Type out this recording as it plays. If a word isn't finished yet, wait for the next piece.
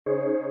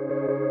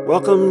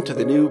Welcome to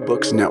the New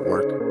Books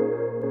Network.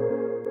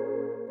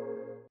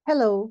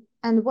 Hello,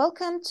 and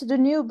welcome to the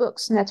New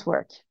Books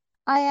Network.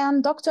 I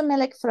am Dr.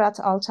 Melek Fırat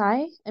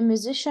Altay, a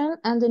musician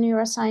and a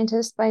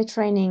neuroscientist by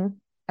training.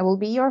 I will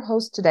be your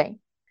host today.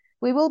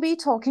 We will be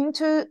talking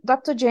to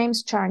Dr.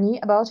 James Charney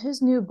about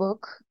his new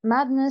book,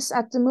 Madness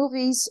at the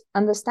Movies: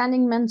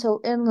 Understanding Mental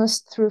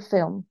Illness Through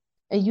Film,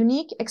 a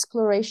unique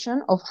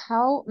exploration of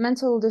how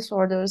mental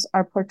disorders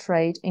are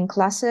portrayed in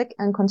classic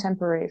and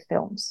contemporary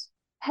films.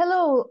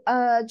 Hello,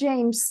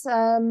 James.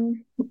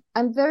 I'm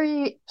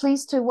very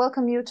pleased to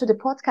welcome you to the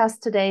podcast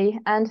today.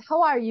 And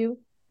how are you?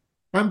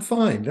 I'm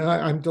fine.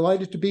 I'm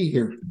delighted to be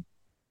here.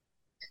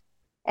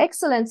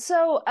 Excellent.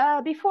 So,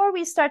 before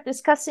we start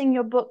discussing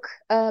your book,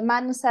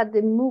 Madness at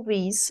the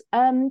Movies,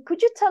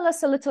 could you tell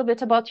us a little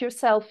bit about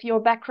yourself, your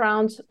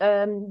background,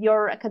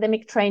 your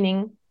academic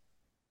training?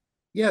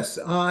 Yes,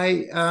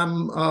 I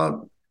am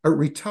a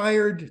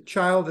retired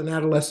child and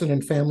adolescent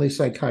and family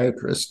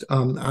psychiatrist.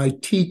 I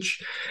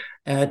teach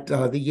at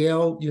the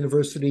Yale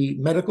University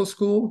Medical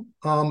School,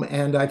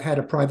 and I've had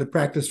a private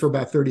practice for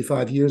about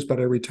 35 years, but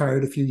I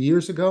retired a few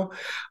years ago.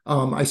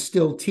 I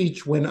still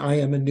teach when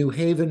I am in New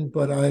Haven,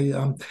 but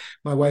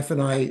my wife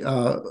and I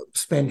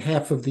spend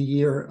half of the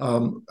year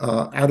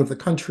out of the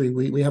country.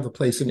 We have a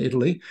place in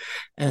Italy,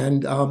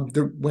 and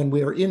when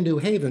we are in New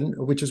Haven,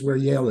 which is where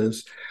Yale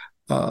is,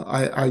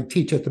 I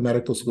teach at the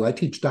medical school. I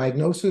teach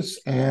diagnosis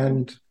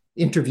and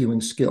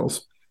interviewing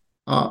skills.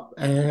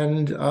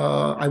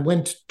 I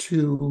went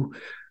to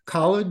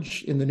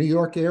college in the New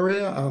York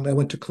area. I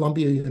went to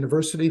Columbia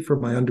University for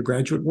my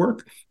undergraduate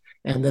work.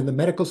 And then the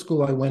medical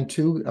school I went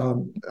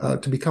to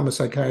become a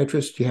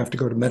psychiatrist, you have to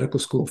go to medical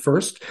school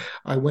first.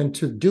 I went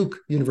to Duke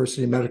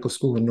University Medical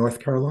School in North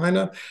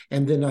Carolina.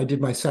 And then I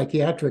did my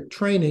psychiatric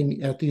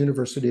training at the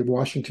University of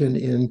Washington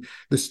in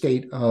the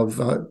state of,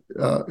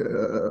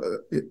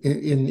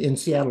 in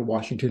Seattle,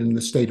 Washington, in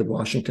the state of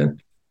Washington.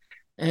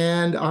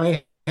 And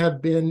I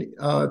have been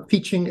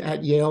teaching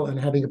at Yale and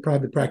having a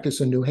private practice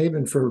in New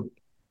Haven for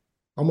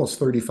almost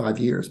 35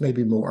 years,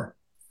 maybe more.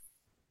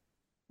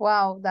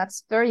 Wow,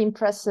 that's very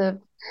impressive.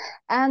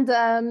 And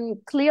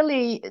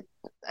clearly,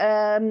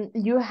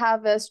 you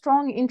have a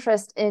strong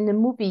interest in the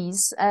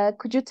movies.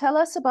 Could you tell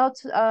us about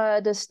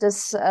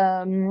this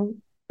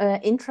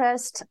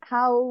interest?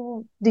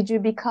 How did you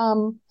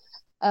become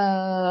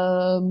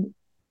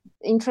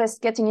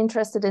getting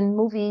interested in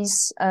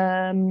movies,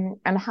 and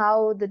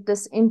how did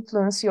this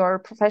influence your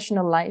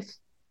professional life?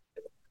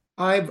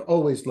 I've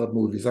always loved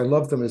movies. I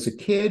loved them as a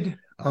kid.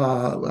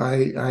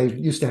 I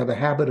used to have a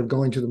habit of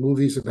going to the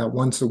movies about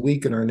once a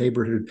week in our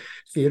neighborhood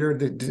theater.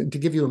 To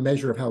give you a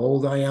measure of how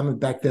old I am,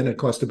 back then it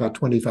cost about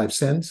 25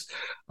 cents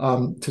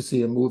to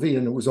see a movie,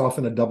 and it was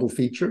often a double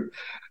feature.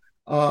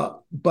 But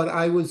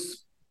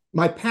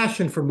my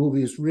passion for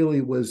movies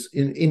really was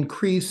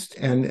increased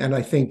and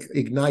I think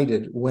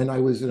ignited when I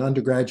was an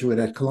undergraduate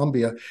at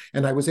Columbia,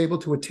 and I was able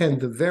to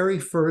attend the very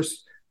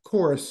first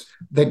course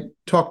that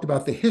talked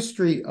about the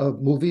history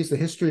of movies, the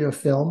history of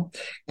film,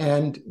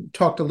 and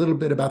talked a little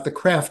bit about the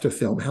craft of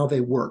film, how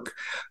they work.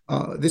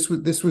 This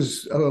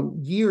was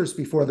years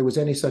before there was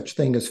any such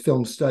thing as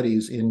film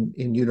studies in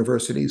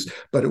universities,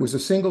 but it was a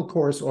single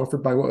course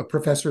offered by a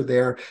professor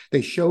there.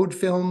 They showed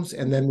films,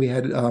 and then we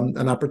had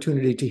an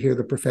opportunity to hear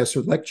the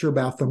professor lecture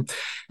about them.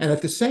 And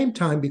at the same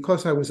time,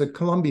 because I was at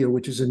Columbia,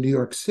 which is in New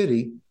York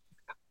City,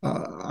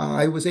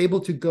 I was able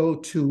to go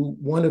to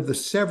one of the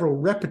several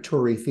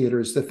repertory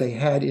theaters that they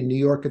had in New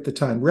York at the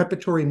time,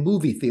 repertory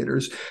movie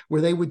theaters, where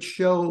they would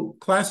show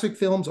classic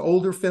films,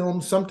 older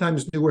films,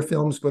 sometimes newer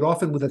films, but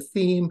often with a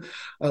theme,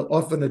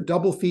 often a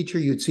double feature.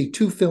 You'd see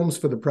two films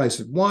for the price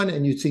of one,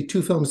 and you'd see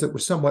two films that were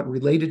somewhat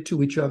related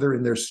to each other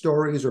in their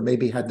stories, or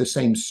maybe had the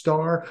same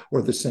star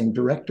or the same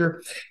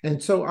director.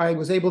 And so I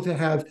was able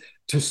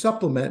to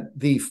supplement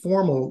the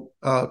formal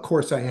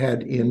course I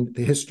had in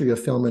the history of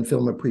film and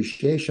film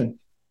appreciation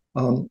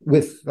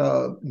with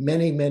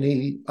many,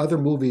 many other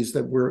movies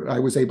that I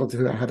was able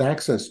to have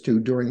access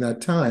to during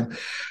that time.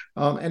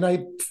 And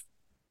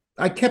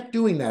I kept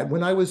doing that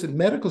when I was in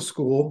medical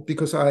school,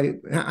 because I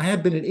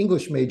had been an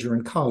English major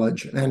in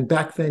college. And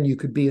back then you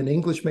could be an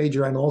English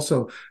major and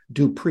also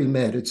do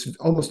pre-med. It's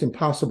almost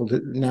impossible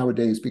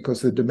nowadays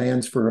because the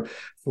demands for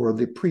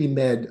the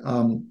pre-med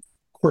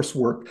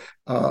coursework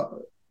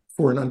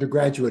for an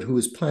undergraduate who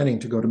is planning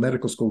to go to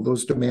medical school,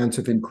 those demands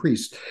have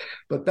increased.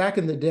 But back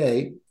in the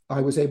day, I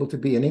was able to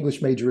be an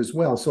English major as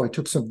well. So I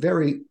took some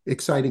very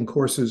exciting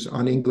courses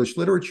on English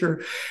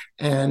literature,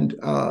 and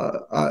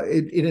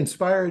it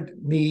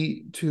inspired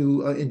me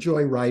to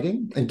enjoy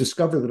writing and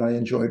discover that I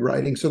enjoyed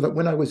writing, so that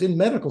when I was in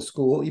medical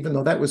school, even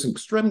though that was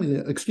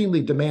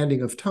extremely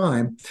demanding of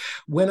time,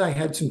 when I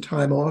had some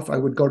time off, I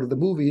would go to the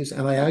movies,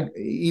 and I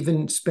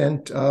even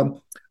spent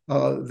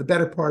the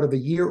better part of a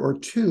year or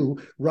two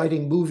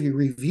writing movie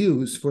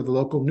reviews for the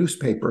local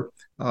newspaper.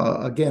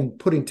 Again,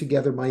 putting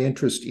together my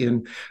interest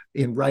in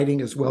writing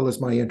as well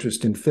as my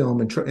interest in film,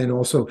 and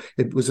also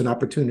it was an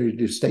opportunity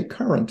to stay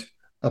current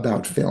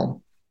about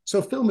film.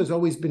 So film has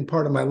always been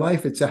part of my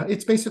life.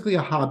 It's basically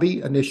a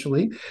hobby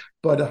initially,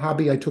 but a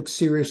hobby I took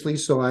seriously.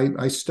 So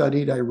I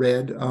studied, I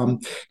read,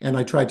 and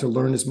I tried to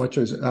learn as much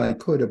as I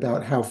could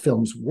about how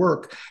films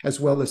work, as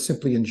well as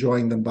simply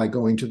enjoying them by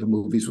going to the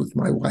movies with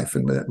my wife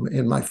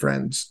and my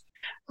friends.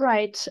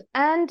 Right.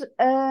 And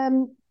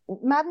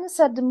Madness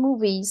at the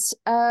Movies.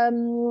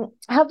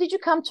 How did you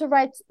come to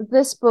write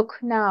this book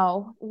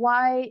now?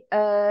 Why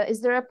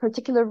is there a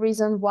particular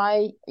reason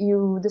why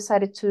you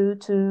decided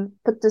to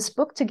put this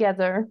book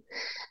together?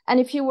 And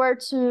if you were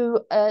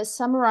to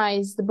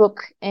summarize the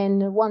book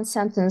in one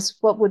sentence,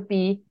 what would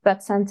be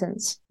that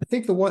sentence? I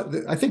think the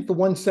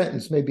one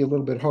sentence may be a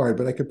little bit hard,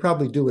 but I could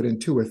probably do it in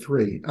two or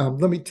three.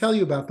 Let me tell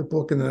you about the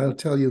book, and then I'll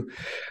tell you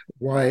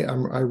why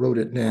I wrote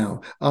it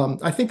now.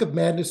 I think of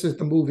Madness at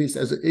the Movies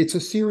as it's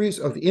a series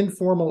of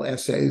informal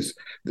essays.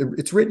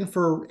 It's written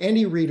for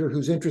any reader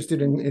who's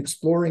interested in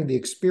exploring the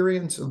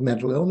experience of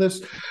mental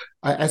illness,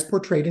 as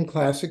portrayed in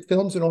classic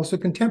films and also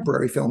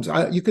contemporary films.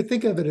 You could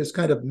think of it as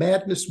kind of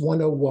Madness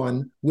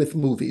 101 with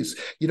movies.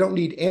 You don't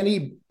need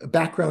any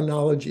background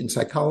knowledge in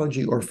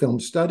psychology or film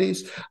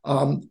studies.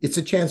 It's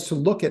a chance to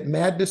look at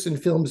madness in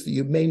films that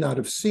you may not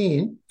have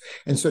seen,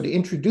 and so to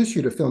introduce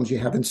you to films you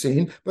haven't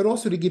seen, but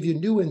also to give you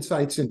new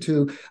insights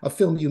into a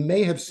film you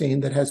may have seen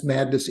that has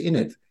madness in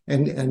it,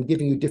 and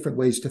giving you different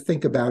ways to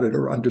think about it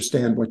or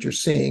understand what you're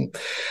seeing.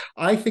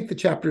 I think the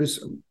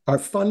chapters are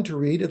fun to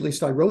read. At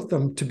least I wrote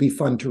them to be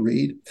fun to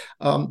read,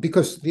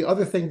 because the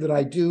other thing that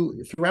I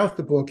do throughout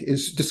the book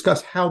is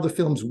discuss how the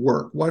films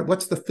work.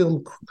 What's the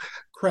film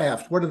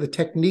craft? What are the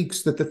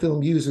techniques that the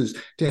film uses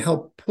to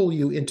help pull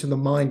you into the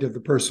mind of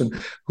the person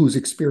who's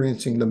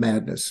experiencing the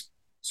madness?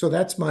 So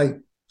that's my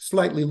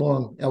slightly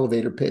long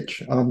elevator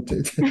pitch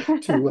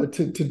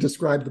to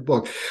describe the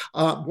book.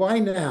 Why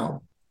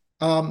now?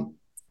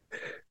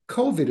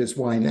 COVID is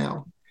why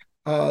now.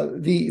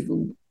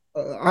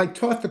 I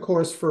taught the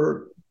course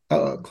for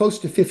close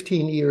to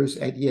 15 years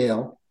at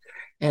Yale,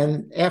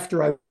 and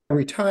after I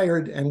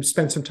retired and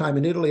spent some time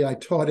in Italy, I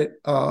taught it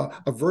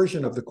a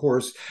version of the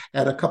course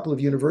at a couple of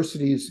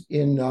universities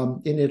in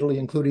Italy,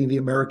 including the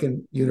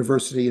American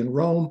University in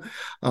Rome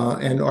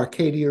and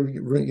Arcadia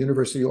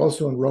University,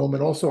 also in Rome,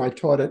 and also I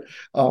taught it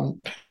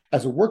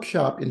as a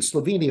workshop in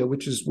Slovenia,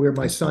 which is where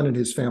my son and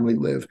his family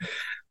live.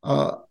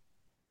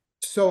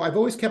 So I've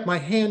always kept my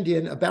hand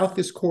in about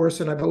this course,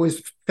 and I've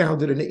always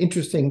found it an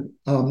interesting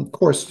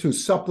course to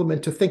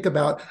supplement, to think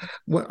about.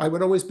 I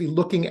would always be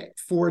looking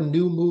for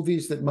new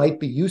movies that might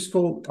be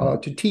useful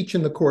to teach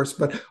in the course.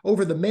 But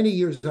over the many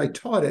years I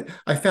taught it,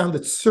 I found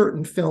that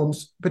certain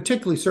films,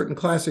 particularly certain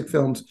classic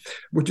films,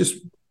 were just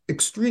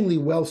extremely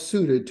well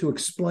suited to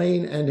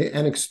explain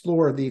and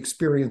explore the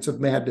experience of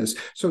madness.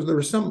 So there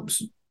were some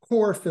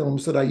core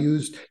films that I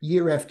used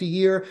year after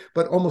year,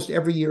 but almost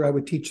every year I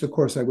would teach the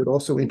course, I would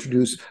also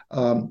introduce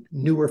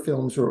newer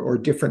films or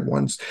different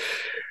ones.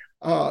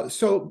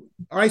 So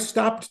I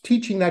stopped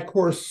teaching that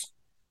course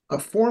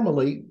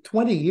formally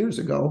 20 years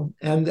ago.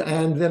 And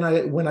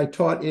then when I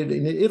taught it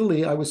in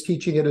Italy, I was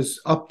teaching it as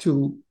up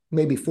to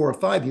maybe 4 or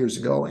 5 years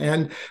ago.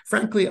 And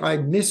frankly, I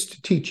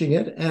missed teaching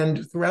it.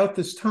 And throughout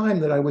this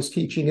time that I was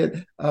teaching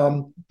it,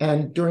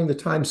 and during the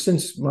time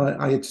since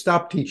I had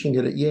stopped teaching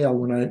it at Yale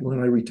when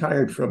I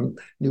retired from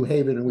New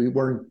Haven, and we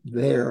weren't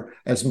there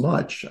as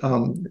much,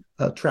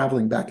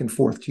 traveling back and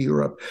forth to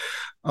Europe,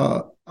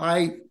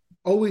 I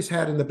always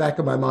had in the back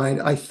of my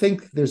mind, I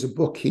think there's a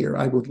book here.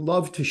 I would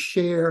love to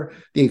share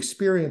the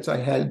experience I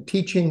had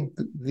teaching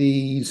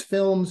these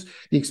films,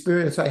 the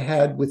experience I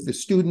had with the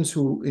students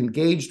who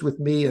engaged with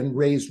me and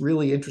raised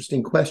really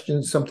interesting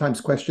questions,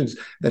 sometimes questions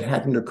that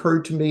hadn't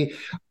occurred to me.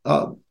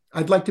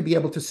 I'd like to be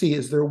able to see,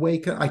 is there a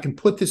way I can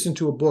put this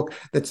into a book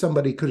that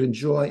somebody could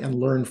enjoy and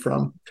learn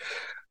from?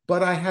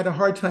 But I had a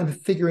hard time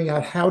figuring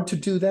out how to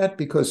do that,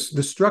 because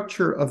the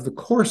structure of the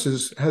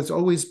courses has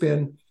always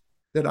been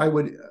that I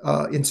would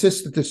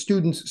insist that the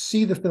students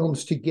see the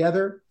films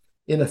together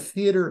in a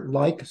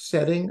theater-like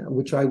setting,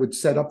 which I would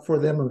set up for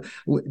them,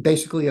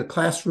 basically a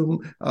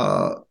classroom.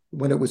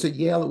 When it was at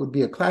Yale, it would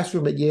be a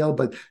classroom at Yale,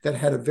 but that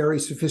had a very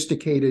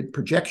sophisticated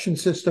projection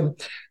system.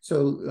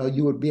 So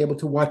you would be able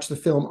to watch the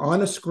film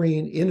on a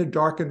screen in a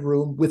darkened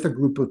room with a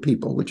group of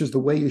people, which is the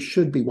way you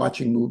should be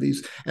watching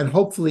movies, and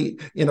hopefully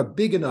in a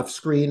big enough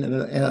screen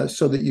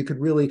so that you could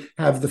really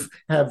have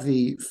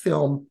the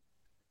film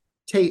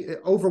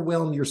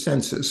overwhelm your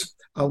senses,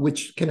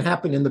 which can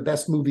happen in the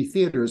best movie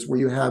theaters where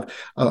you have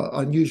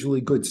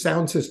unusually good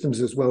sound systems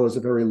as well as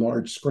a very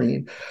large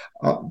screen.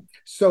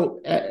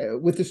 So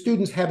with the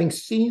students having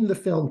seen the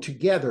film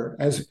together,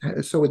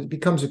 so it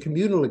becomes a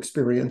communal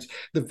experience,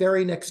 the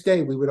very next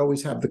day we would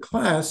always have the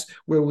class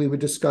where we would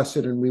discuss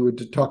it, and we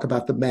would talk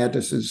about the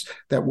madnesses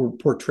that were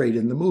portrayed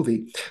in the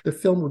movie. The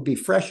film would be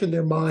fresh in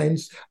their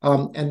minds,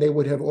 and they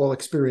would have all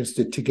experienced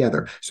it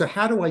together. So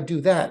how do I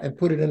do that and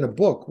put it in a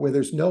book where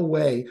there's no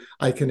way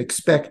I can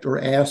expect or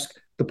ask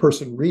the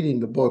person reading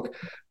the book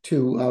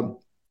to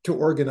to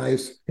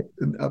organize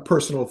a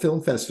personal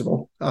film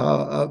festival,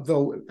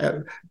 though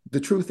the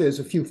truth is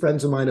a few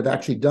friends of mine have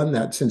actually done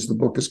that since the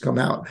book has come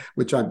out,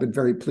 which I've been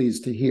very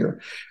pleased to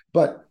hear.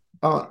 But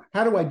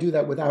how do I do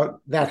that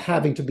without that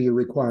having to be a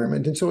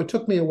requirement? And so it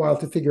took me a while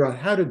to figure out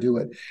how to do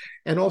it.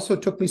 And also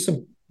it took me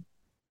some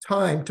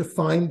time to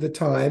find the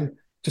time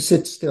to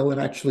sit still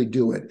and actually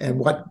do it. And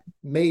what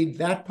made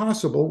that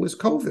possible was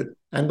COVID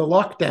and the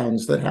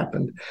lockdowns that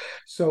happened.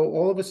 So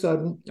all of a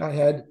sudden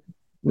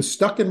was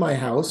stuck in my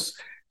house,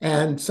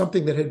 and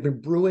something that had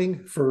been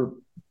brewing for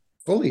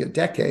fully a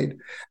decade,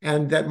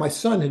 and that my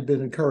son had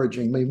been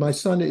encouraging me. My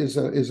son is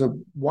a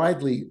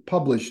widely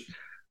published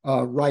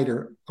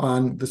writer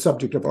on the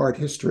subject of art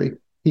history.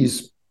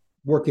 He's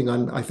working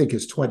on, I think,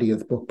 his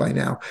 20th book by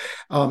now.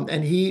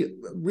 And he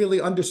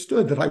really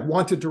understood that I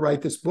wanted to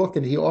write this book,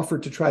 and he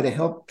offered to try to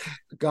help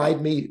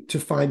guide me to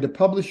find a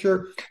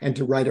publisher and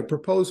to write a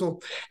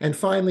proposal. And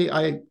finally,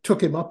 I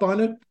took him up on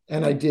it,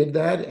 and I did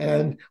that.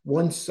 And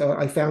once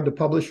I found a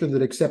publisher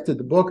that accepted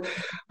the book,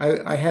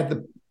 I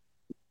had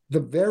the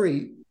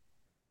very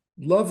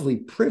lovely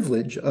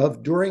privilege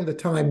of, during the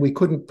time we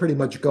couldn't pretty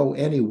much go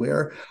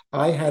anywhere,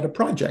 I had a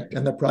project,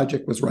 and the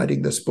project was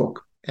writing this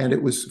book. And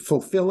it was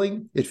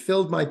fulfilling. It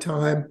filled my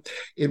time.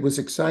 It was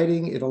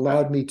exciting. It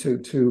allowed me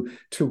to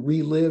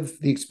relive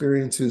the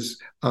experiences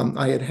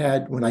I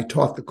had when I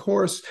taught the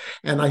course.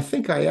 And I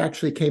think I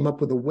actually came up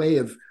with a way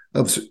of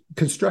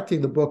constructing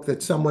the book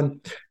that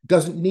someone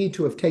doesn't need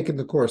to have taken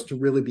the course to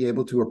really be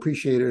able to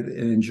appreciate it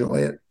and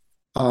enjoy it.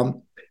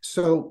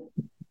 So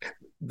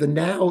the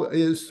now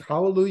is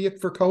hallelujah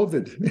for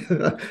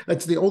COVID.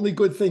 That's the only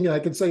good thing I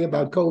can say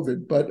about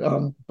COVID.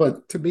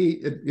 But to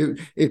me,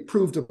 it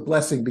proved a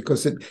blessing,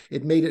 because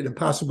it made it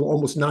impossible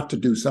almost not to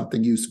do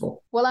something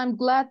useful. Well, I'm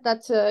glad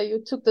that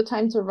you took the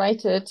time to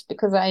write it,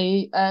 because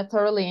I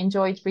thoroughly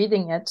enjoyed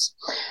reading it.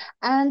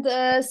 And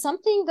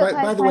something that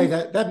by the way,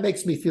 that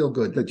makes me feel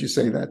good that you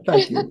say that.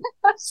 Thank you.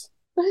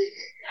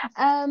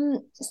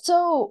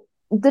 So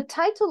the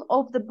title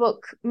of the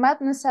book,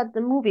 Madness at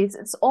the Movies,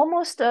 it's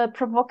almost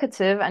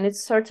provocative, and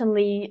it's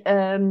certainly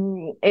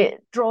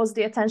it draws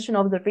the attention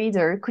of the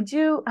reader. Could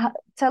you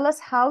tell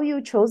us how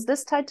you chose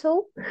this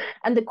title,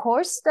 and the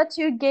course that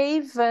you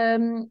gave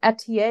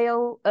at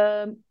Yale?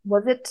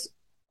 Was it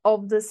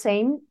of the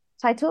same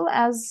title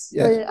as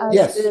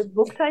the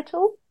book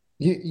title?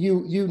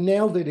 You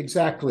nailed it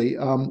exactly.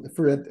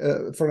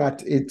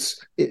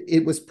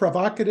 It was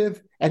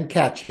provocative and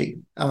catchy,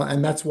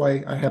 and that's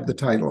why I have the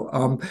title.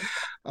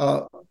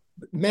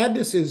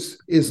 Madness is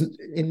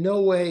in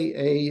no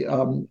way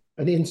an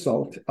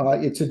insult.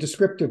 It's a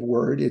descriptive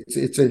word.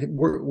 It's a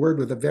word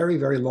with a very,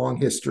 very long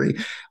history,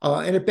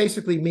 and it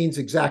basically means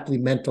exactly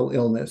mental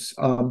illness.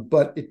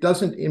 But it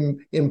doesn't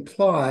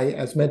imply,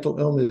 as mental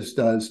illness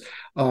does,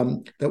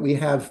 that we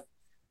have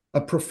a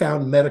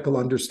profound medical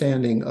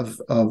understanding of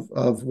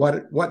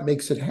what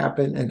makes it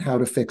happen and how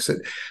to fix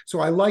it. So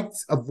I liked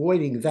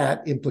avoiding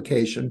that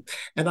implication.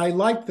 And I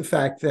liked the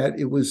fact that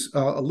it was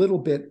a little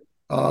bit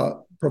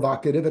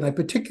provocative. And I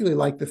particularly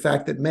liked the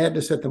fact that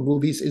Madness at the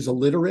Movies is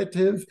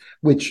alliterative,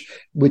 which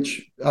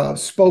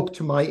spoke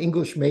to my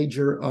English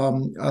major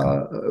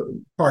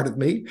part of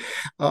me.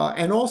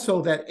 And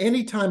also that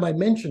anytime I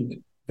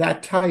mentioned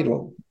that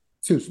title,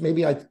 so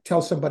maybe I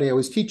tell somebody I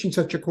was teaching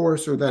such a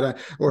course, or that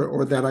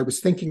I was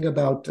thinking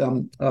about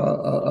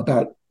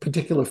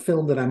particular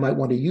film that I might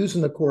want to use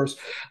in the course,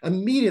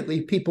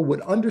 immediately people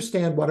would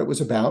understand what it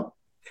was about,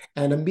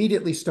 and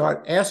immediately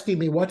start asking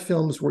me what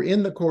films were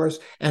in the course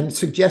and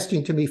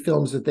suggesting to me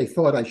films that they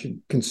thought I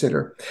should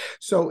consider.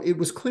 So it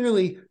was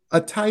clearly a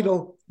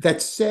title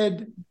that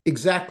said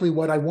exactly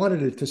what I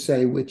wanted it to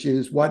say, which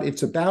is what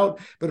it's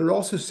about, but it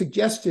also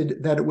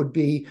suggested that it would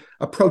be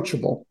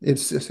approachable. It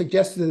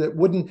suggested that it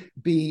wouldn't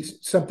be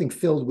something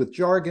filled with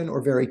jargon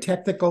or very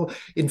technical.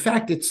 In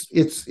fact, it's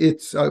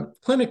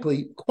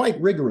clinically quite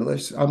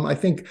rigorous. I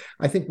think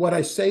what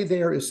I say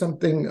there is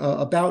something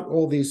about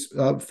all these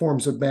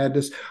forms of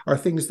madness are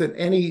things that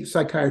any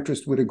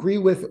psychiatrist would agree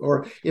with,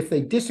 or if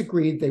they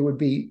disagreed, they would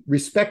be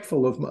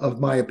respectful of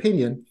my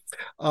opinion.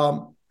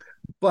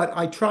 But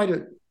I try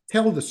to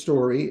tell the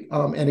story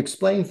and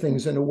explain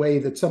things in a way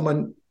that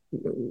someone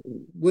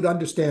would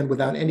understand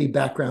without any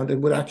background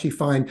and would actually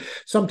find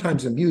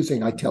sometimes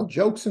amusing. I tell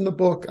jokes in the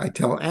book. I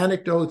tell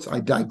anecdotes.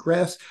 I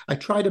digress. I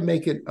try to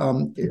make it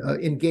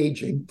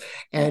engaging.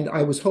 And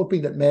I was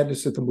hoping that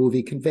Madness at the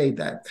Movie conveyed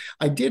that.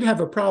 I did have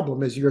a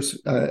problem, as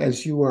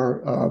you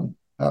are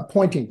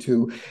pointing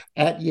to,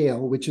 at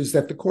Yale, which is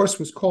that the course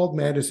was called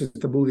Madness at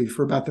the Movie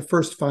for about the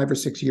first 5 or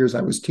 6 years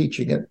I was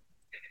teaching it.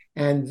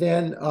 And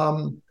then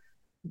I'll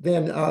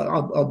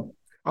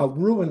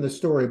ruin the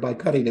story by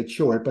cutting it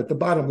short. But the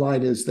bottom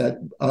line is that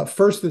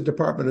first the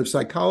Department of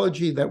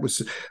Psychology, that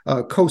was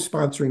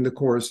co-sponsoring the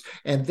course,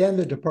 and then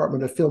the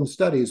Department of Film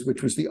Studies,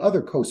 which was the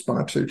other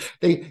co-sponsor.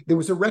 There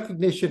was a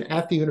recognition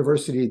at the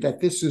university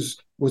that this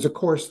was a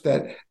course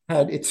that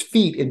had its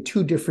feet in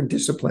 2 different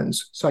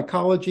disciplines: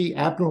 psychology,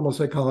 abnormal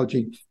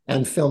psychology,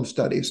 and film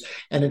studies.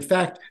 And in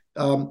fact,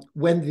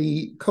 when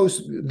the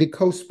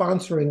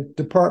co-sponsoring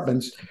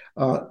departments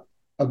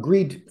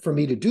agreed for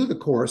me to do the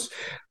course,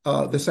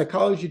 the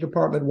psychology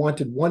department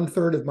wanted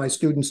 1/3 of my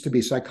students to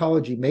be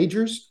psychology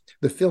majors.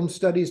 The film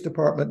studies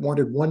department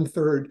wanted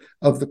 1/3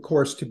 of the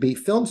course to be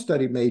film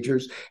study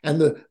majors. And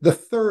the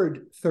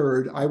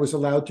third, I was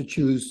allowed to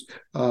choose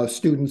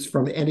students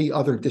from any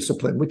other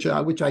discipline, which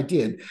I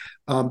did,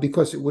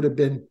 because it would have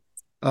been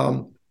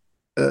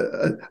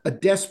a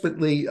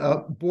desperately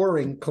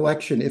boring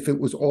collection if it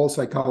was all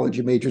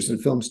psychology majors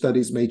and film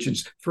studies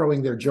majors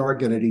throwing their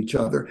jargon at each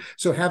other.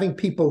 So having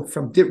people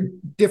from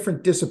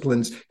different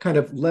disciplines kind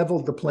of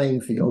leveled the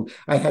playing field.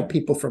 I had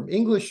people from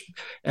English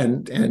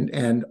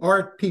and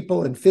art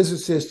people and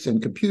physicists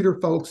and computer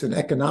folks and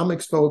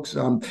economics folks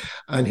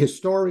and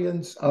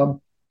historians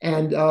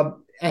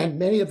and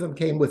many of them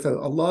came with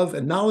a love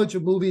and knowledge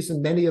of movies,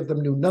 and many of them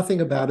knew nothing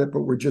about it,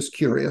 but were just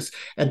curious.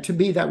 And to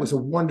me, that was a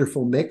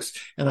wonderful mix.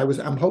 And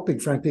I'm hoping,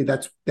 frankly,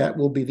 that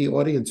will be the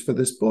audience for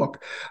this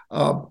book.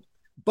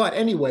 But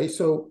anyway,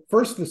 so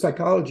first the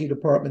psychology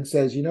department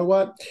says, you know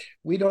what?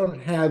 We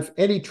don't have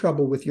any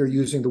trouble with your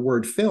using the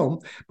word film,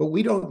 but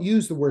we don't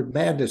use the word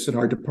madness in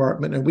our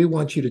department, and we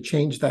want you to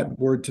change that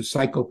word to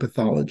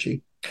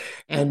psychopathology.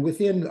 And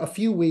within a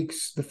few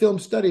weeks, the film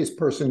studies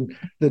person,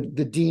 the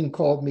dean,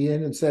 called me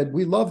in and said,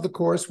 we love the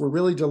course. We're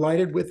really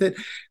delighted with it.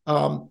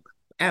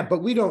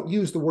 But we don't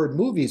use the word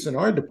movies in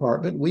our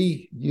department.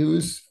 We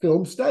use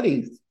film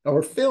studies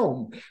or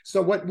film.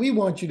 So what we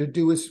want you to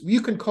do is,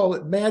 you can call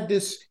it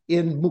madness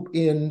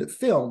in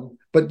film,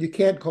 but you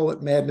can't call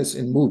it madness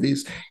in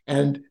movies.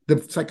 And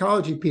the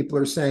psychology people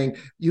are saying,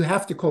 you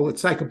have to call it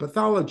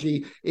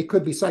psychopathology. It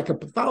could be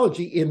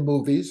psychopathology in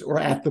movies or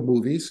at the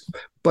movies,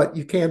 but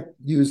you can't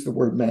use the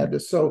word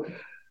madness. So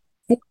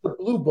the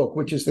Blue Book,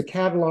 which is the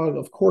catalog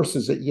of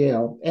courses at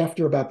Yale,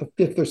 after about the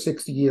 5th or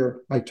 6th year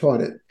I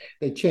taught it,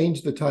 they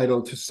changed the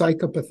title to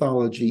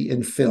Psychopathology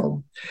in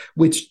Film,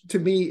 which to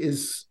me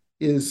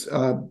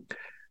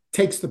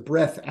takes the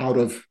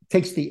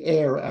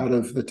air out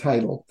of the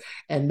title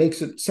and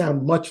makes it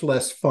sound much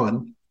less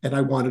fun. And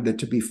I wanted it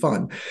to be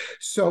fun.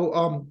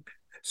 So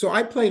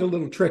I played a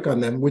little trick on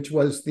them, which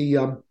was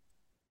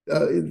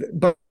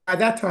but by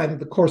that time,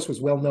 the course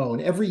was well known.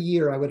 Every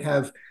year I would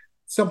have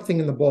something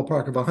in the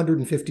ballpark of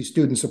 150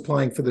 students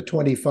applying for the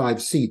 25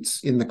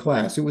 seats in the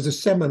class. It was a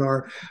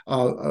seminar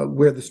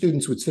where the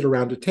students would sit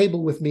around a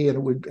table with me,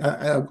 and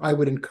I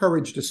would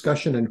encourage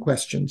discussion and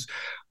questions.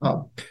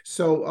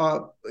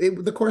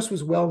 The course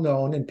was well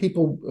known, and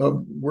people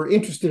were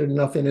interested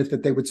enough in it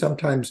that they would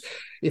sometimes,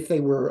 if they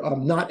were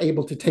not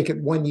able to take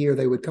it one year,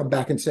 they would come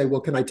back and say,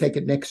 well, can I take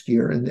it next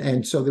year?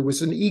 And so there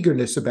was an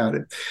eagerness about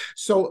it.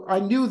 So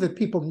I knew that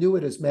people knew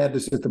it as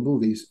Madness at the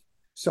Movies.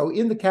 So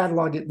in the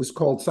catalog, it was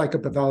called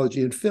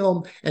Psychopathology in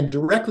Film, and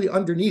directly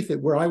underneath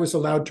it, where I was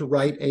allowed to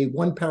write a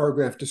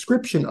 1-paragraph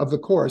description of the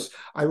course,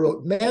 I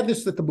wrote,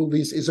 Madness at the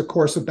Movies is a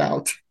course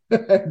about.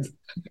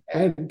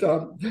 and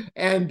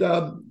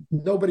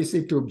nobody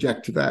seemed to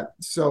object to that.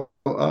 So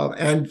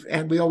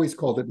and we always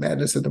called it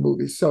Madness at the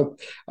Movies. So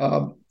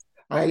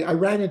I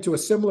ran into a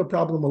similar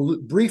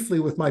problem briefly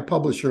with my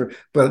publisher,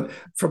 but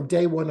from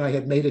day one, I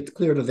had made it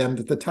clear to them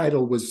that the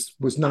title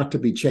was not to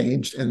be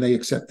changed, and they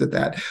accepted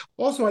that.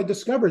 Also, I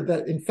discovered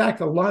that, in fact,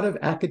 a lot of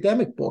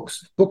academic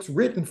books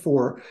written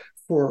for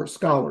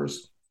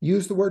scholars,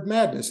 use the word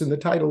madness in the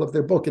title of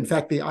their book. In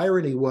fact, the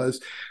irony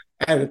was,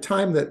 at a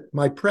time that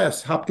my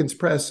press, Hopkins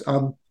Press,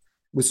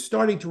 was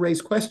starting to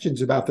raise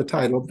questions about the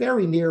title,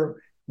 very near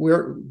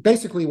where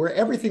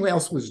everything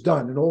else was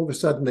done. And all of a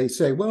sudden they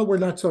say, well, we're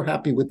not so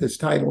happy with this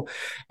title.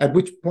 At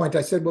which point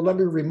I said, well, let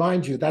me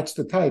remind you, that's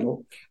the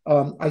title.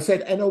 I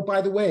said, and oh, by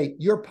the way,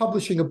 you're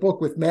publishing a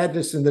book with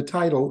madness in the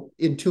title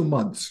in 2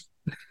 months.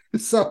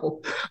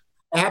 So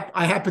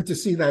I happened to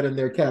see that in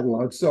their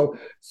catalog. So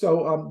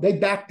they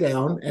backed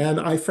down, and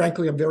I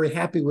frankly am very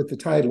happy with the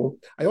title.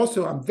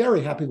 I'm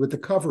very happy with the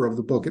cover of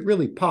the book. It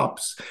really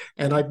pops.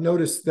 And I've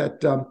noticed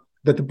that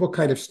the book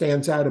kind of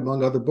stands out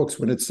among other books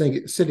when it's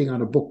sitting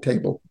on a book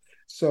table.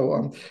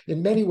 So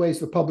in many ways,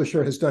 the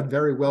publisher has done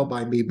very well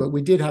by me, but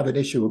we did have an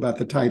issue about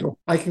the title.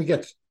 I can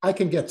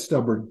get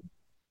stubborn.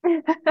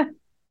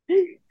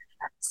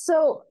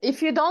 So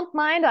if you don't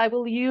mind, I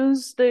will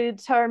use the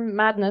term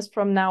madness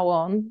from now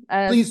on,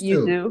 as Please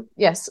you do.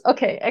 Yes.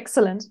 Okay,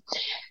 excellent.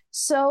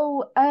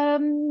 So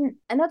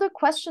another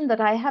question that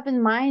I have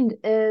in mind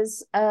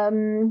is,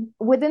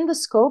 within the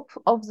scope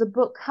of the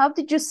book, how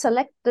did you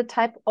select the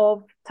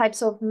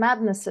types of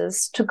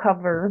madnesses to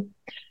cover?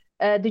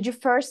 Did you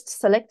first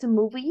select the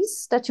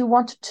movies that you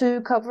wanted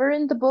to cover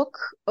in the book,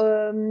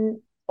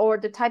 or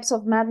the types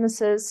of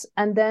madnesses,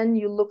 and then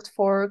you looked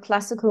for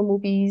classical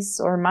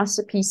movies or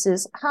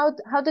masterpieces? How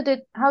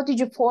did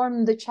you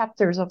form the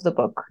chapters of the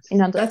book?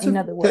 In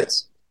other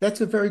words. That's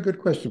a very good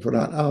question,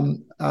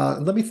 Farhan.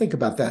 Let me think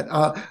about that.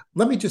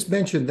 Let me just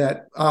mention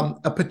that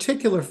a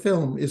particular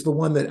film is the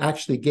one that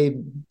actually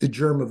gave the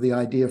germ of the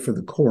idea for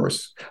the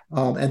course,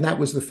 and that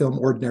was the film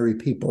Ordinary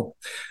People,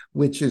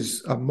 which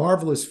is a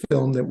marvelous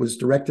film that was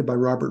directed by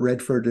Robert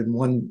Redford and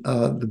won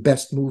the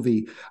Best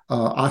Movie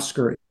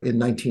Oscar in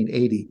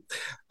 1980.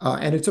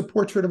 And it's a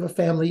portrait of a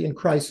family in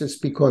crisis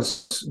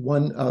because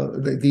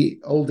the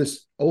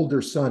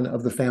older son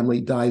of the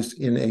family dies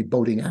in a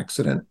boating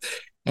accident.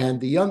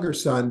 And the younger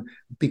son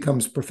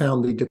becomes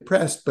profoundly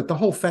depressed, but the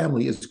whole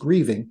family is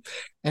grieving.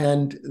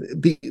 And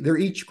they're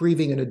each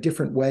grieving in a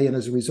different way. And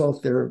as a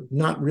result, they're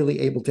not really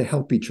able to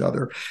help each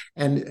other.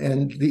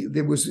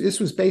 This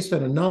was based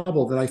on a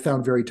novel that I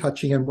found very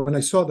touching. And when I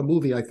saw the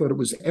movie, I thought it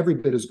was every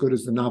bit as good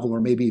as the novel, or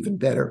maybe even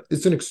better.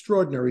 It's an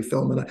extraordinary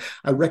film, and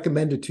I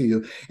recommend it to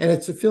you. And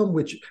it's a film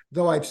which,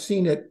 though I've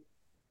seen it,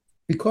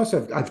 because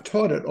I've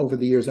taught it over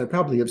the years, I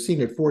probably have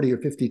seen it 40 or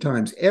 50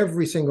 times.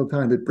 Every single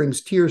time it brings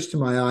tears to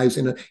my eyes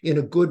in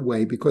a good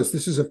way, because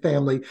this is a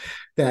family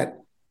that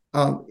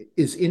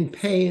is in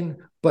pain,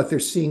 but they're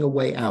seeing a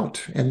way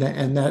out. And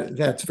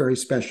that's very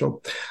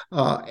special.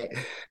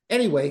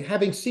 Anyway,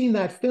 having seen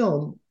that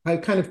film, I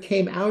kind of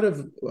came out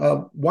of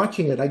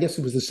watching it. I guess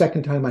it was the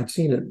second time I'd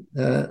seen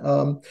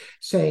it,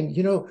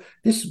 saying,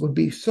 this would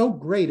be so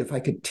great if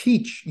I could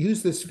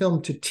use this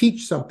film to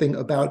teach something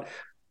about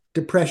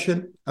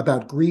depression,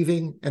 about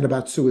grieving, and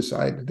about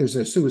suicide. There's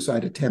a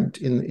suicide attempt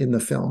in the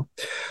film.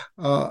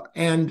 I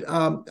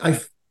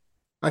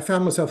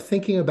found myself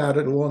thinking about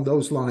it along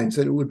those lines,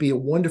 that it would be a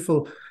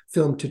wonderful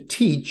film to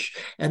teach.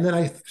 And then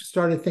I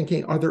started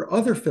thinking, are there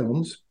other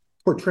films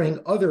portraying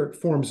other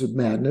forms of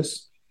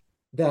madness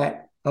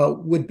that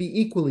would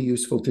be equally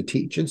useful to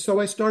teach? And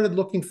so I started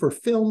looking for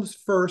films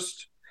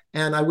first,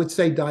 and I would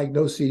say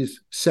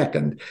diagnoses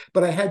second.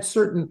 But I had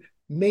certain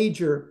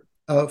major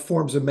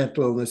forms of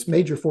mental illness,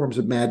 major forms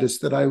of madness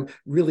that I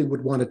really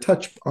would want to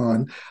touch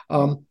on.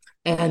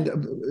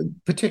 And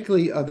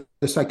particularly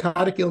the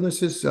psychotic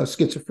illnesses,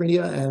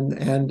 schizophrenia,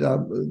 and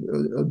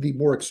the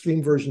more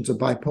extreme versions of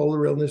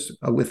bipolar illness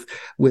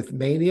with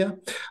mania.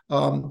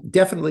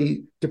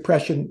 Definitely,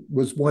 depression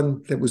was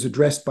one that was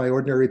addressed by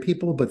Ordinary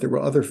People, but there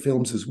were other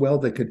films as well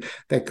that could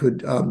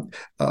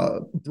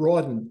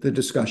broaden the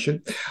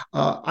discussion.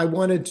 I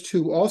wanted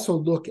to also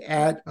look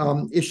at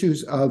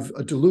issues of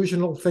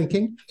delusional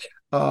thinking,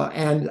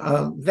 and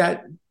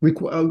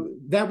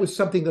that was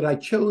something that I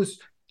chose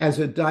as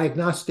a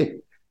diagnostic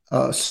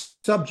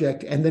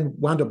subject, and then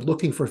wound up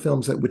looking for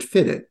films that would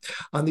fit it.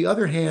 On the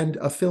other hand,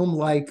 a film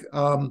like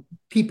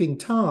Peeping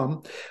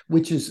Tom,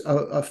 which is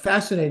a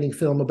fascinating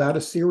film about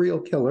a serial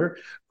killer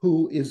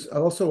who is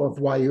also a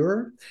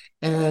voyeur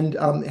and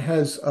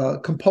has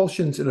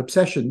compulsions and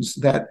obsessions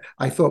that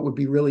I thought would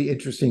be really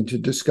interesting to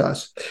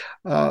discuss.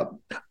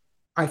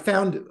 I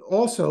found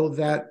also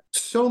that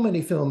so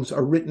many films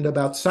are written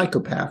about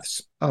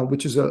psychopaths,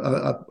 which is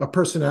a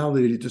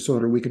personality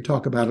disorder. We can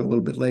talk about it a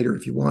little bit later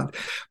if you want.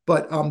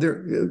 But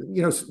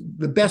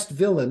the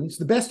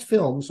best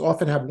films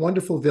often have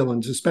wonderful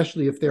villains,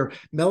 especially if they're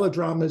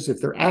melodramas,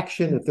 if they're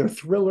action, if they're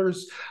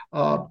thrillers.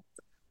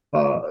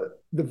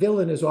 The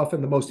villain is often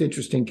the most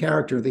interesting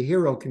character. The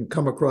hero can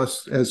come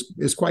across as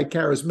quite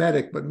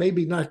charismatic, but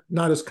maybe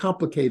not as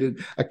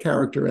complicated a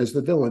character as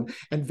the villain.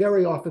 And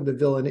very often the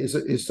villain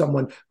is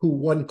someone who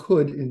one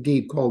could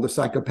indeed call the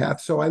psychopath.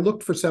 So I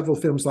looked for several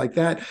films like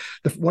that.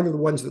 One of the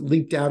ones that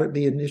leaped out at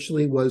me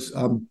initially was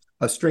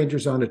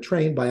Strangers on a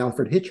Train by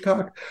Alfred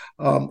Hitchcock.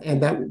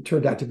 And that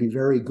turned out to be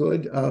very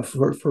good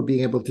for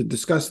being able to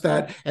discuss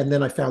that. And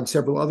then I found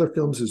several other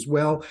films as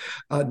well.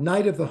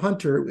 Night of the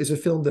Hunter is a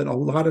film that a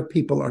lot of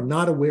people are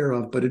not aware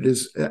of, but it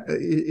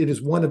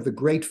is one of the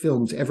great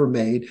films ever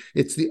made.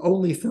 It's the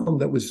only film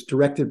that was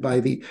directed by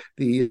the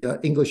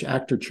English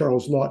actor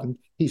Charles Laughton.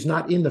 He's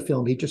not in the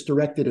film, he just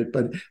directed it,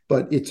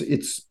 but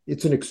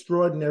it's an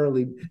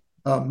extraordinarily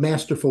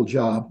masterful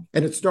job.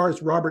 And it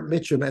stars Robert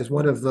Mitchum as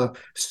one of the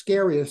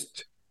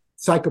scariest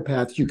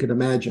psychopaths you can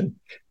imagine.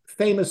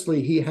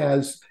 Famously, he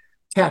has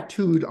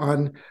tattooed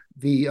on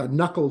the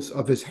knuckles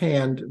of his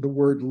hand the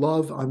word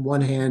love on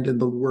one hand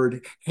and the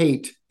word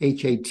hate,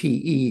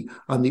 H-A-T-E,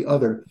 on the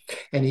other.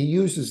 And he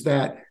uses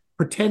that,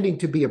 pretending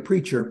to be a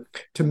preacher,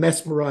 to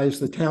mesmerize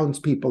the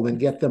townspeople and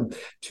get them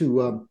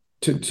to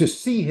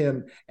see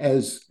him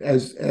as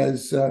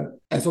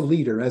a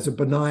leader, as a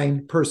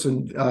benign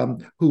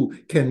person who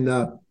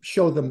can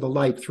show them the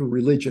light through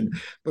religion.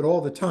 But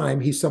all the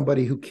time, he's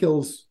somebody who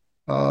kills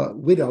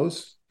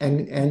widows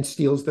and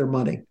steals their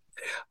money.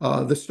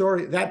 The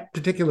story, that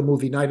particular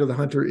movie, Night of the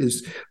Hunter,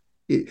 is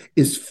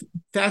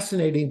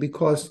fascinating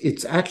because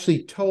it's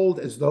actually told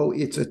as though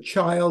it's a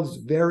child's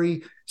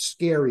very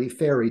scary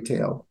fairy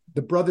tale.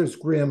 The Brothers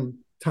Grimm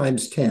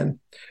times 10.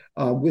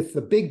 With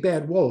the big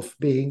bad wolf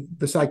being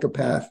the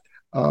psychopath,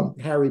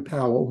 Harry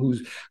Powell,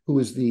 who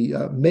is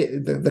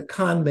the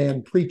con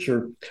man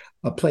preacher,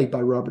 played by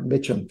Robert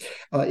Mitchum.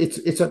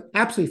 It's an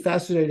absolutely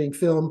fascinating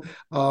film.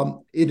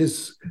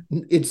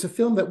 It's a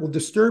film that will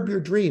disturb your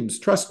dreams.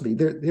 Trust me.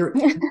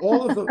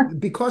 All of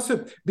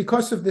the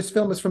because of this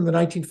film is from the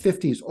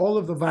 1950s. All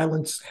of the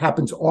violence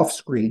happens off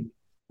screen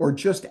or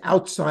just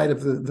outside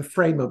of the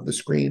frame of the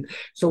screen.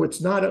 So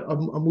it's not a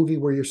movie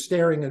where you're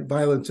staring at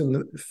violence in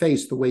the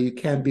face the way you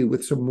can be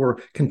with some more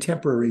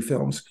contemporary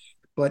films.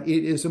 But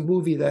it is a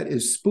movie that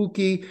is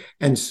spooky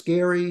and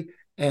scary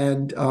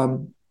and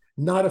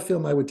not a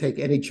film I would take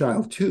any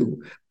child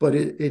to, but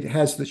it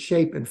has the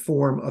shape and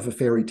form of a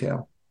fairy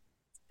tale.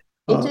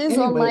 It is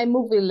on my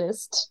movie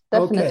list,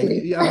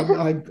 definitely.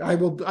 Okay, I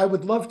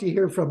would love to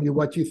hear from you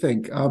what you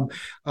think.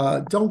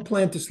 Don't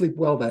plan to sleep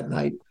well that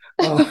night.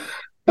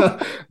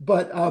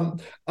 But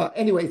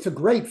anyway, it's a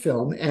great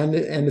film, and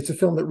it's a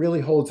film that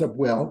really holds up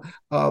well.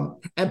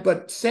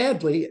 But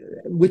sadly,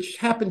 which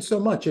happened so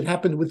much, it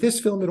happened with this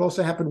film. It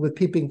also happened with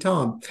Peeping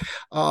Tom.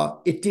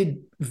 It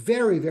did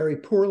very, very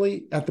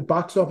poorly at the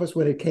box office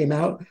when it came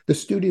out. The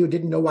studio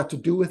didn't know what to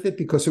do with it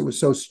because it was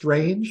so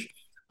strange.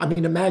 I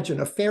mean,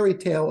 imagine a fairy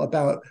tale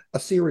about a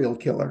serial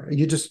killer.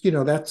 You just,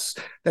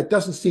 that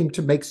doesn't seem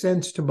to make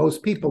sense to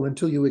most people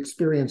until you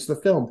experience the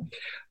film.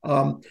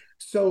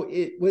 So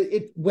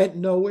it went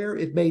nowhere.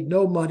 It made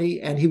no money,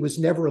 and he was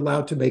never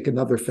allowed to make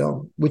another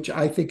film, which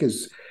I think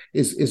is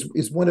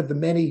one of the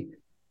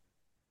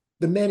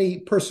many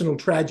personal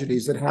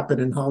tragedies that happen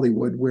in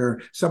Hollywood,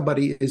 where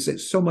somebody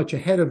is so much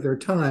ahead of their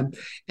time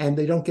and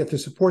they don't get the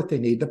support they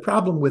need. The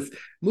problem with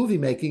movie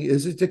making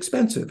is it's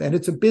expensive and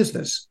it's a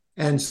business.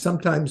 And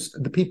sometimes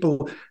the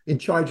people in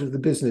charge of the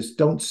business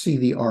don't see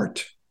the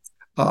art,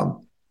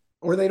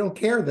 or they don't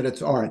care that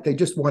it's art. They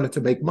just want it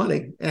to make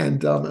money.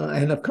 And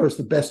of course,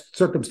 the best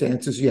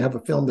circumstances, you have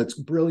a film that's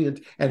brilliant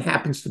and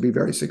happens to be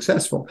very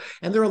successful.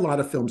 And there are a lot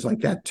of films like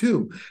that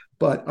too.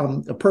 But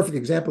a perfect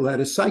example of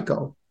that is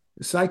Psycho.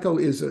 Psycho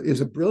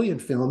is a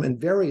brilliant film and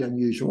very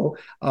unusual.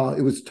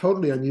 It was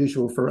totally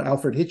unusual for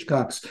Alfred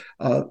Hitchcock's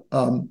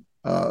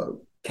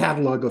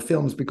catalog of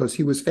films, because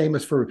he was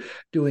famous for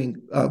doing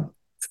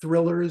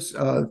thrillers,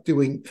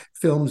 doing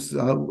films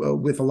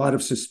with a lot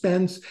of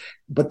suspense.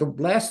 But the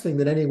last thing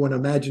that anyone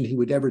imagined he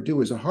would ever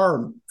do is a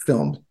horror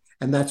film.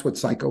 And that's what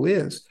Psycho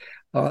is.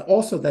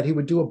 Also, that he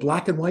would do a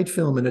black and white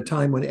film in a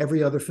time when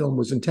every other film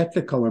was in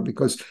Technicolor,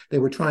 because they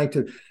were trying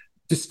to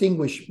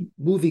distinguish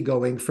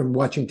movie-going from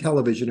watching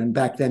television. And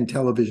back then,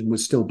 television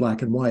was still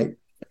black and white.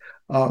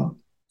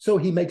 So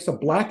he makes a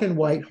black and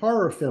white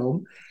horror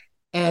film.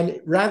 And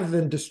rather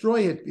than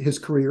destroy his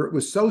career, it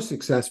was so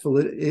successful,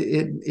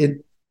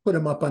 it put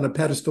him up on a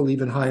pedestal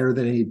even higher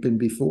than he'd been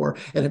before.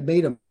 And it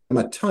made him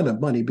a ton of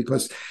money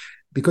because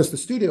the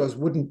studios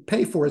wouldn't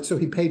pay for it. So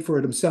he paid for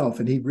it himself,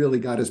 and he really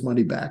got his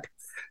money back.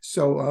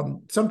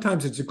 So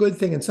sometimes it's a good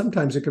thing, and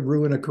sometimes it can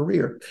ruin a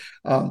career.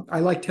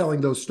 I like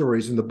telling those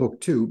stories in the book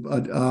too.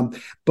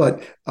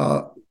 But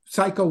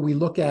Psycho, we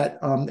look at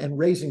and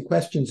raising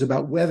questions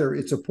about whether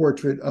it's a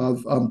portrait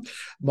of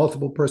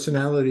multiple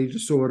personality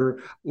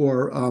disorder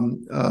or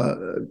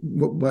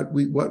what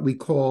we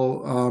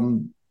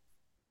call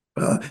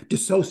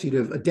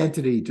dissociative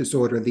identity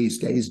disorder these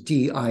days,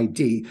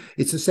 DID.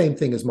 It's the same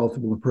thing as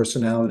multiple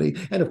personality.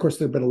 And of course,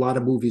 there have been a lot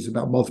of movies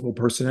about multiple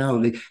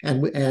personality.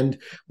 And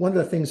one of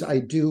the things I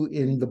do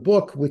in the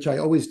book, which I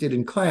always did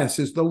in class,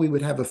 is though we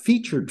would have a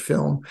featured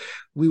film,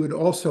 we would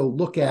also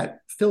look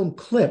at film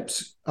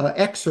clips,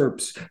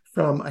 excerpts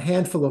from a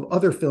handful of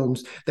other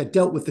films that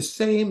dealt with the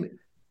same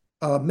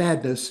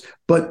madness,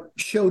 but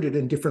showed it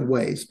in different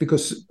ways,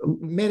 because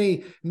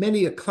many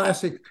a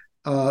classic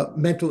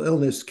mental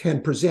illness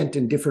can present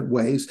in different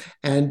ways,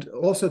 and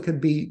also can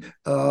be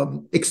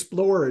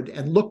explored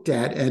and looked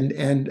at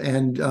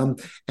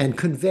and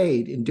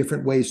conveyed in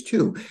different ways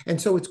too. And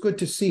so it's good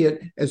to see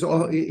it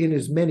in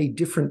as many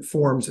different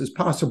forms as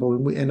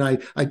possible. And I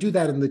do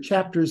that in the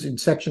chapters, in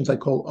sections I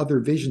call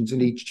other visions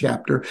in each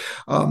chapter.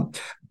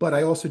 But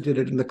I also did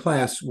it in the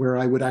class, where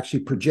I would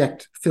actually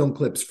project film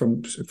clips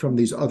from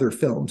these other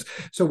films.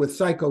 So with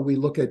Psycho, we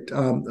look at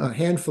a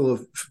handful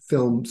of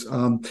films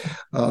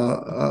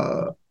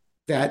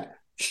that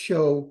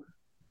show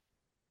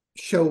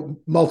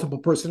multiple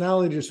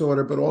personality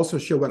disorder, but also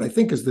show what I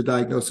think is the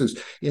diagnosis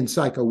in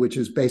Psycho, which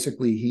is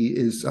basically he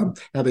is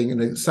having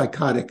a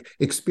psychotic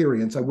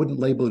experience. I wouldn't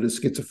label it as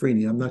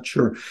schizophrenia. I'm not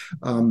sure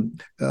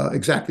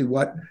exactly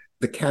what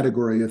the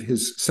category of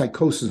his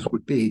psychosis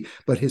would be,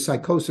 but his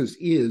psychosis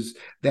is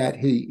that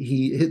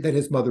that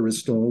his mother is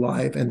still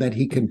alive, and that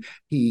he can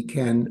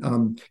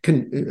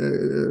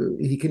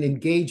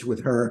engage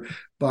with her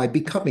by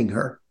becoming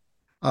her.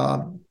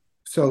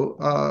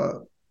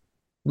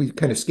 We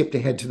kind of skipped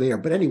ahead to there.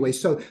 But anyway,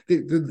 so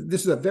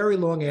this is a very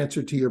long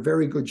answer to your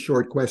very good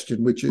short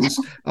question, which is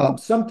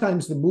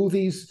sometimes the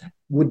movies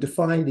would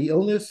define the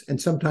illness, and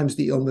sometimes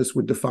the illness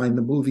would define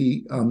the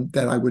movie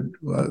that I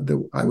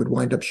would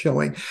wind up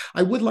showing.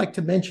 I would like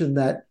to mention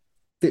that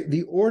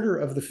the order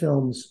of the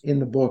films in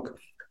the book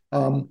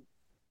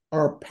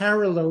are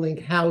paralleling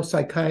how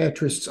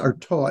psychiatrists are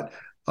taught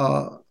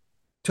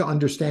to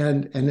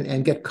understand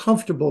and get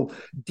comfortable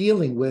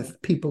dealing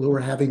with people who are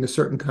having a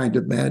certain kind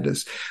of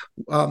madness.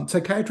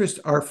 Psychiatrists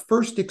are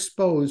first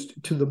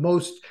exposed to the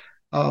most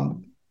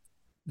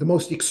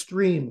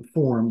extreme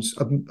forms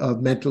of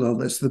mental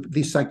illness,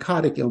 the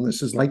psychotic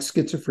illnesses like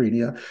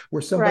schizophrenia,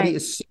 where somebody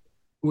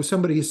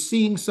is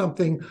seeing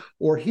something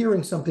or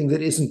hearing something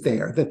that isn't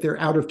there, that they're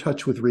out of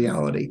touch with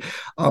reality.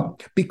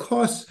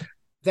 Because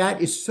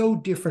that is so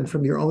different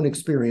from your own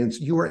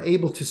experience, you are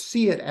able to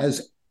see it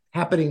as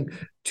happening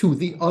to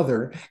the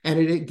other, and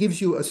it gives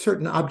you a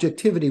certain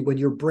objectivity when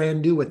you're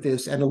brand new at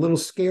this and a little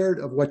scared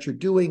of what you're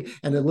doing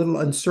and a little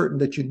uncertain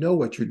that you know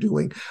what you're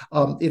doing.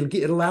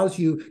 It allows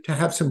you to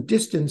have some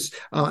distance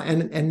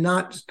and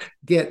not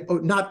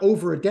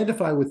over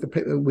identify with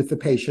the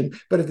patient,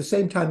 but at the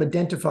same time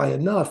identify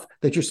enough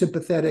that you're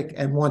sympathetic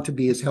and want to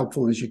be as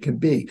helpful as you can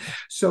be.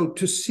 So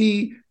to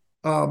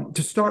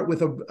start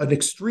with an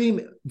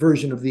extreme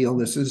version of the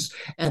illnesses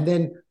and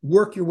then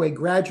work your way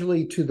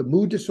gradually to the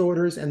mood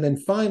disorders and then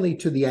finally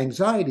to the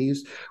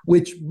anxieties,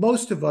 which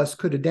most of us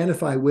could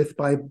identify with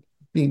by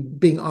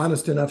being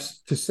honest enough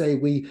to say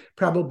we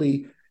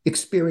probably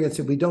experience,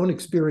 if we don't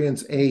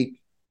experience a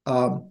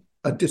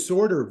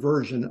disorder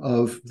version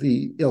of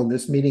the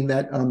illness, meaning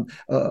that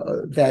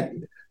that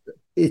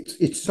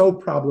it's so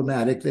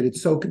problematic that it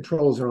so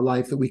controls our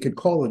life that we could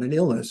call it an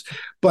illness.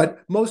 But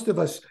most of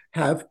us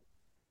have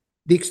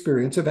the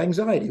experience of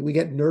anxiety. We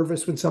get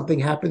nervous when something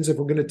happens. If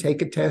we're going to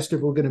take a test,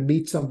 if we're going to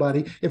meet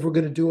somebody, if we're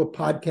going to do a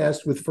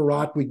podcast with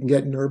Farhat, we can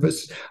get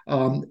nervous.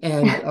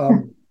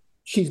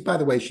 She's, by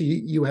the way,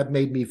 you have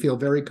made me feel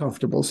very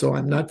comfortable, so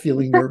I'm not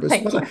feeling nervous.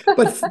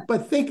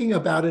 But thinking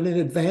about it in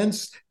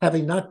advance,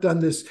 having not done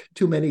this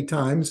too many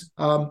times,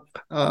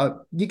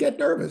 you get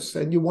nervous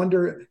and you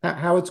wonder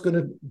how it's going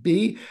to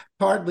be.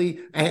 Partly,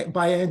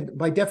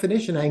 by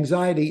definition,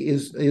 anxiety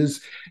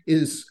is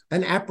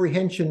an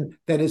apprehension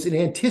that is an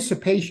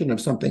anticipation of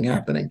something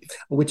happening,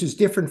 which is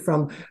different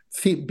from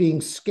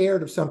being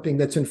scared of something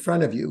that's in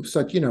front of you.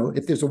 Such,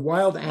 if there's a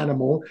wild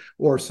animal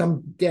or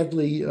some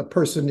deadly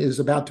person is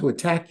about to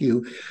attack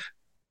you,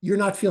 you're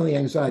not feeling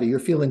anxiety, you're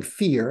feeling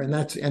fear, and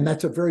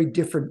that's a very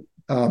different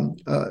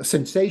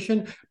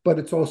sensation, but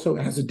it also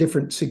has a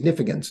different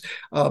significance.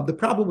 The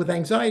problem with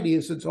anxiety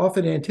is it's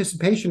often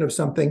anticipation of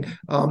something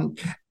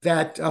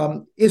that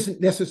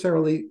isn't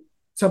necessarily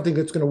something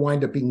that's going to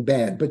wind up being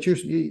bad, but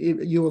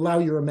you allow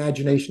your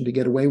imagination to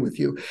get away with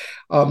you.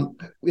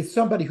 With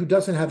somebody who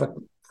doesn't have a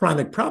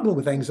chronic problem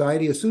with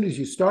anxiety, as soon as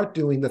you start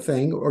doing the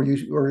thing or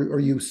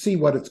you see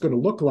what it's going to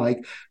look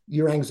like,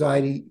 your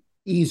anxiety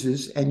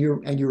eases and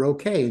you're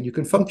okay and you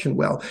can function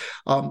well.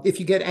 If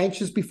you get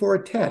anxious before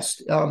a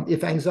test,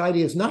 if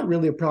anxiety is not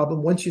really a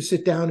problem, once you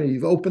sit down and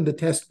you've opened the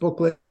test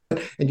booklet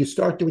and you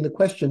start doing the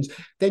questions,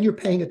 then you're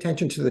paying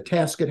attention to the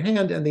task at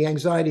hand, and the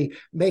anxiety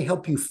may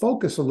help you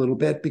focus a little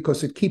bit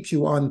because it keeps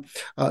you on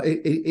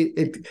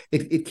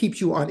it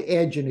keeps you on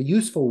edge in a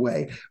useful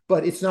way,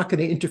 but it's not going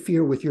to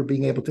interfere with your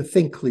being able to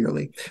think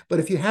clearly. But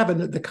if you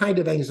have the kind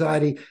of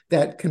anxiety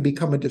that can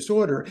become a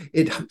disorder,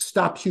 it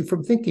stops you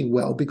from thinking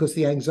well because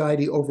the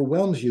anxiety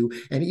overwhelms you,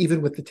 and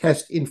even with the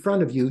test in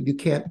front of you,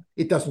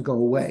 it doesn't go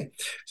away.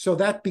 So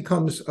that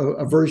becomes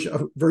a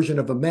version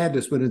of a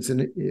madness when it's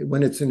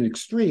an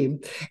extreme.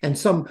 And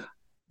some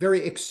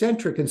very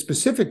eccentric and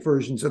specific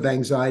versions of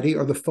anxiety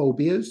are the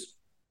phobias.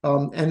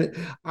 And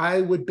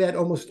I would bet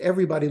almost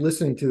everybody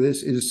listening to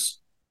this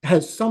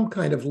has some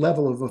kind of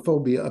level of a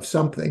phobia of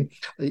something.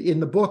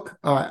 In the book,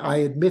 I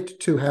admit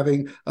to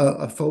having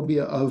a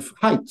phobia of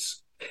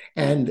heights.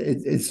 And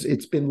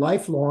it's been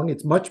lifelong.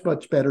 It's much,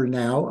 much better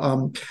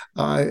now.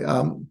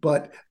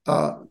 But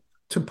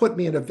to put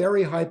me in a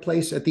very high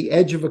place at the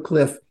edge of a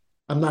cliff,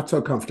 I'm not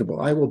so comfortable.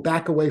 I will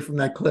back away from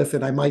that cliff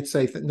and I might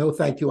say, no,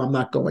 thank you, I'm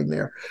not going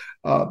there.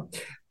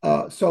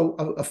 So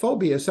a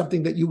phobia is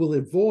something that you will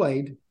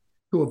avoid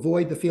to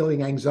avoid the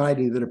feeling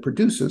anxiety that it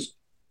produces.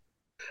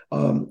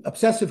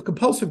 Obsessive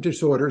compulsive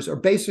disorders are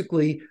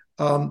basically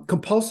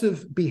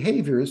compulsive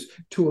behaviors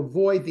to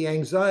avoid the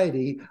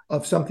anxiety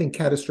of something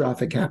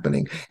catastrophic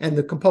happening. And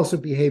the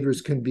compulsive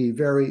behaviors can be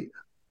very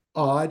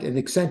odd and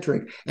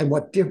eccentric. And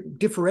what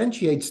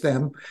differentiates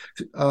them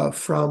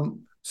from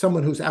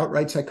someone who's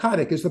outright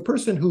psychotic is the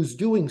person who's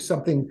doing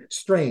something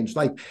strange.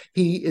 Like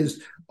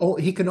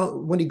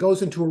when he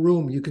goes into a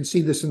room, you can see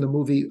this in the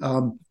movie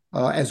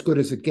As Good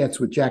as It Gets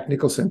with Jack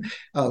Nicholson,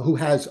 who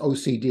has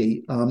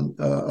OCD,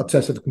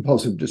 obsessive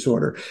compulsive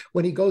disorder.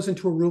 When he goes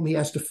into a room, he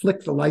has to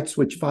flick the light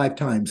switch 5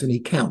 times and he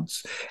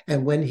counts.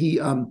 And when he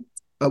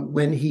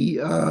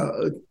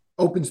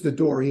opens the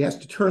door, he has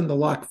to turn the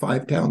lock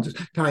 5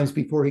 times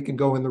before he can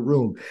go in the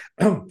room.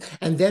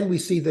 And then we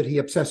see that he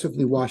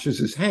obsessively washes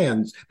his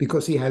hands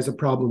because he has a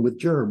problem with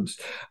germs.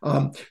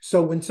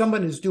 So when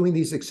someone is doing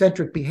these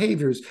eccentric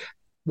behaviors,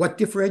 what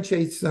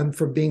differentiates them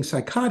from being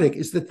psychotic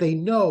is that they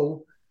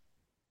know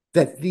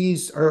that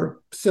these are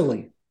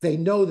silly. they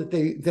know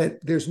that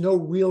there's no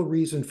real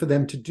reason for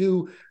them to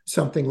do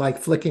something like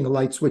flicking a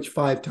light switch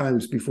 5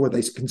 times before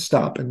they can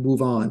stop and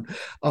move on.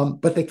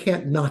 But they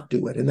can't not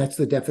do it. And that's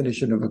the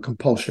definition of a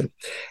compulsion.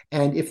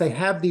 And if they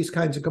have these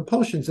kinds of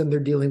compulsions, then they're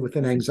dealing with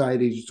an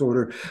anxiety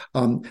disorder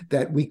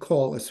that we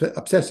call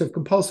obsessive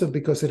compulsive,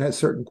 because it has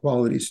certain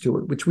qualities to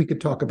it, which we could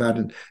talk about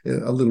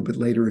a little bit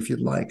later if you'd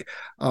like.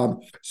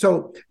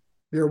 So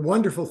there are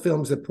wonderful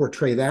films that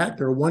portray that.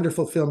 There are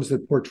wonderful films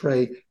that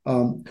portray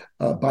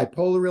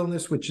bipolar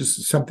illness, which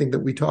is something that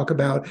we talk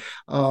about.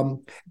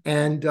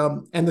 And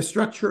the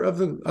structure of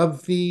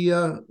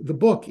the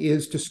book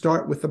is to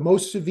start with the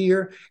most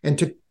severe and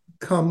to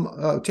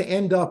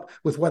end up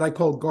with what I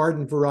call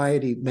garden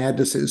variety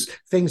madnesses,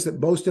 things that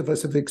most of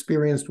us have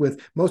experienced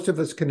with, most of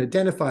us can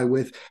identify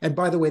with. And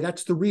by the way,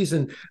 that's the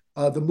reason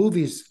the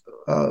movies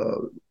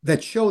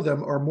that show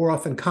them are more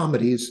often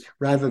comedies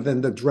rather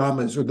than the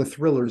dramas or the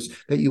thrillers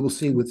that you will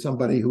see with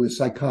somebody who is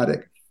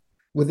psychotic.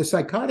 With the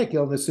psychotic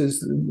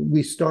illnesses,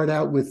 we start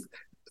out with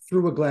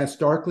Through a Glass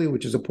Darkly,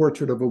 which is a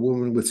portrait of a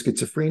woman with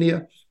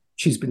schizophrenia.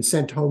 She's been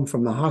sent home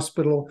from the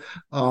hospital,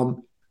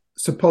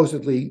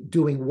 supposedly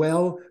doing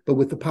well, but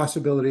with the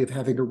possibility of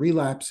having a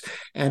relapse.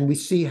 And we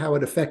see how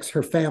it affects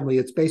her family.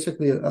 It's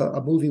basically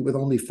a movie with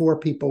only 4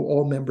 people,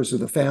 all members of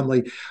the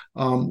family,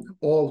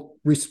 all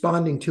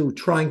responding to,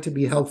 trying to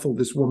be helpful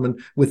this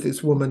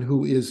woman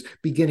who is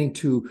beginning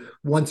to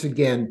once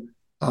again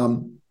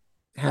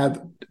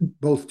have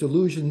both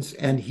delusions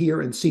and hear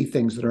and see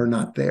things that are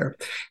not there.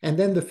 And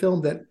then the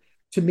film that,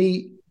 to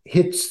me,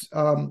 hits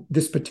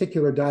this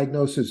particular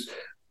diagnosis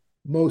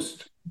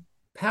most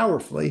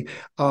powerfully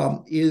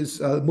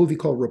is a movie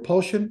called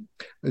Repulsion,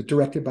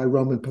 directed by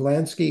Roman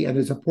Polanski, and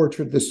is a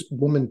portrait of this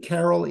woman,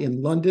 Carol,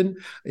 in London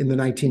in the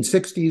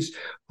 1960s,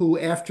 who,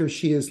 after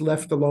she is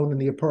left alone in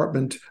the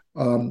apartment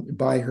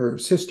by her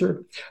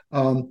sister,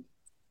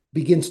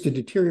 begins to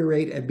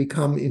deteriorate and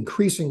become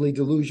increasingly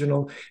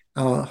delusional,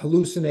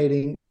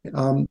 hallucinating.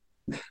 The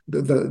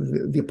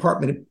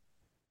apartment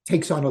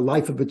takes on a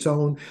life of its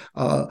own.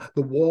 The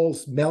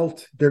walls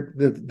melt.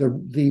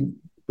 The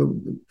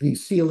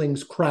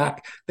ceilings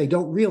crack. They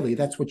don't really.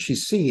 That's what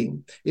she's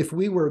seeing. If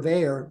we were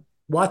there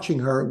watching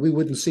her, we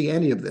wouldn't see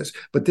any of this.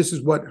 But this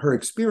is what her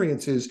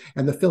experience is,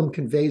 and the film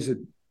conveys it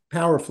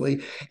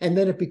powerfully. And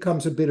then it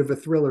becomes a bit of a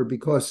thriller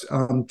because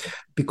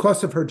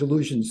of her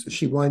delusions,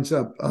 she winds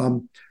up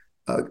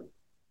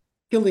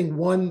killing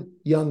one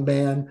young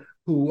man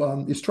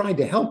who is trying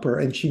to help her,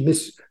 and she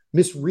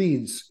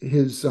misreads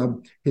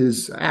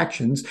his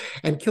actions,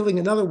 and killing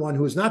another one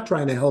who is not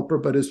trying to help her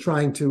but is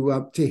trying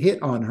to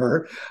hit on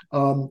her.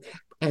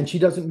 And she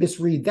doesn't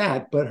misread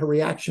that, but her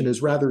reaction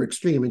is rather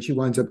extreme, and she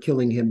winds up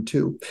killing him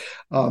too.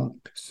 One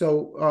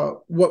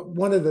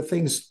of the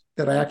things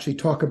that I actually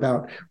talk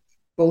about,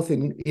 both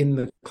in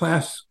the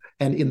class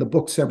and in the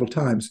book several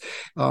times,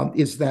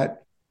 is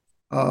that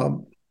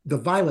the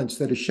violence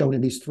that is shown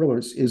in these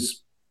thrillers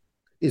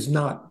is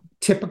not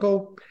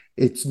typical.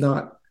 It's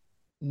not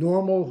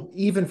normal,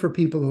 even for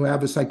people who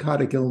have a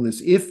psychotic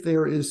illness. If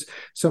there is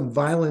some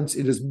violence,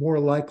 it is more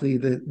likely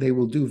that they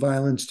will do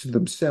violence to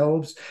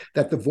themselves,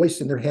 that the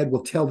voice in their head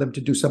will tell them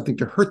to do something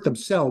to hurt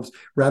themselves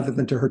rather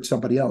than to hurt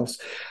somebody else.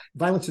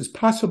 Violence is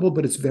possible,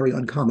 but it's very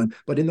uncommon.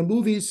 But in the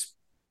movies,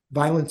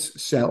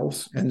 violence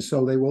sells, and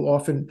so they will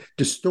often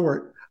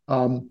distort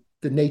the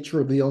nature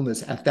of the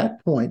illness at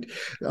that point.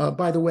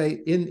 By the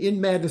way,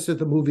 in Madness at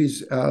the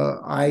Movies,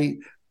 I,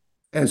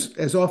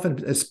 as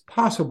often as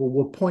possible,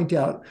 will point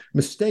out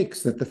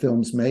mistakes that the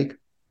films make,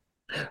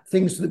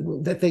 things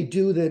that they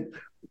do that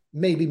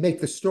maybe make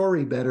the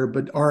story better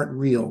but aren't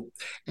real,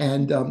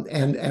 and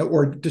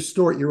or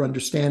distort your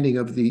understanding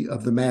of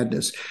the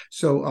madness.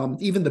 So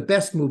even the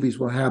best movies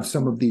will have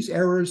some of these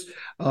errors,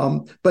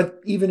 but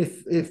even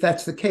if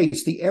that's the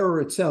case, the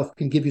error itself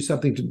can give you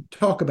something to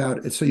talk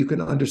about, so you can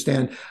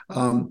understand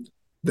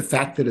the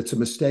fact that it's a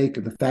mistake,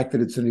 and the fact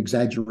that it's an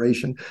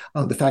exaggeration,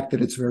 the fact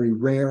that it's very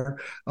rare.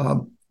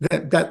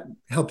 That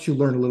helps you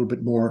learn a little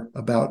bit more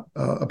about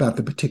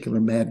the particular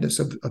madness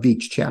of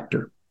each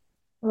chapter.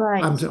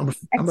 Right.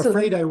 I'm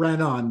afraid I ran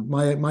on.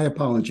 My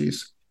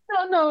apologies.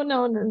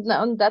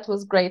 No. That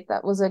was great.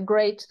 That was a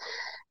great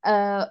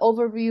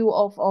overview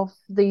of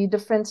the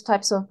different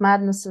types of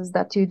madnesses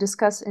that you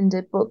discuss in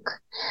the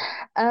book.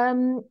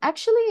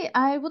 Actually,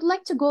 I would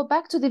like to go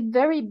back to the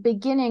very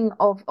beginning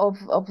of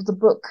the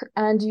book,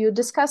 and you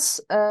discuss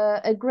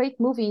a great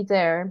movie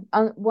there,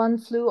 One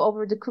Flew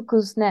Over the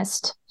Cuckoo's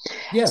Nest.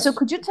 Yes. So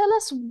could you tell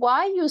us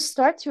why you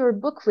start your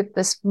book with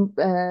this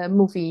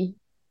movie?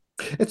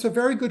 It's a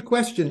very good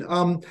question.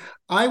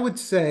 I would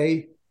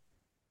say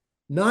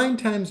 9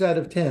 times out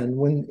of 10,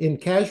 when in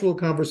casual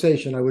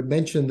conversation, I would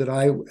mention that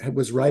I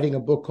was writing a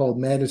book called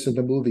Madness in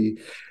the Movie,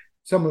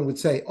 someone would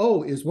say,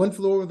 "Oh, is One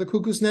Flew Over the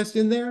Cuckoo's Nest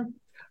in there?"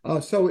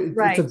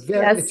 Right.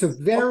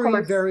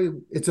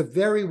 It's a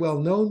very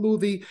well-known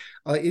movie.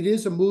 It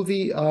is a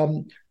movie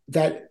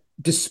that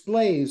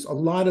displays a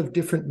lot of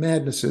different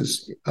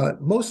madnesses,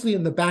 mostly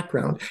in the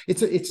background.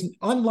 It's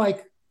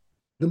unlike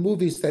the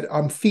movies that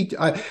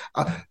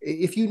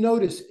if you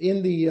notice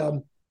in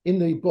the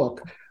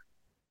book,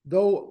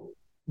 though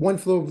One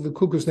Flew Over the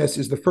Cuckoo's Nest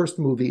is the first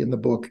movie in the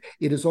book,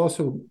 it is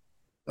also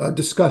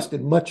discussed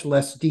in much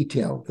less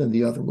detail than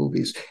the other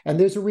movies. And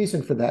there's a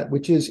reason for that,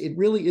 which is it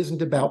really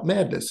isn't about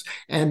madness.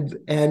 And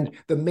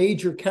the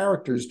major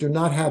characters do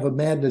not have a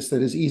madness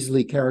that is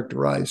easily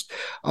characterized.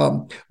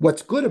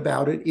 What's good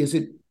about it is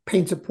it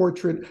paints a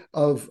portrait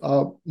of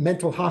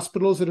mental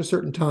hospitals at a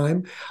certain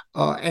time.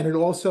 And it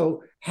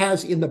also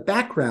has in the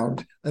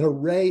background an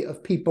array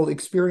of people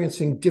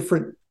experiencing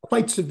different,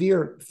 quite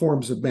severe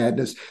forms of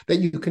madness that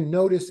you can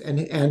notice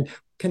and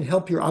can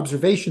help your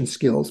observation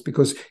skills.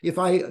 Because if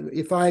I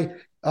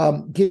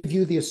give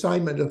you the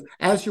assignment of,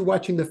 as you're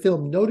watching the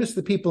film, notice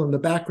the people in the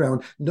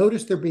background,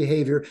 notice their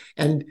behavior,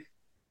 and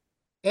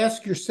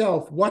ask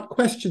yourself, what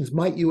questions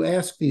might you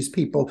ask these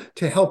people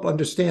to help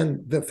understand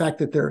the fact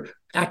that they're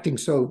acting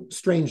so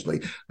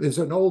strangely? There's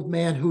an old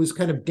man who is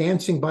kind of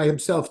dancing by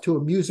himself to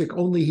a music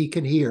only he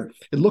can hear.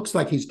 It looks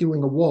like he's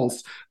doing a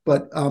waltz,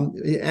 but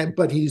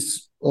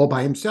he's all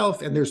by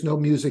himself, and there's no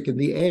music in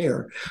the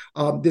air.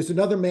 There's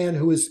another man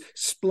who is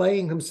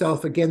splaying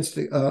himself against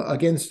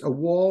a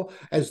wall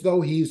as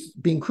though he's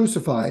being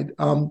crucified,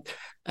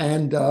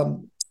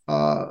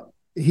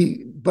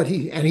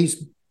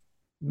 he's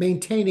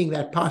maintaining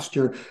that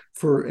posture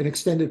for an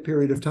extended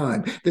period of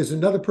time. There's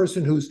another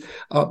person who's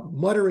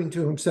muttering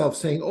to himself,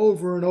 saying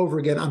over and over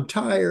again, "I'm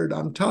tired,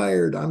 I'm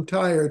tired, I'm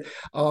tired."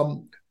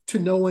 To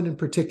no one in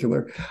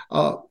particular.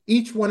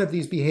 Each one of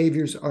these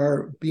behaviors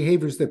are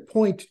behaviors that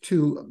point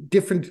to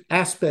different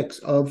aspects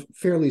of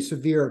fairly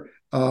severe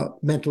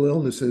mental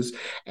illnesses,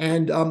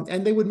 and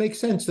they would make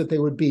sense that they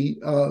would be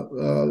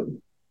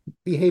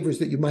behaviors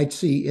that you might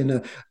see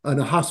in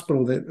a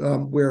hospital that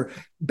where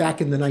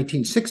back in the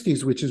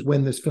 1960s, which is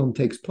when this film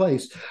takes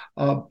place,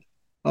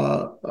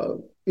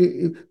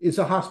 it's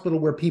a hospital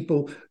where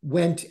people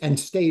went and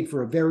stayed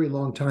for a very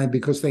long time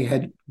because they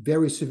had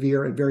very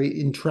severe and very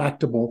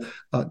intractable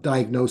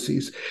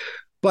diagnoses.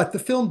 But the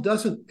film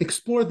doesn't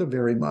explore them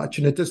very much,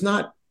 and it does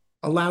not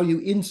allow you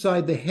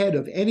inside the head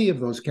of any of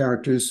those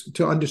characters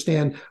to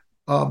understand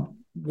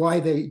why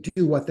they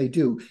do what they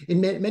do.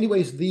 In many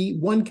ways, the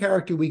one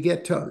character we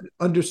get to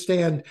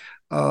understand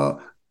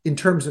in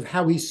terms of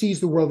how he sees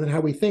the world and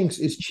how he thinks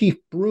is Chief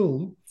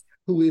Broom,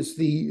 who is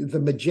the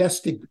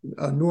majestic,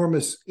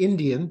 enormous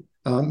Indian,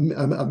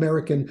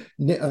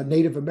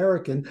 Native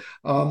American,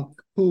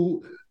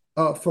 who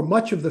for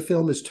much of the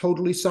film is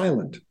totally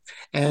silent.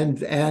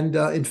 And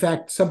in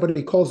fact,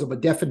 somebody calls him a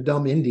deaf and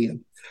dumb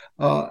Indian.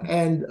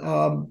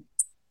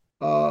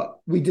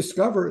 We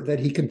discover that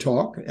he can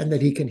talk and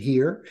that he can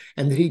hear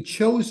and that he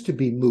chose to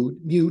be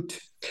mute.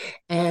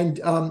 And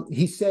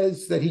he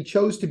says that he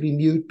chose to be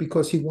mute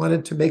because he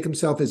wanted to make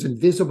himself as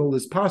invisible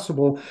as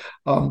possible,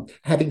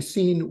 having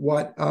seen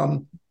what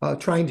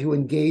trying to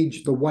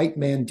engage the white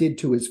man did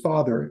to his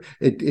father.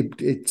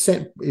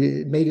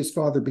 It made his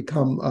father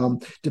become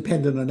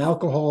dependent on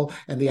alcohol,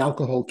 and the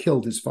alcohol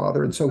killed his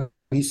father. And so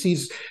he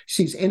sees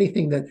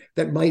anything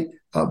that might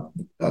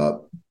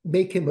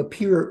make him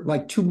appear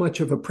like too much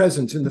of a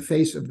presence in the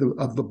face of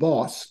the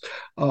boss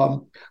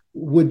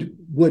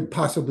would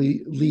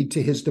possibly lead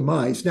to his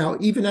demise. Now,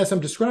 even as I'm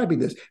describing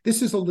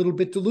this is a little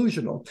bit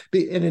delusional.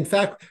 And in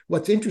fact,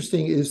 what's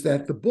interesting is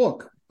that the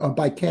book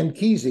by Ken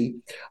Kesey,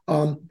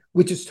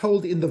 which is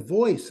told in the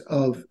voice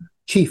of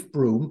Chief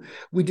Broom,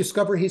 we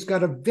discover he's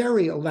got a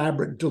very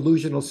elaborate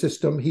delusional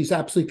system. He's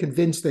absolutely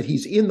convinced that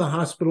he's in the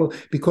hospital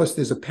because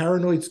there's a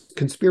paranoid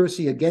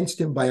conspiracy against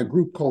him by a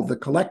group called the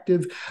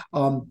Collective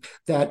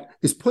that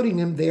is putting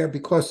him there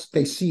because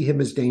they see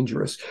him as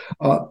dangerous.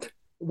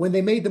 When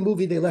they made the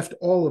movie, they left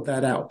all of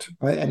that out,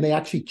 and they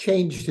actually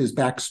changed his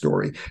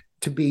backstory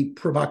to be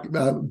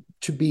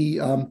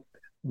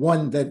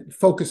one that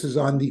focuses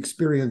on the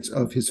experience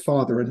of his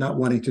father and not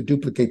wanting to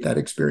duplicate that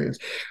experience.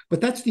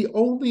 But that's the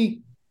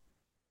only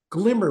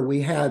glimmer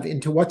we have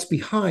into what's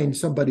behind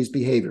somebody's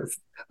behavior.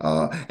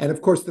 And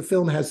of course, the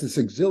film has this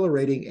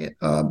exhilarating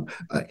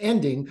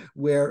ending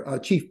where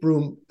Chief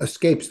Broom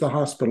escapes the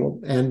hospital,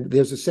 and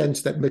there's a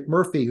sense that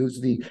McMurphy, who's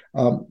the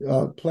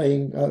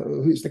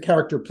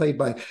character played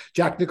by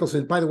Jack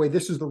Nicholson. By the way,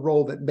 this is the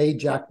role that made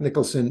Jack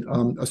Nicholson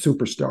a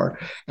superstar,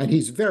 and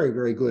he's very,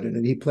 very good in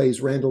it. He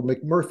plays Randall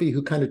McMurphy,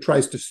 who kind of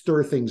tries to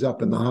stir things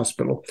up in the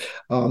hospital,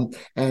 and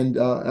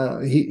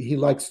he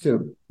likes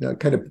to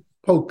kind of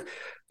poke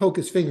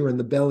his finger in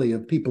the belly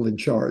of people in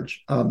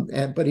charge.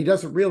 But he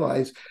doesn't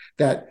realize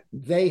that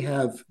they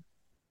have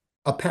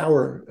a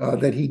power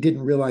that he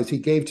didn't realize he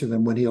gave to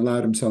them when he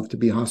allowed himself to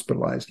be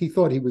hospitalized. He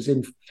thought he was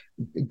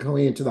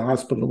going into the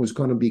hospital and was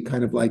going to be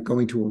kind of like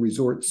going to a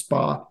resort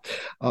spa.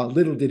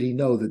 Little did he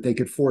know that they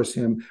could force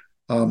him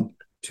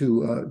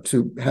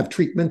to have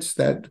treatments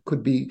that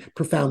could be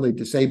profoundly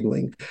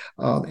disabling.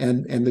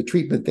 And the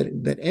treatment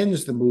that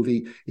ends the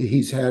movie,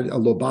 he's had a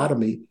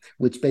lobotomy,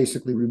 which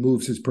basically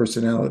removes his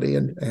personality.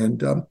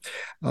 And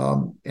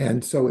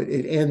so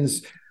it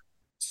ends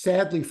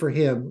sadly for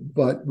him,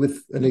 but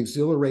with an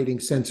exhilarating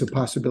sense of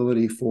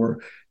possibility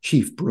for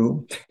Chief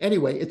Broom.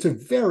 Anyway, it's a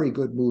very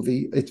good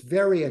movie. It's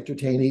very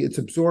entertaining. It's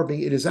absorbing.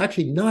 It is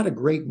actually not a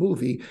great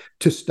movie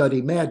to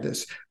study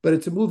madness, but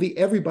it's a movie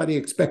everybody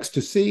expects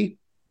to see,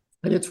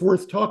 and it's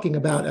worth talking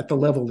about at the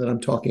level that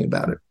I'm talking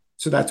about it.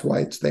 So that's why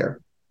it's there.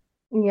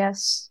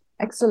 Yes,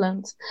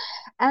 excellent.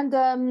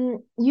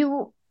 And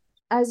you,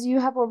 as you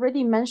have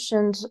already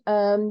mentioned,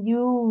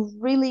 you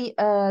really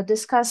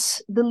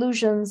discuss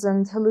delusions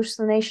and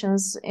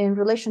hallucinations in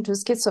relation to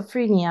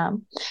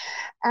schizophrenia.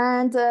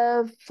 And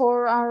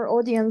for our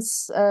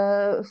audience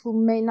who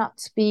may not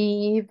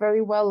be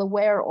very well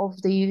aware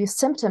of the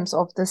symptoms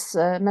of this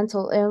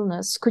mental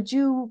illness, could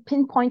you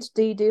pinpoint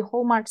the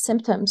hallmark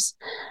symptoms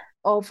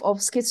of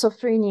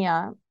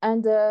schizophrenia?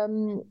 And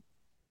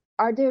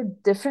are there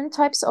different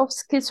types of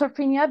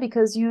schizophrenia?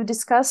 Because you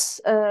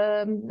discuss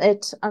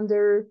it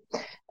under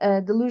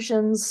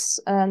delusions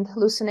and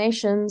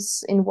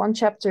hallucinations in one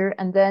chapter,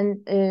 and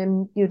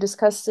then you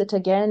discuss it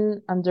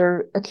again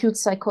under acute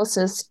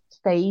psychosis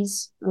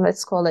phase,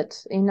 let's call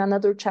it, in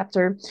another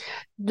chapter.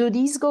 Do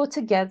these go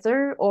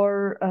together,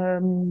 or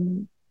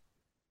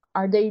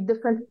are they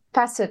different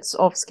facets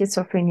of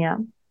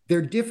schizophrenia? There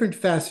are different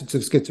facets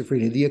of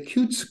schizophrenia. The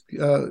acute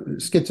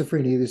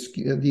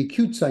schizophrenia, the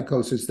acute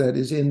psychosis that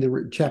is in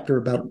the chapter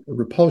about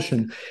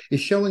repulsion, is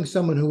showing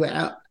someone who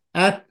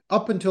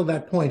up until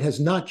that point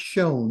has not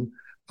shown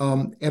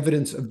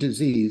evidence of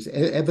disease,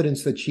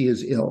 evidence that she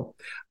is ill.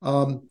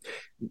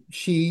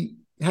 She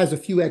has a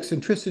few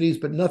eccentricities,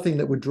 but nothing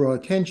that would draw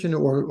attention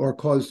or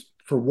cause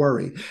for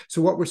worry.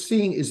 So what we're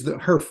seeing is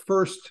her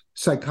first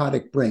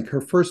psychotic break,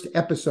 her first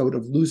episode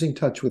of losing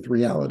touch with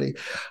reality.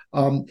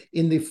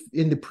 In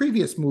the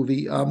previous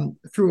movie,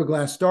 Through a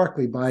Glass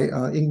Darkly by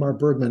Ingmar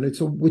Bergman,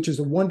 which is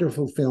a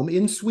wonderful film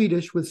in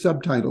Swedish with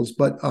subtitles,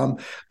 but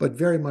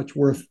very much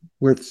worth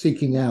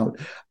seeking out.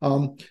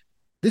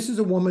 This is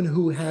a woman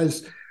who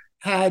has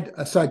had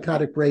a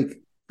psychotic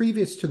break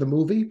previous to the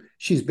movie.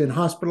 She's been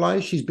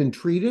hospitalized, she's been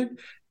treated,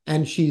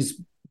 and she's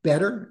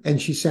better,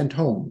 and she's sent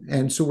home.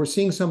 And so we're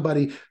seeing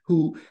somebody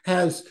who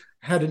has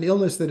had an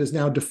illness that is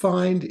now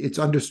defined. It's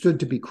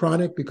understood to be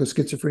chronic because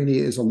schizophrenia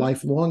is a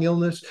lifelong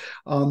illness.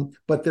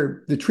 But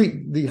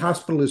the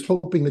hospital is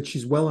hoping that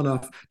she's well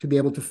enough to be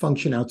able to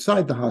function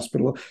outside the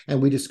hospital.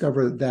 And we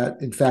discover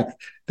that, in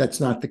fact, that's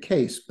not the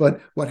case.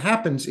 But what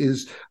happens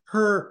is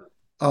her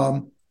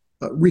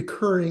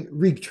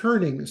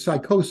returning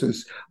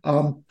psychosis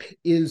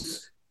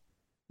is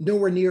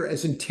nowhere near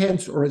as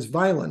intense or as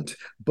violent,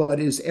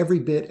 but is every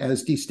bit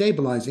as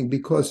destabilizing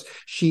because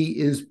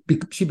she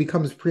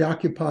becomes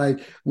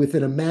preoccupied with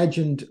an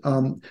imagined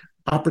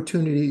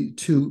opportunity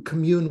to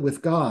commune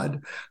with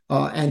God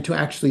and to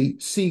actually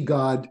see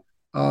God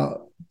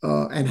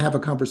and have a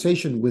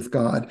conversation with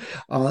God,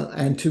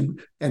 and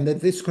that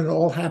this can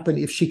all happen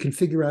if she can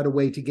figure out a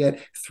way to get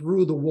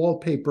through the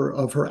wallpaper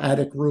of her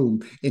attic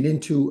room and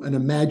into an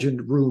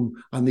imagined room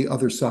on the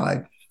other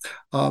side.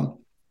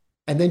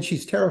 And then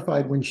she's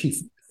terrified when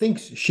she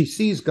thinks she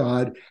sees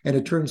God, and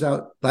it turns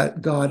out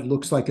that God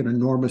looks like an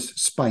enormous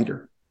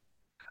spider.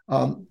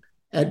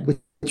 At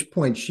which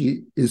point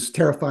she is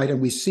terrified,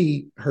 and we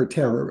see her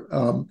terror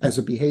as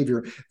a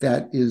behavior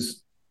that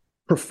is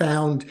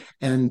profound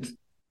and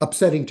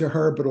upsetting to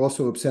her, but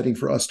also upsetting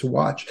for us to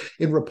watch.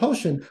 In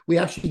Repulsion, we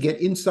actually get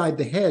inside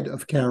the head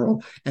of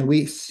Carol, and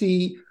we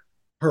see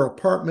her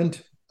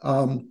apartment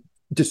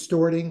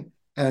distorting,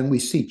 and we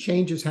see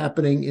changes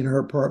happening in her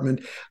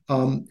apartment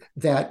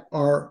that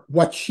are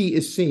what she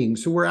is seeing.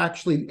 So we're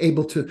actually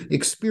able to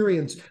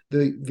experience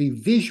the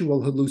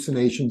visual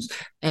hallucinations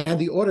and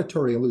the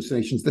auditory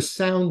hallucinations, the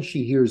sound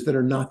she hears that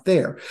are not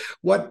there.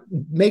 What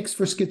makes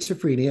for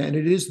schizophrenia, and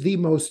it is the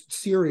most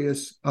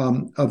serious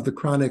of the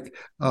chronic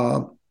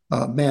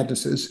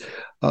madnesses,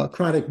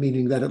 chronic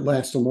meaning that it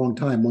lasts a long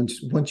time.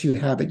 Once you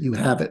have it, you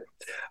have it.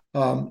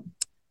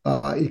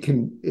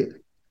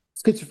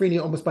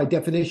 Schizophrenia, almost by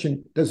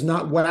definition, does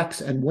not wax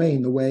and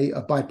wane the way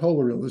a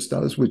bipolar illness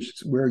does,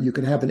 where you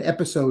can have an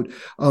episode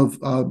of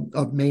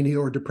mania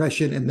or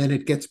depression and then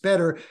it gets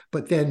better,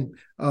 but then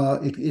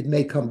it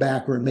may come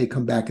back, or it may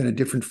come back in a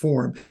different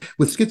form.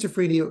 With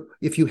schizophrenia,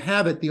 if you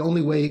have it, the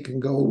only way it can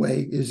go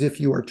away is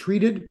if you are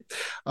treated.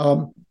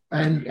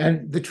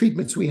 And the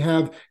treatments we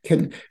have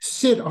can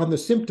sit on the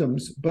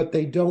symptoms, but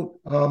they don't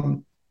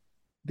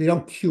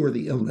cure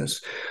the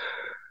illness.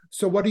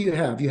 So what do you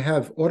have? You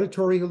have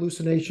auditory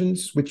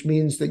hallucinations, which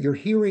means that you're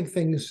hearing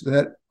things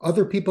that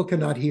other people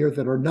cannot hear,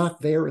 that are not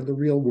there in the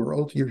real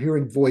world. You're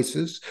hearing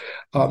voices.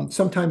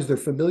 Sometimes they're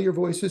familiar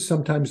voices.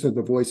 Sometimes they're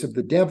the voice of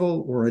the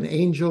devil or an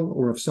angel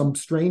or of some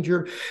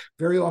stranger.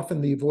 Very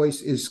often the voice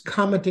is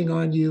commenting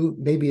on you.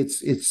 Maybe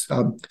it's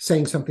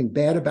saying something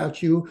bad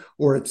about you,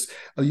 or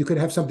you could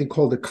have something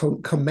called a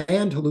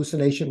command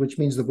hallucination, which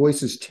means the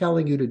voice is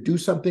telling you to do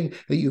something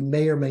that you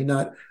may or may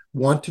not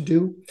want to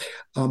do,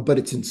 but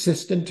it's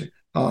insistent.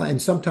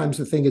 And sometimes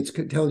the thing it's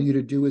telling you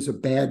to do is a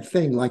bad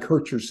thing, like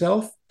hurt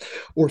yourself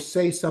or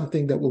say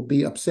something that will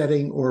be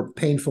upsetting or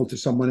painful to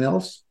someone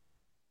else.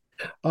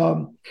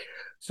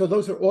 So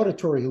those are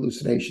auditory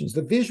hallucinations.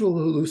 The visual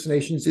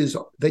hallucinations is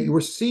that you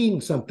are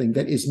seeing something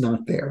that is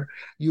not there.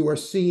 You are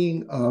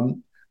seeing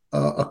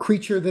a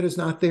creature that is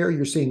not there.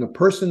 You're seeing a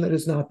person that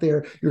is not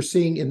there. You're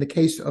seeing, in the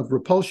case of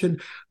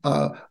repulsion,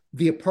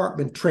 the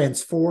apartment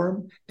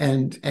transform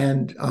and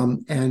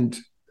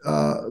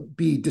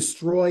be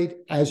destroyed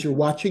as you're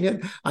watching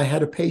it. I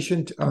had a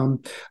patient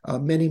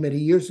many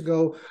years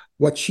ago.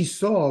 What she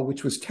saw,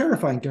 which was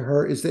terrifying to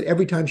her, is that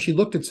every time she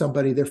looked at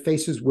somebody, their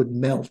faces would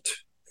melt.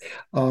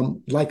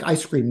 Like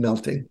ice cream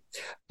melting,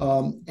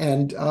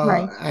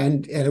 Right.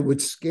 and it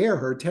would scare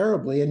her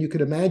terribly. And you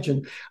could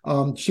imagine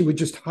she would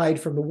just hide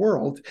from the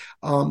world.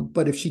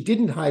 But if she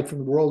didn't hide from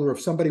the world, or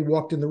if somebody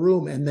walked in the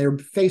room and their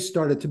face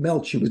started to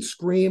melt, she would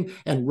scream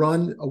and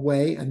run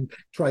away and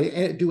try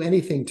to do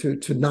anything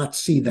to not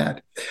see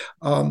that.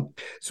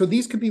 So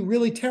these can be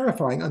really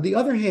terrifying. On the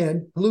other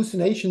hand,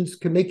 hallucinations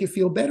can make you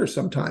feel better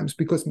sometimes,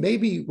 because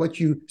maybe what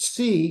you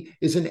see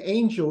is an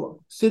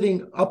angel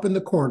sitting up in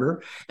the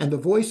corner, and the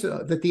voice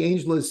that the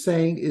angel is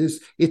saying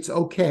is, "It's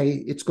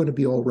okay, it's going to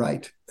be all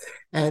right."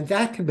 And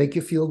that can make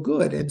you feel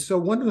good. And so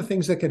one of the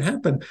things that can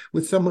happen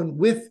with someone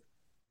with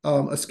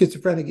a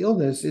schizophrenic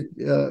illness,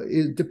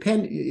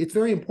 it's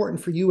very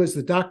important for you as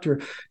the doctor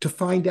to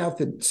find out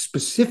the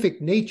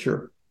specific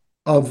nature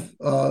of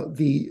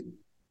the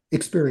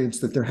experience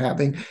that they're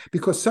having,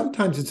 because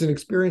sometimes it's an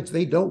experience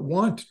they don't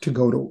want to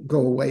go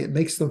away. It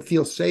makes them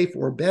feel safe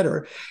or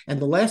better. And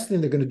the last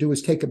thing they're going to do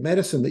is take a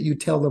medicine that you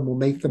tell them will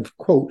make them,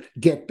 quote,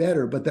 get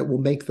better, but that will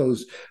make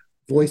those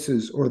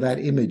voices or that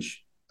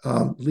image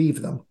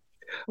leave them.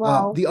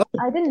 Wow.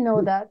 I didn't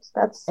know that.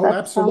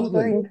 That sounds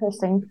very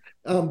interesting.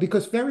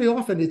 Because very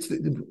often it's,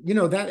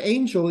 that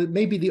angel, it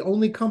may be the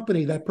only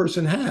company that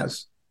person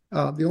has.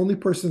 The only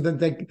person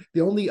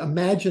the only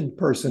imagined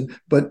person,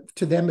 but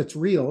to them it's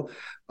real,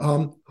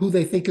 who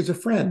they think is a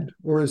friend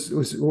or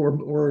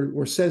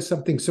says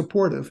something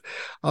supportive.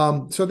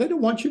 So they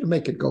don't want you to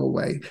make it go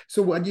away.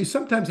 So what you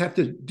sometimes have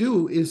to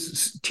do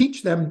is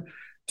teach them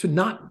to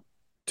not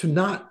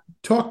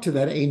talk to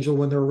that angel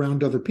when they're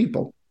around other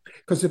people.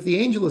 Because if the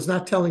angel is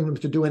not telling them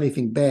to do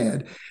anything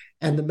bad,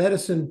 and the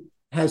medicine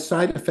has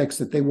side effects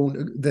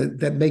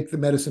that make the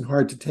medicine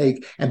hard to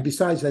take, and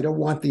besides, they don't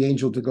want the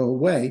angel to go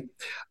away,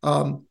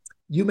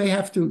 you may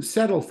have to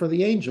settle for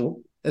the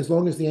angel, as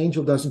long as the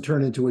angel doesn't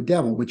turn into a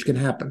devil, which can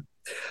happen.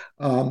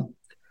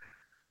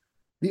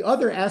 The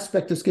other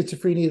aspect of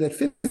schizophrenia that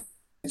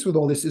fits with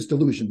all this is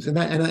delusions, and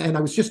I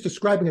was just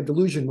describing a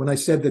delusion when I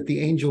said that the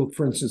angel,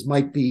 for instance,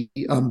 might be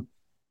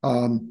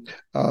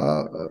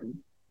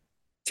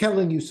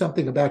telling you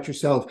something about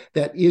yourself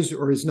that is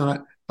or is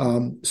not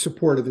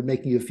supportive and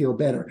making you feel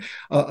better.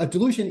 A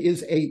delusion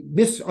is a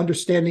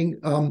misunderstanding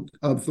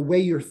of the way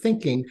you're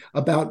thinking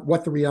about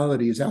what the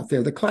reality is out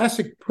there. The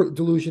classic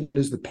delusion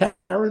is the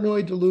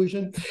paranoid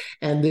delusion,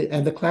 and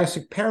the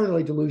classic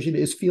paranoid delusion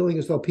is feeling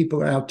as though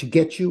people are out to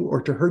get you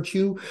or to hurt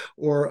you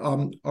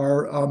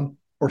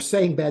or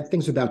saying bad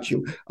things about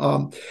you.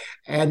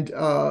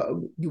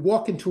 You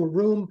walk into a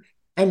room.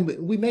 And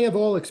we may have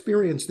all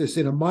experienced this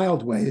in a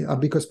mild way,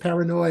 because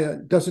paranoia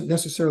doesn't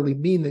necessarily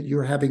mean that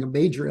you're having a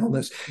major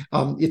illness.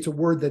 It's a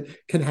word that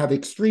can have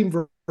extreme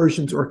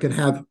versions or can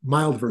have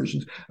mild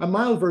versions. A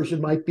mild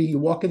version might be you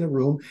walk in the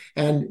room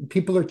and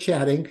people are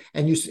chatting,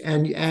 and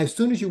as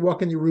soon as you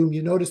walk in the room,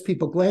 you notice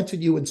people glance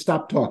at you and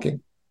stop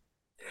talking.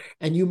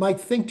 And you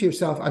might think to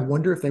yourself, I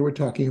wonder if they were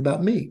talking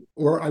about me,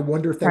 or I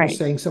wonder if they were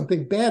saying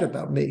something bad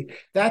about me.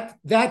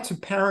 That's a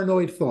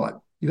paranoid thought.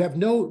 You have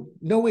no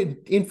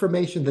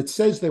information that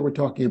says they were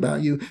talking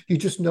about you. You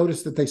just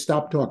notice that they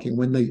stopped talking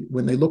when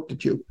they looked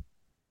at you.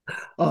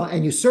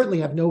 And you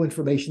certainly have no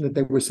information that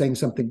they were saying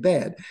something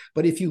bad.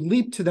 But if you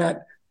leap to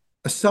that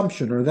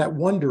assumption or that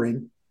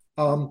wondering,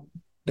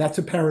 that's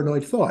a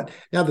paranoid thought.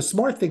 Now, the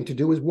smart thing to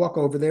do is walk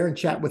over there and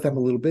chat with them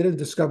a little bit and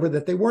discover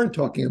that they weren't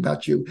talking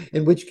about you,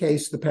 in which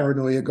case the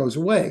paranoia goes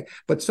away.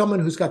 But someone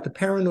who's got the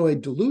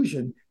paranoid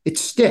delusion, it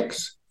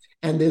sticks.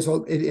 And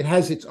it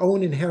has its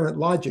own inherent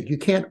logic. You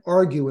can't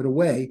argue it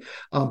away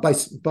by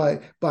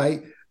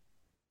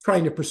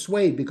trying to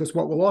persuade, because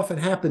what will often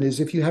happen is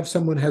if you have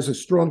someone who has a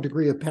strong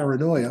degree of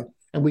paranoia,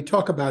 and we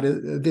talk about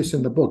this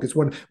in the book. It's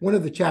one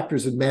of the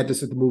chapters in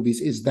Madness at the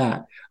Movies is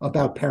that,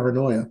 about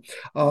paranoia.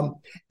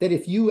 That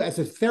if you as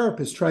a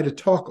therapist try to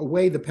talk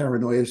away the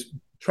paranoia,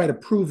 try to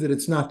prove that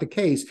it's not the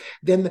case,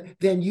 then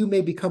you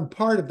may become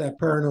part of that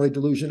paranoid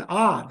delusion.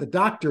 The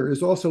doctor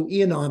is also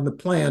in on the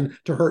plan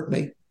to hurt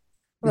me.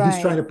 Right.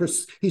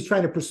 He's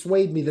trying to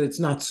persuade me that it's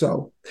not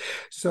so.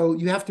 So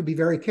you have to be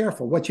very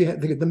careful.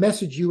 The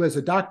message you as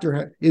a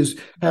doctor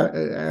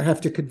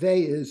have to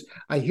convey is,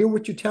 I hear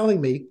what you're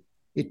telling me.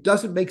 It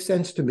doesn't make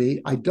sense to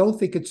me. I don't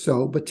think it's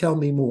so, but tell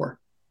me more.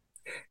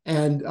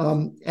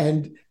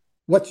 And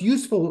what's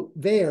useful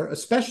there,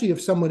 especially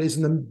if someone is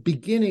in the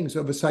beginnings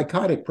of a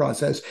psychotic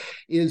process,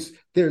 is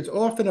there's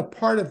often a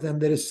part of them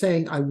that is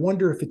saying, I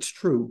wonder if it's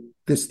true,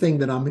 this thing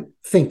that I'm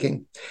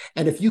thinking.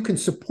 And if you can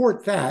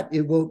support that,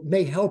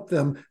 may help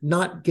them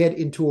not get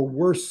into a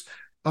worse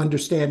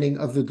understanding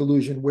of the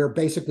delusion, where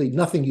basically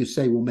nothing you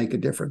say will make a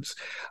difference.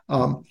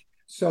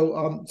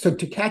 So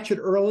to catch it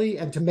early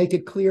and to make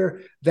it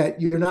clear that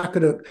you're not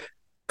going to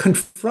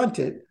confront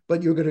it,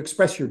 but you're going to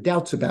express your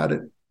doubts about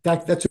it.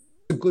 That's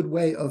a good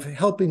way of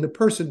helping the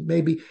person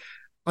maybe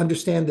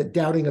understand that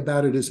doubting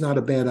about it is not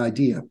a bad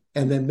idea.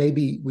 And then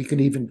maybe we can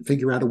even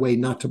figure out a way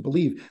not to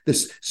believe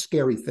this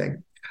scary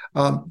thing.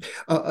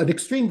 An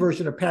extreme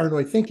version of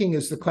paranoid thinking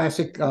is the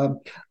classic,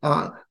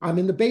 I'm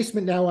in the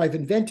basement now, I've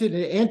invented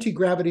an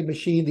anti-gravity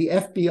machine, the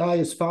FBI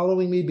is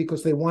following me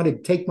because they want to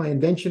take my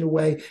invention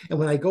away, and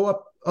when I go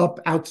up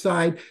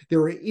outside, there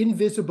are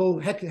invisible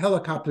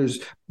helicopters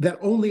that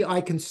only I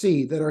can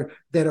see that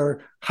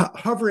are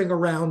hovering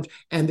around,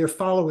 and they're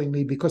following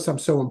me because I'm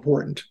so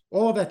important.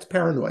 All of that's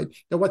paranoid.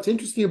 Now, what's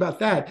interesting about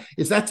that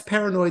is that's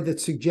paranoid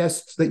that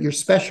suggests that you're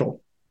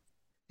special.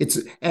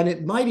 And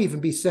it might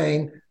even be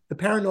saying, the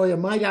paranoia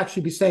might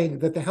actually be saying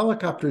that the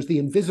helicopters, the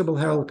invisible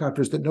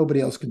helicopters that nobody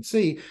else can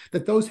see,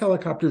 that those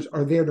helicopters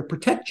are there to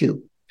protect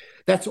you.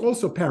 That's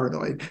also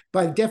paranoid.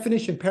 By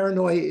definition,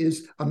 paranoia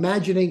is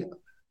imagining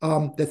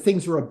that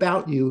things are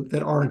about you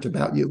that aren't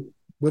about you,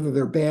 whether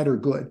they're bad or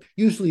good.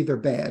 Usually they're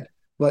bad,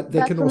 but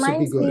they can also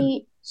be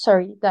good.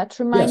 That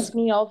reminds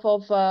me of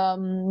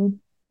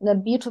The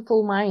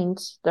Beautiful Mind.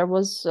 There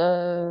was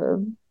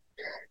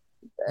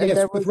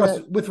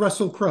with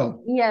Russell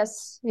Crowe.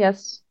 Yes,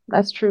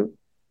 that's true.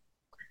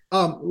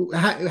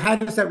 How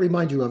does that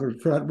remind you of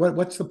it?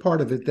 What's the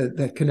part of it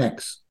that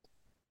connects?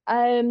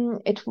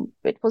 It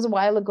was a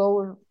while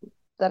ago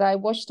that I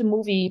watched the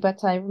movie,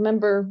 but I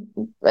remember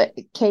a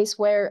case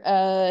where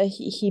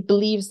he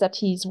believes that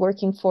he's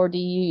working for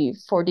the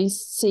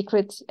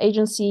secret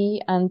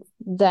agency, and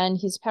then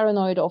he's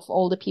paranoid of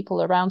all the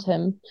people around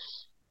him.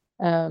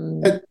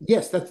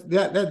 Yes,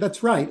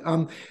 that's right.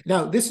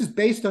 Now, this is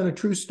based on a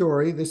true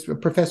story. This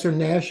Professor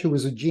Nash, who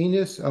was a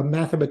genius, a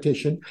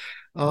mathematician,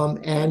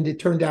 and it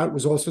turned out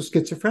was also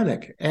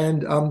schizophrenic.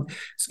 And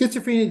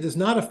schizophrenia does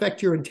not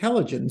affect your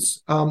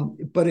intelligence,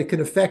 but it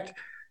can affect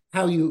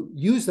how you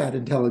use that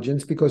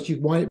intelligence, because you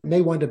may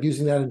wind up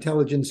using that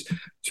intelligence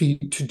to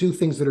do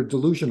things that are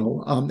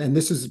delusional. And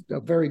this is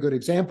a very good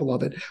example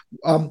of it.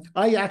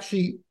 I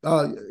actually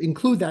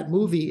include that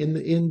movie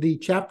in the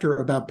chapter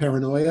about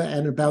paranoia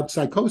and about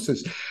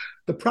psychosis.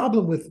 The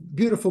problem with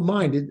Beautiful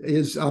Mind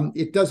is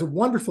it does a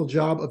wonderful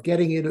job of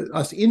getting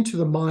us into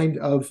the mind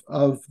of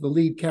the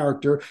lead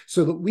character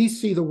so that we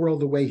see the world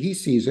the way he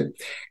sees it.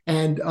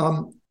 And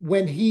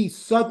when he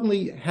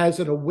suddenly has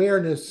an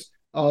awareness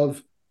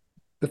of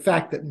the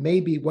fact that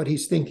maybe what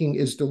he's thinking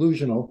is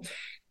delusional,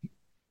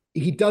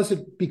 he does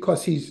it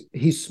because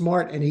he's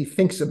smart and he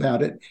thinks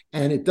about it,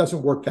 and it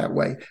doesn't work that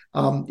way.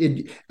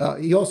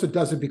 He also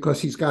does it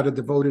because he's got a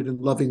devoted and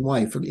loving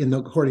wife,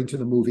 according to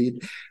the movie.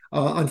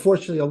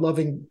 Unfortunately, a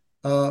loving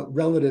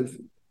relative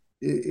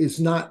is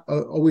not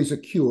always a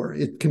cure.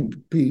 It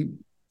can be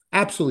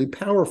absolutely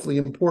powerfully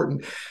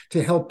important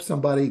to help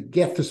somebody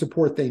get the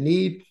support they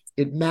need.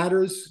 It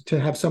matters to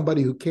have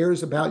somebody who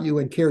cares about you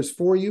and cares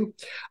for you.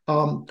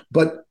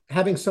 But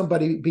having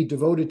somebody be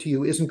devoted to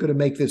you isn't going to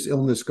make this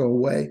illness go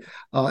away.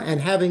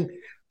 And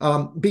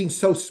being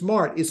so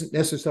smart isn't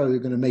necessarily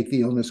going to make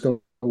the illness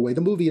go away.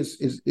 The movie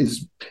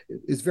is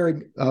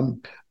very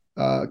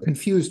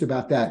confused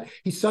about that.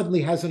 He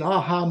suddenly has an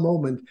aha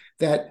moment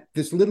that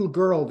this little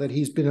girl that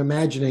he's been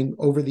imagining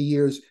over the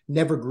years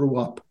never grew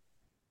up.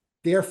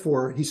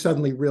 Therefore, he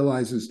suddenly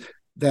realizes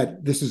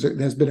that this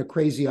has been a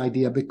crazy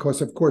idea,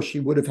 because, of course, she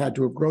would have had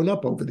to have grown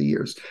up over the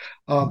years.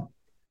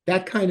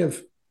 That kind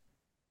of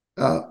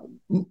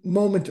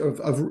moment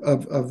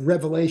of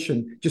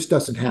revelation just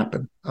doesn't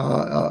happen.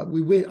 I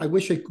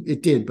wish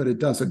it did, but it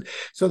doesn't.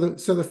 So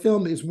the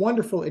film is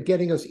wonderful at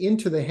getting us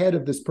into the head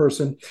of this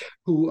person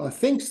who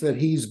thinks that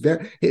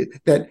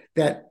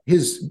that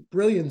his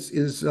brilliance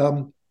is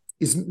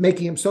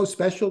making him so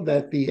special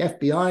that the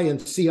FBI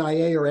and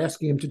CIA are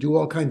asking him to do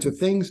all kinds of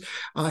things.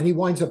 And he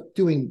winds up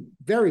doing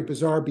very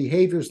bizarre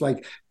behaviors,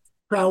 like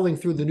prowling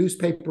through the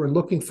newspaper and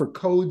looking for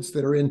codes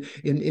that are in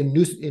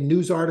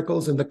news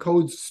articles, and the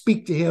codes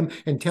speak to him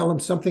and tell him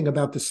something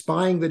about the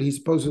spying that he's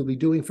supposedly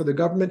doing for the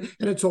government,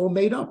 and it's all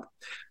made up.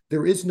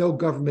 There is no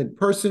government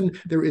person.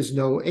 There is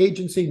no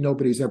agency.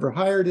 Nobody's ever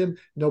hired him.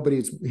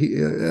 Nobody's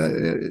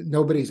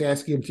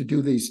asking him to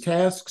do these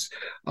tasks.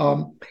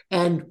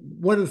 And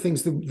one of the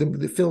things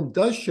the film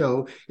does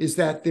show is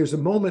that there's a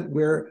moment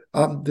where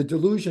the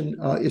delusion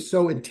is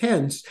so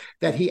intense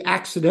that he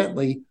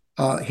accidentally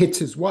hits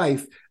his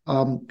wife,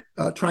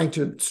 trying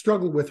to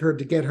struggle with her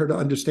to get her to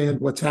understand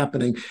what's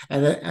happening.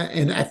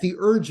 And at the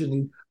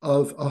urging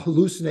of a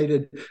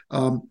hallucinated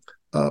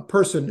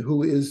person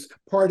who is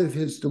part of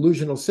his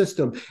delusional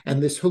system, and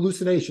this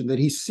hallucination that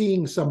he's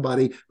seeing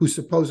somebody who's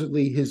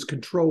supposedly his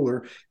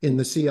controller in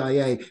the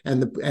CIA,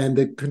 and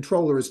the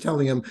controller is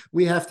telling him,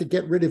 we have to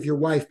get rid of your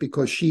wife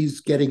because she's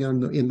getting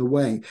in the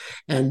way.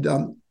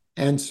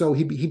 And so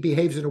he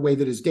behaves in a way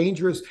that is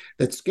dangerous,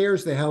 that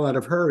scares the hell out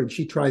of her, and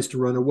she tries to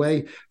run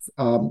away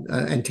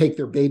and take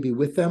their baby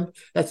with them.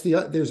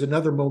 There's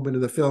another moment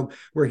in the film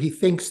where he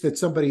thinks that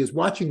somebody is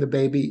watching the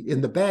baby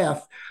in the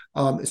bath,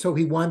 so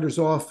he wanders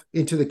off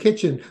into the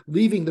kitchen,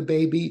 leaving the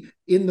baby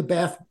in the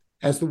bath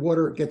as the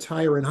water gets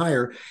higher and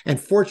higher. And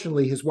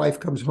fortunately, his wife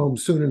comes home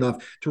soon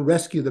enough to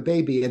rescue the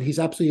baby. And he's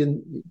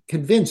absolutely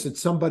convinced that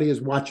somebody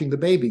is watching the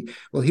baby.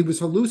 Well, he was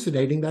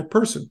hallucinating that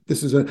person.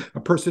 This is a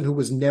person who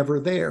was never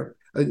there.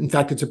 In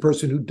fact, it's a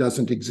person who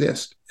doesn't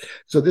exist.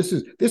 So this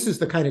is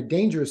the kind of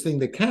dangerous thing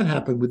that can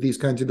happen with these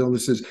kinds of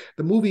illnesses.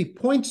 The movie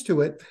points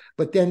to it,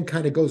 but then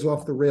kind of goes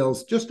off the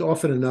rails just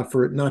often enough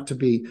for it not to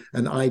be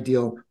an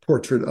ideal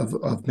portrait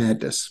of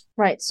madness.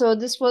 Right. So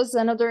this was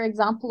another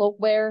example of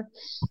where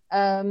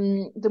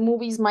the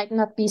movies might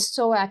not be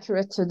so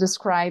accurate to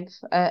describe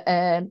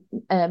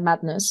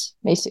madness,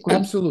 basically.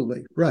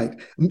 Absolutely. Right.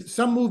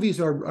 Some movies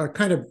are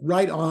kind of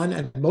right on,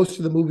 and most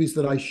of the movies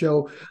that I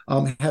show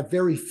have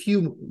very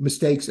few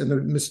mistakes, and the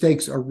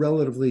mistakes are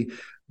relatively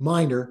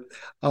minor.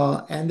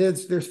 And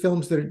there's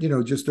films that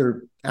just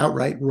are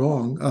outright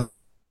wrong.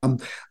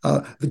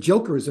 The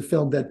Joker is a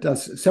film that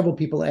several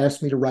people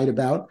asked me to write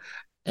about.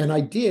 And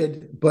I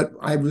did, but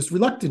I was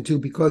reluctant to,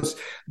 because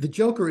the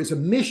Joker is a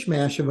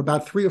mishmash of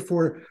about 3 or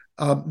 4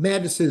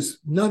 madnesses,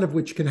 none of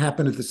which can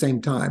happen at the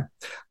same time.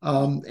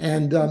 Do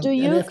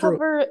you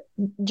cover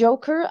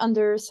Joker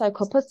under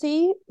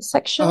psychopathy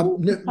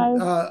section?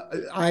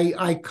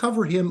 I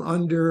cover him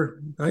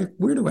under,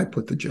 where do I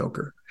put the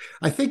Joker?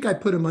 I think I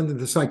put him under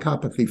the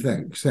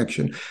psychopathy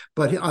section,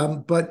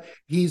 but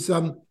he's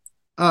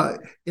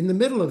in the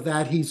middle of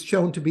that, he's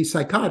shown to be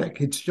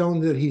psychotic. It's shown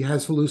that he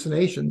has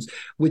hallucinations,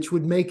 which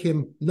would make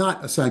him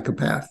not a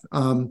psychopath.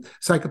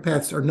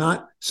 Psychopaths are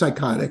not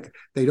psychotic.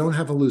 They don't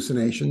have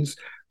hallucinations.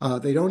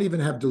 They don't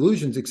even have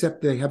delusions,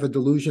 except they have a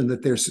delusion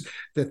that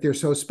they're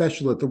so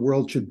special that the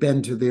world should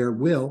bend to their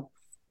will.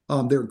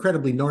 They're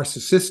incredibly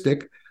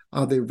narcissistic.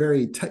 They're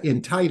very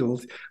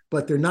entitled,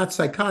 but they're not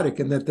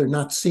psychotic in that they're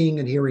not seeing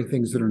and hearing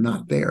things that are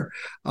not there.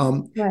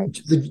 Right.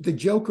 The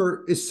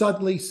Joker is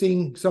suddenly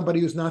seeing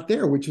somebody who's not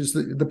there, which is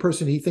the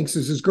person he thinks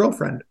is his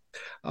girlfriend.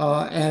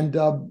 And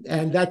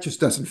that just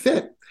doesn't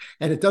fit.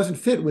 And it doesn't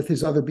fit with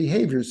his other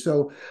behaviors.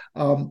 So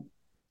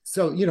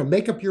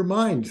make up your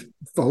mind,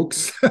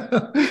 folks.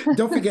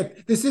 Don't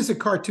forget, this is a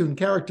cartoon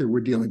character we're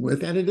dealing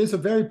with, and it is a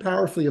very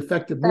powerfully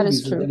effective movie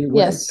in many ways.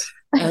 Yes.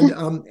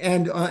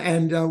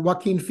 and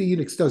Joaquin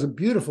Phoenix does a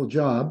beautiful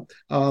job.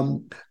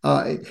 And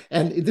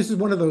this is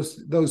one of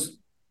those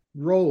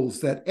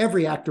roles that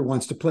every actor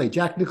wants to play.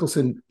 Jack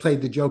Nicholson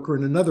played the Joker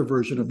in another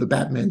version of the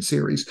Batman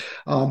series.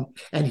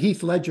 And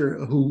Heath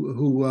Ledger,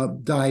 who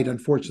died,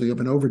 unfortunately, of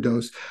an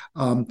overdose,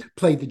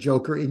 played the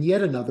Joker in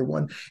yet another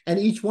one. And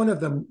each one of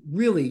them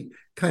really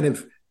kind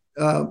of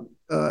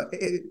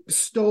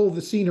stole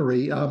the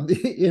scenery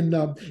in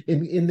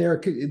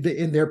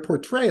their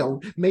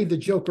portrayal, made the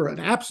Joker an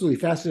absolutely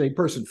fascinating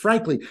person.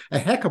 Frankly, a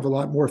heck of a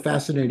lot more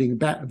fascinating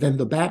than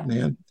the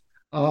Batman.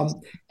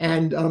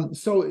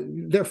 So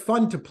they're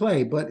fun to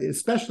play, but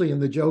especially in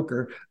the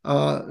Joker,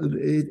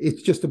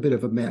 it's just a bit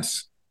of a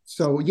mess.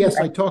 So yes,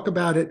 I talk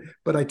about it,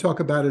 but I talk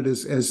about it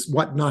as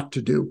what not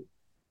to do.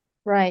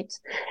 Right.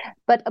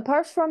 But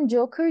apart from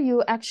Joker,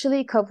 you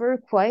actually cover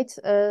quite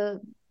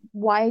a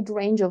wide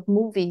range of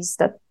movies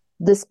that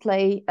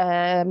display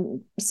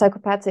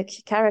psychopathic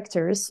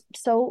characters.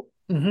 So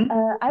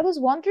I was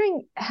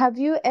wondering, have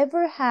you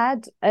ever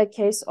had a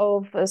case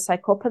of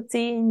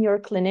psychopathy in your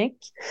clinic?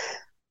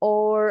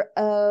 Or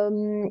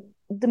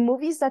the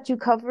movies that you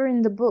cover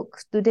in the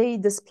book, do they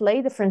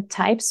display different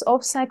types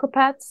of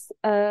psychopaths?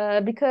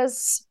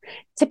 Because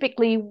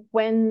typically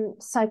when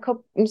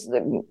psychopathy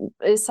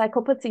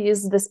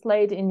is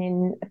displayed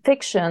in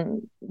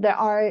fiction,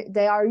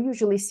 they are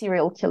usually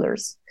serial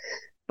killers.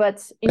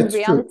 But in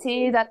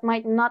reality, that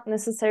might not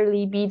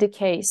necessarily be the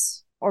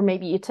case, or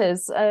maybe it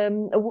is.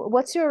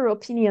 What's your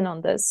opinion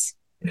on this?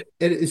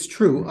 It is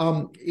true.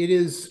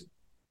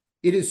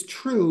 It is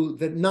true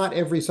that not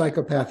every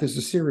psychopath is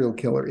a serial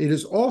killer. It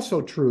is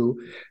also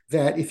true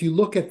that if you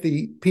look at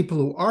the people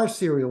who are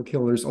serial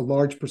killers, a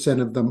large percent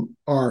of them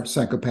are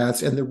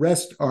psychopaths, and the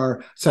rest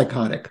are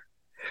psychotic.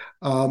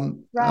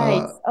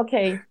 Right.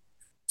 Okay.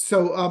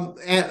 So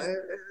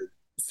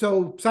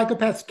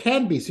psychopaths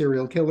can be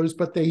serial killers,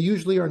 but they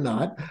usually are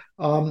not.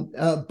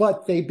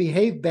 But they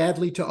behave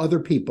badly to other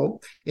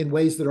people in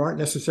ways that aren't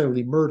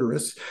necessarily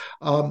murderous.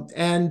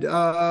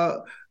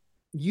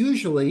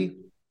 Usually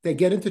they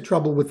get into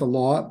trouble with the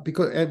law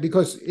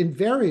because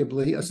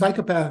invariably a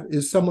psychopath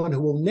is someone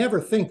who will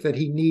never think that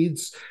he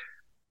needs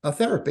a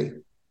therapy.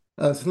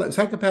 A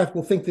psychopath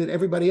will think that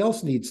everybody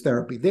else needs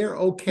therapy. They're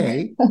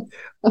okay,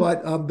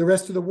 but the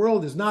rest of the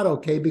world is not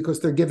okay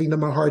because they're giving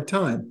them a hard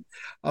time.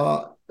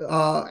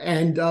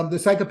 The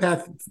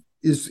psychopath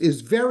is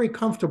very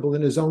comfortable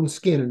in his own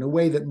skin in a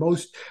way that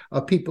most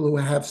people who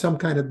have some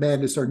kind of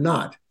madness are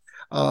not.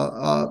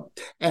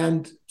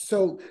 And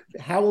so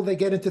how will they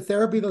get into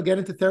therapy? They'll get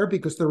into therapy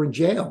because they're in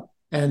jail,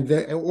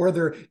 or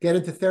they're get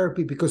into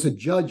therapy because a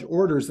judge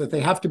orders that they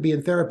have to be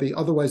in therapy,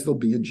 otherwise they'll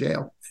be in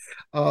jail.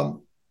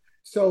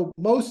 So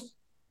most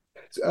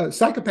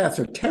psychopaths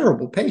are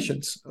terrible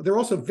patients. They're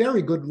also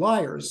very good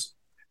liars.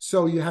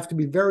 So you have to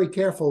be very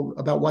careful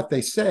about what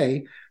they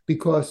say,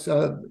 because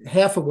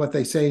half of what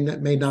they say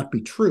may not be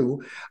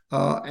true.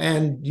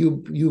 And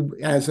you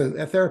as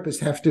a therapist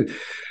have to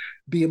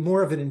be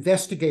more of an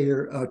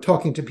investigator,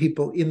 talking to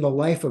people in the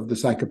life of the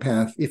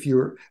psychopath, if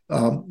you're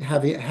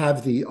have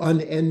the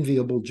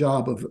unenviable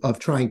job of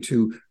trying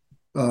to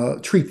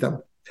treat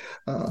them.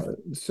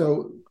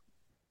 So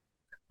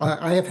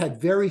I have had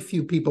very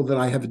few people that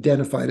I have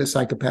identified as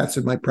psychopaths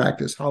in my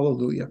practice.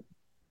 Hallelujah.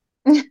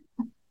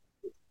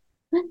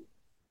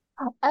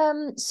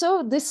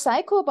 So this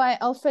Psycho by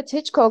Alfred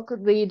Hitchcock,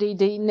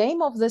 the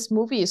name of this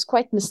movie is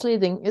quite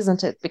misleading,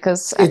 isn't it?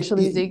 Because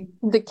actually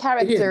the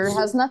character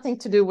has nothing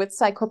to do with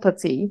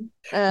psychopathy.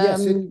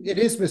 Yes, it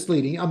is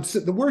misleading. So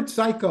the word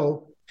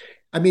psycho,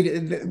 I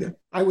mean,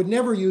 I would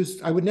never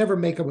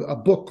make a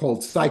book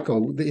called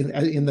Psycho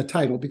in the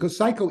title, because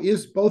psycho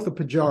is both a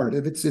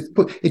pejorative.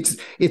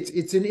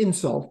 It's an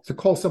insult. To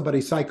call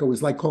somebody psycho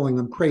is like calling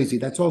them crazy.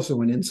 That's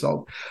also an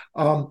insult.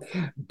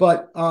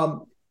 But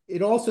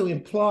it also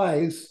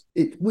implies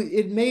it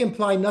may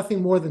imply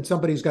nothing more than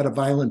somebody's got a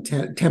violent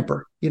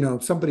temper.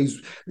 Somebody's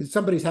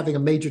having a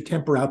major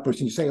temper outburst,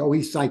 and you say, "Oh,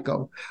 he's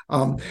psycho."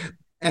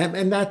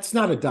 And that's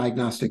not a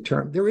diagnostic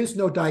term. There is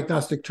no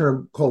diagnostic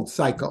term called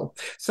psycho.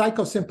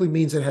 Psycho simply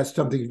means it has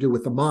something to do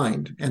with the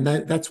mind. And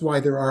that's why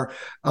there are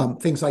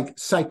things like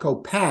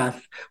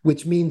psychopath,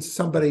 which means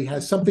somebody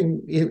has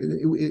something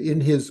in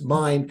his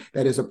mind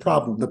that is a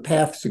problem. The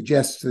path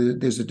suggests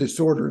that there's a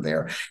disorder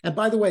there. And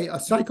by the way, a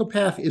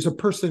psychopath is a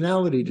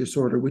personality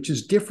disorder, which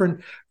is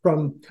different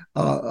from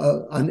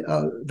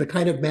the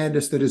kind of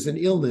madness that is an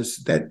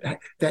illness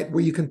that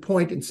where you can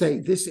point and say,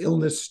 this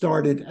illness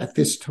started at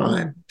this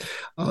time.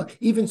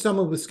 Even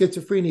someone with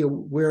schizophrenia,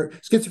 where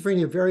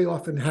schizophrenia very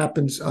often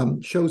happens,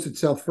 shows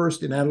itself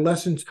first in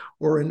adolescence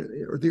or in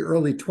the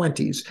early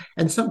 20s.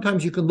 And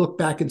sometimes you can look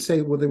back and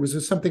say, well, there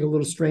was something a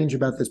little strange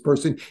about this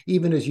person,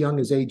 even as young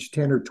as age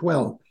 10 or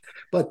 12.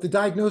 But the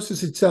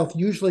diagnosis itself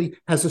usually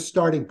has a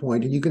starting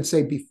point. And you can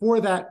say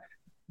before that,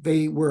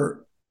 they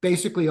were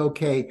basically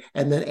okay.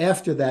 And then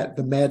after that,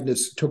 the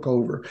madness took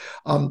over.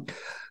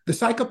 The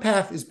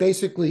psychopath is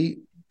basically,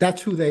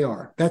 that's who they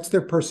are. That's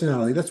their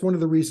personality. That's one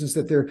of the reasons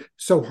that they're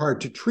so hard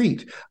to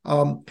treat.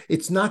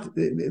 It's not,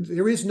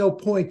 there is no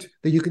point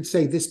that you could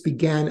say this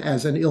began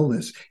as an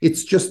illness.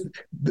 It's just,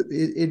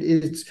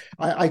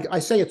 I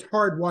say it's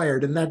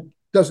hardwired, and that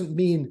doesn't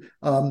mean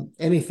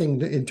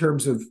anything in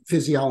terms of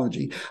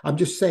physiology. I'm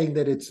just saying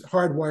that it's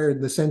hardwired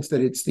in the sense that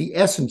it's the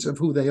essence of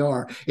who they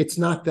are. It's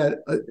not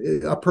that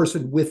a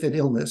person with an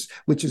illness,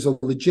 which is a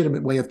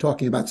legitimate way of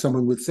talking about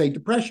someone with, say,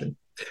 depression.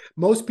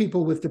 Most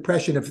people with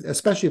depression,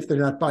 especially if they're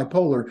not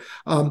bipolar,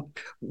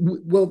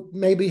 will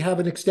maybe have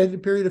an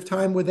extended period of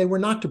time where they were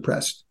not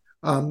depressed.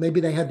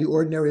 Maybe they had the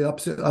ordinary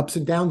ups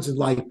and downs in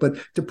life, but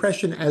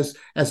depression as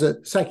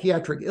a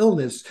psychiatric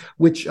illness,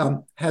 which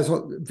has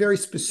a very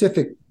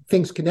specific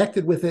things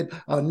connected with it,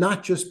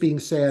 not just being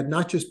sad,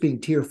 not just being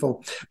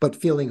tearful, but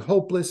feeling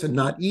hopeless and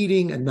not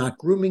eating and not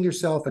grooming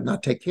yourself and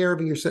not taking care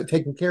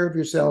of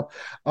yourself,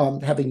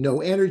 having no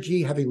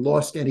energy, having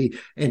lost any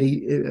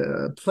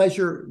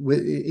pleasure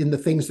in the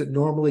things that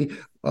normally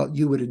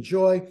you would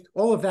enjoy.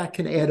 All of that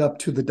can add up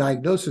to the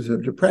diagnosis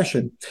of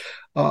depression.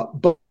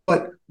 But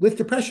with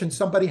depression,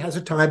 somebody has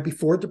a time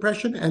before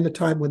depression and the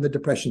time when the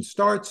depression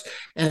starts.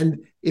 And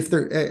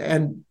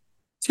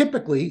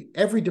typically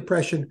every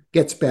depression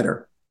gets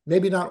better.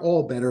 Maybe not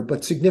all better,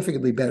 but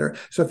significantly better.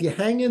 So if you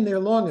hang in there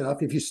long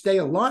enough, if you stay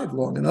alive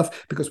long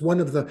enough, because one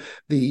of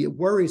the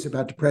worries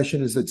about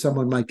depression is that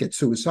someone might get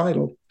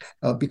suicidal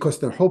because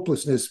their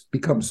hopelessness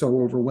becomes so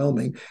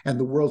overwhelming and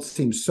the world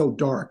seems so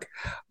dark,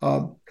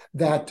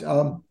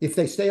 that if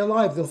they stay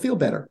alive, they'll feel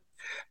better.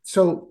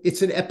 So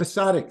it's an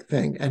episodic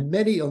thing, and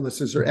many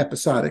illnesses are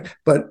episodic,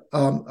 but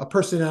a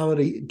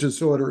personality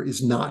disorder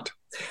is not.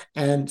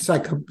 And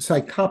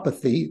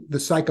psychopathy, the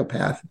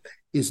psychopath,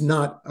 is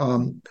not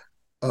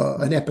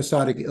an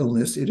episodic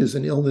illness. It is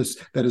an illness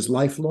that is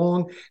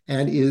lifelong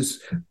and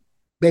is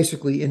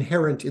basically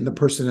inherent in the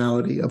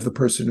personality of the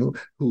person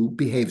who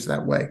behaves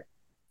that way.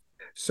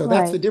 So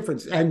that's the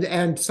difference. And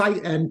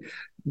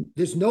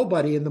there's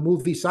nobody in the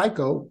movie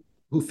Psycho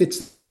who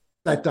fits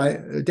that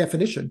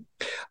definition.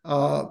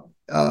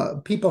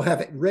 People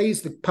have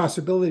raised the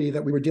possibility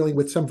that we were dealing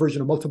with some version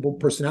of multiple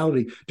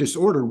personality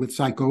disorder with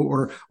Psycho,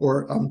 or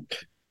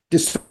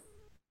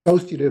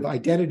dissociative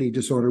identity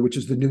disorder, which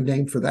is the new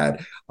name for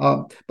that.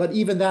 But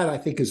even that, I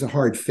think, is a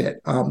hard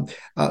fit.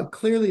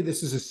 Clearly,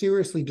 this is a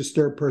seriously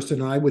disturbed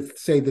person. I would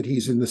say that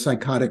he's in the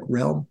psychotic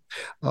realm.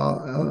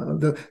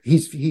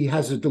 He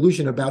has a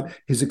delusion about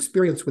his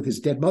experience with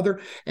his dead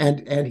mother,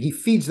 and he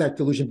feeds that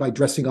delusion by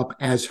dressing up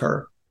as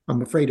her.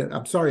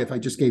 I'm sorry if I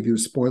just gave you a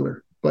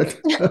spoiler, but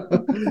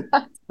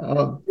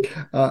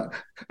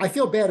I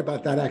feel bad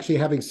about that, actually,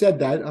 having said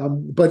that.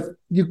 But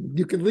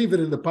you can leave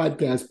it in the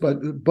podcast. But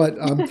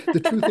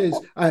the truth is,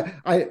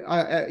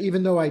 I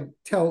even though I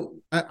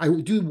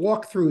do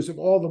walkthroughs of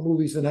all the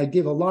movies and I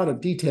give a lot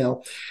of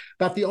detail,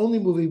 about the only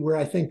movie where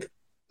I think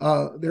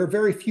there are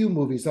very few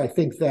movies I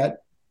think that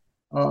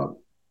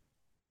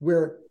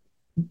where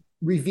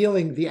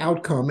revealing the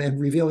outcome and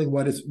revealing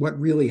what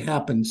really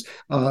happens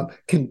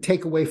can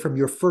take away from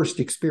your first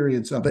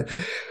experience of it.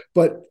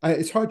 But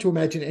it's hard to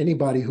imagine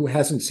anybody who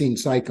hasn't seen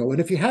Psycho.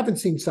 And if you haven't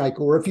seen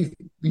Psycho, or if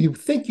you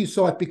think you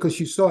saw it because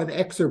you saw an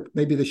excerpt,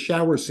 maybe the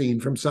shower scene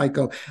from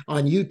Psycho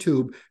on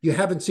YouTube, you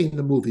haven't seen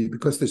the movie,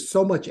 because there's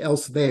so much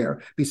else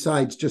there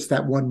besides just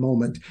that one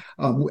moment,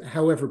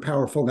 however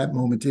powerful that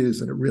moment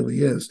is, and it really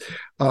is.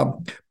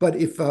 But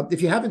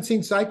if you haven't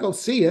seen Psycho,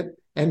 see it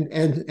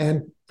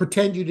and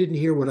pretend you didn't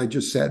hear what I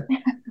just said.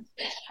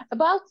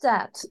 About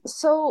that,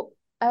 so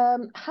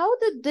how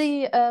did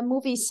the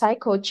movie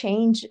Psycho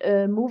change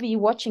movie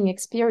watching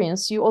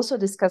experience? You also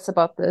discuss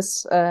about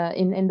this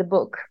in the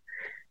book.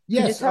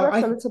 Yes, could you tell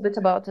us a little bit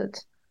about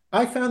it?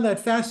 I found that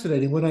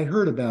fascinating when I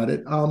heard about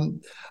it.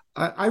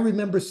 I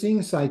remember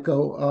seeing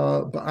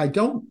Psycho, but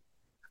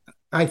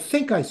I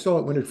think I saw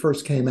it when it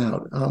first came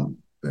out.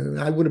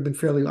 I would have been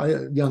fairly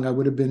young. I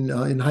would have been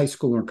in high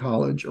school or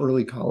college,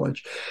 early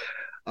college.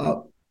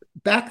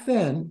 Back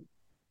then,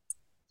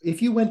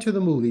 if you went to the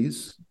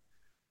movies,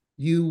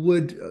 you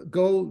would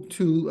go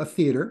to a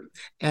theater,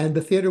 and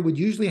the theater would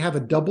usually have a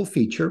double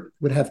feature,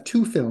 would have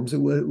two films. It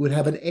would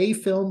have an A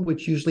film,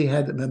 which usually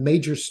had a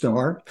major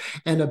star,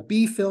 and a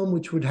B film,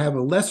 which would have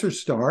a lesser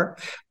star.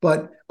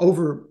 But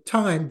over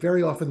time,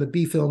 very often the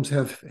B films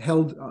have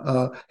held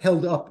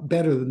up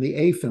better than the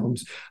A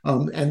films,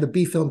 and the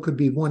B film could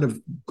be one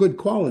of good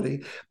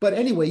quality. But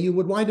anyway, you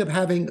would wind up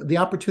having the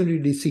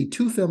opportunity to see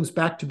two films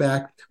back to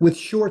back with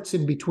shorts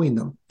in between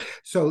them.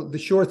 So the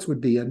shorts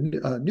would be a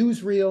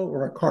newsreel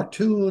or a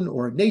cartoon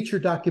or a nature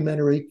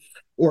documentary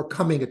or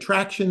coming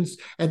attractions,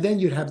 and then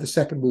you'd have the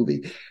second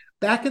movie.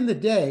 Back in the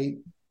day,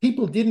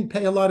 people didn't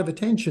pay a lot of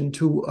attention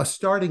to a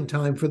starting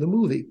time for the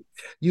movie.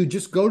 You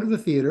just go to the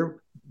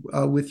theater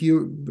with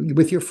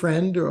your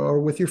friend or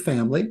with your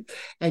family,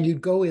 and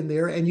you'd go in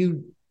there and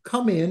you'd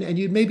come in, and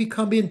you'd maybe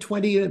come in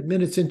 20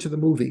 minutes into the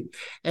movie,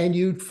 and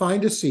you'd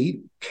find a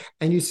seat,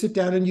 and you'd sit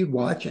down and you'd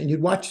watch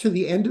to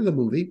the end of the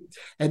movie,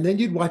 and then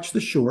you'd watch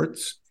the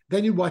shorts,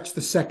 then you'd watch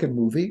the second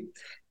movie,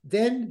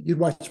 then you'd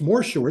watch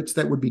more shorts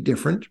that would be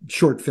different,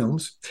 short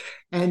films,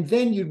 and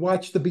then you'd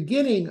watch the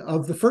beginning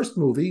of the first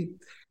movie,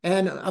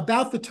 and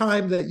about the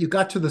time that you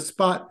got to the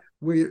spot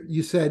where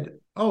you said,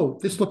 oh,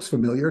 this looks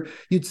familiar,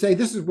 you'd say,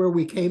 this is where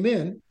we came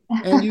in,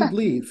 and you'd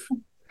leave.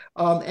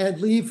 And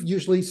leave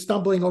usually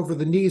stumbling over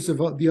the knees of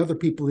the other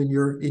people in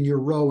your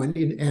row and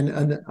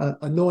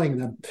annoying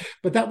them.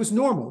 But that was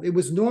normal. It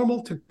was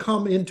normal to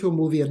come into a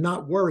movie and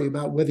not worry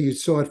about whether you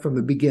saw it from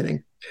the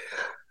beginning.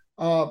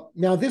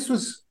 Now, this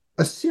was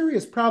a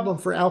serious problem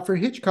for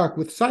Alfred Hitchcock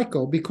with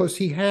Psycho, because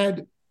he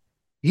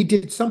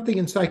did something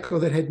in Psycho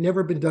that had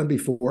never been done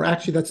before.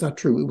 Actually, that's not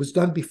true. It was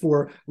done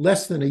before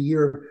less than a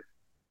year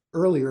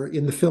earlier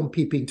in the film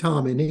Peeping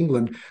Tom in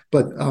England,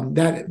 but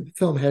that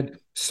film had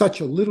such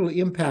a little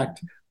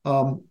impact,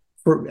 and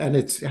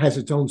it has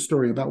its own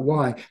story about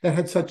why that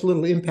had such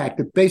little impact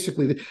that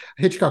basically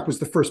Hitchcock was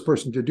the first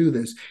person to do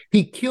this.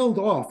 He killed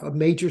off a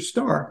major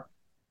star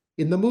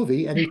in the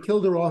movie, and he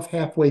killed her off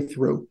halfway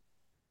through.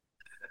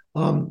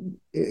 And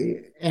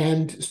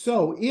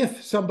so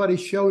if somebody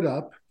showed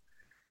up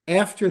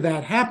after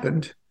that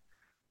happened,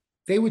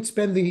 they would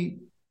spend the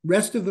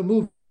rest of the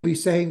movie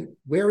saying,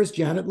 where is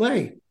Janet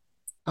Leigh?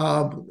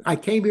 I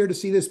came here to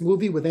see this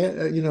movie with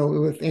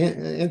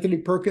Anthony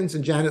Perkins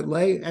and Janet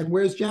Leigh, and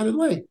where's Janet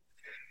Leigh?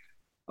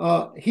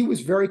 He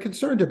was very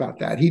concerned about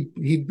that. He'd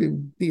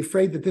be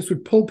afraid that this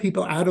would pull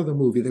people out of the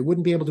movie. They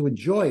wouldn't be able to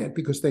enjoy it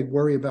because they'd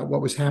worry about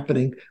what was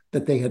happening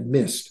that they had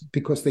missed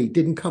because they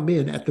didn't come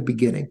in at the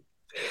beginning.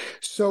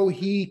 So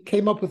he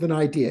came up with an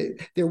idea.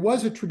 There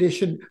was a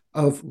tradition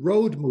of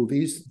road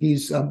movies,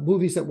 these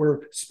movies that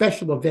were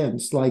special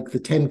events like the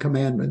 10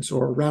 Commandments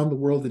or Around the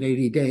World in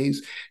 80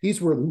 Days. These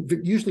were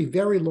usually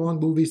very long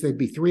movies. They'd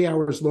be 3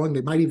 hours long.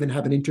 They might even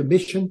have an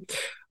intermission.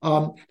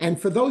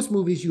 And for those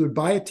movies, you would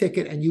buy a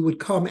ticket and you would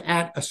come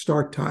at a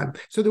start time.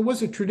 So there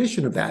was a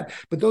tradition of that.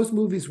 But those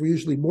movies were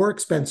usually more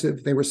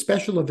expensive. They were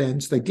special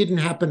events. They didn't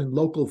happen in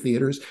local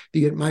theaters.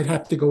 You might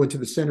have to go into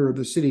the center of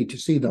the city to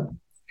see them.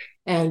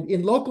 And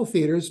in local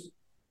theaters,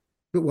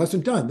 it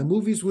wasn't done. The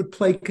movies would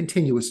play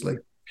continuously.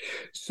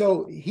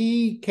 So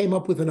he came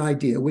up with an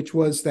idea, which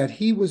was that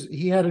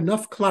he had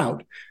enough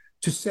clout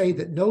to say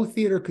that no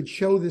theater could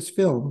show this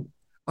film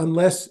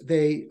unless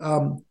they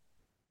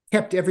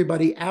kept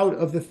everybody out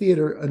of the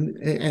theater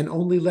and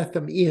only let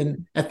them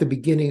in at the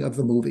beginning of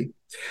the movie.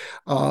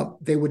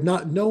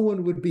 No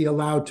one would be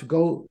allowed to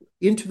go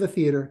into the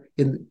theater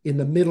in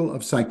the middle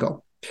of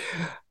Psycho.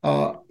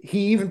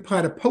 He even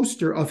put a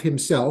poster of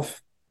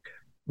himself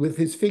with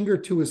his finger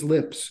to his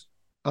lips.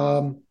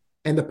 And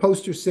the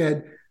poster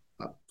said,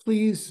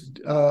 please,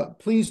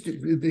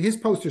 his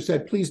poster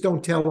said, please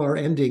don't tell our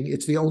ending.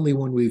 It's the only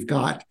one we've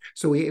got.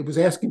 So it was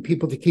asking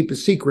people to keep a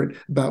secret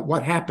about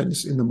what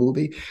happens in the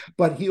movie.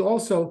 But he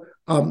also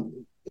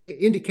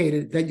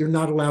indicated that you're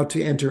not allowed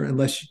to enter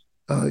unless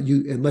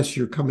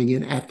you're coming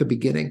in at the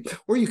beginning.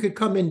 Or you could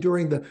come in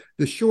during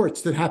the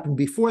shorts that happened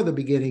before the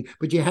beginning,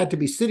 but you had to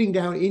be sitting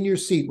down in your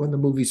seat when the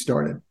movie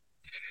started.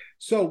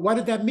 So what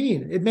did that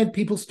mean? It meant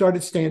people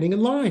started standing in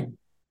line.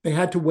 They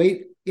had to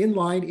wait in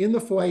line in the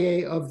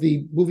foyer of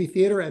the movie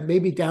theater and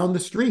maybe down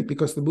the street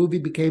because the movie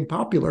became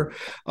popular,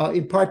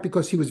 in part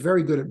because he was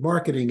very good at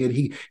marketing it.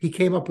 He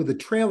came up with a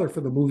trailer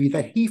for the movie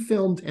that he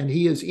filmed and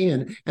he is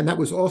in, and that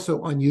was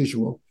also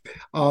unusual.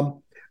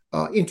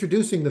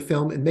 Introducing the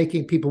film and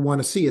making people want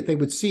to see it. They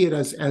would see it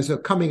as a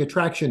coming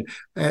attraction,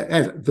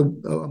 as a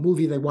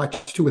movie they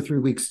watched 2 or 3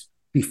 weeks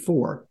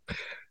before.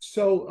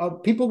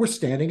 So people were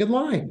standing in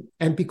line.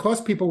 And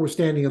because people were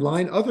standing in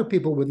line, other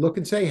people would look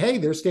and say, hey,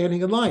 they're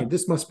standing in line.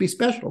 This must be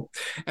special.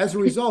 As a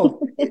result,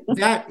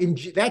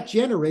 that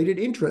generated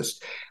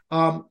interest.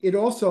 It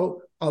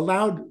also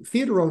allowed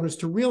theater owners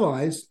to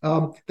realize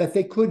that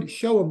they could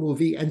show a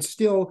movie and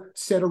still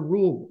set a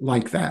rule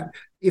like that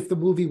if the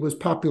movie was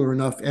popular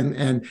enough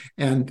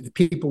and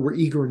people were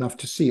eager enough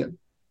to see it.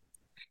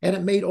 And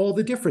it made all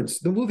the difference.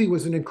 The movie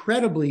was an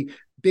incredibly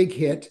big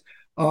hit.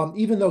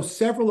 Even though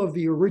several of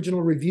the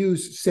original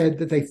reviews said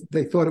that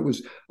they thought it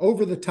was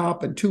over the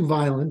top and too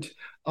violent,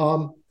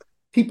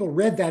 people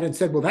read that and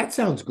said, well, that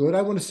sounds good.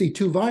 I want to see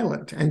Too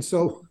Violent. And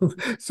so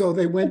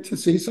they went to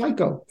see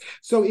Psycho.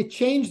 So it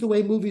changed the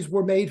way movies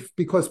were made,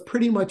 because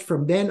pretty much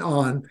from then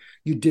on,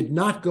 you did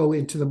not go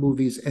into the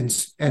movies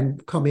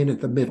and come in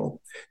at the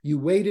middle. You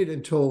waited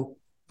until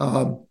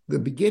the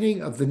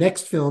beginning of the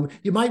next film.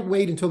 You might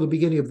wait until the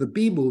beginning of the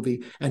B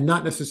movie and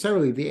not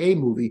necessarily the A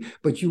movie,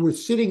 but you were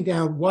sitting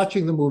down,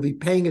 watching the movie,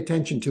 paying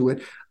attention to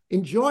it,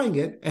 enjoying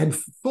it, and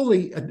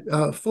fully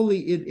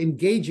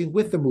engaging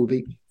with the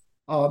movie,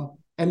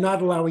 and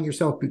not allowing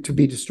yourself to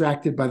be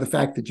distracted by the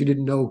fact that you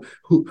didn't know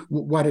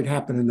what had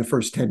happened in the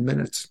first 10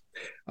 minutes.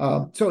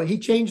 So he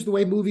changed the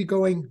way movie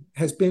going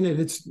has been,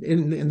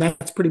 and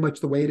that's pretty much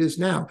the way it is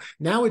now.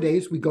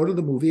 Nowadays, we go to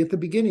the movie at the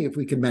beginning if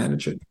we can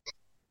manage it.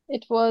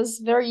 It was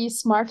very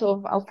smart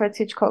of Alfred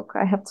Hitchcock,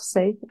 I have to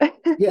say.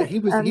 Yeah, he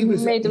was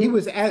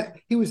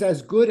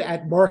as good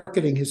at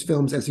marketing his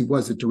films as he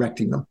was at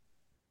directing them.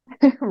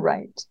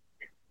 Right.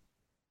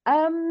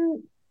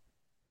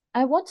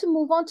 I want to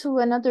move on to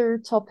another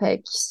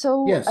topic.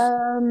 So, yes.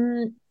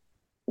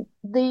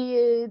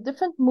 The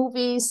different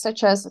movies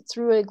such as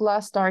Through a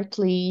Glass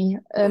Darkly,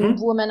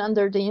 Woman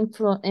Under the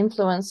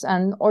Influence,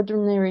 and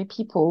Ordinary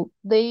People,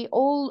 they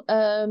all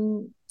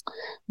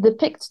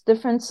depict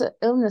different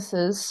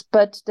illnesses,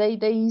 but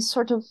they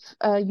sort of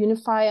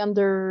unify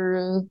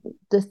under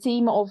the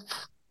theme of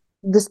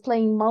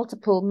displaying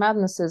multiple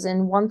madnesses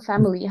in one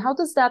family. How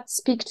does that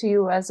speak to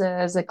you as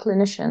a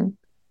clinician?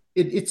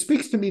 It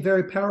speaks to me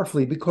very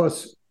powerfully,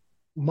 because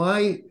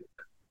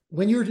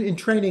when you're in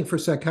training for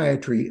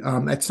psychiatry,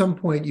 at some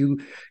point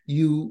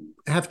you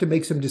have to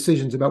make some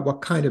decisions about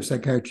what kind of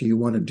psychiatry you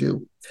want to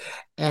do.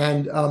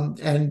 And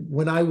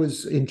when I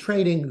was in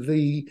training,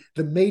 the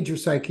major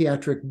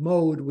psychiatric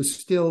mode was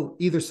still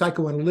either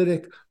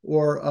psychoanalytic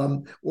or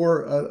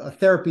a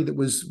therapy that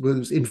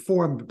was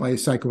informed by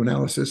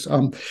psychoanalysis.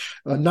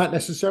 Not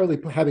necessarily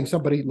having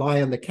somebody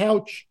lie on the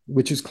couch,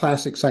 which is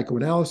classic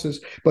psychoanalysis,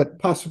 but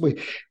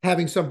possibly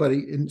having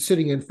somebody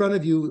sitting in front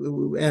of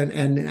you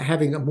and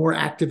having a more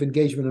active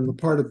engagement on the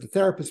part of the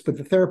therapist, but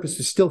the therapist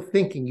is still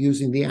thinking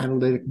using the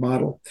analytic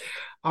model.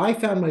 I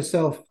found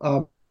myself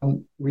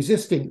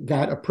resisting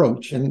that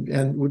approach,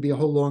 and would be a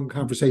whole long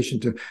conversation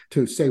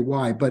to say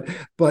why. But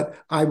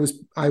I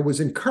was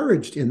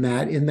encouraged in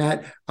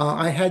that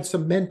I had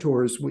some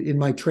mentors in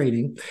my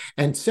training,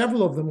 and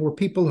several of them were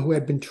people who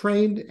had been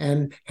trained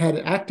and had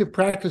active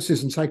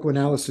practices in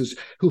psychoanalysis,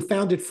 who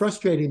found it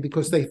frustrating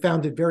because they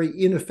found it very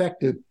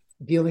ineffective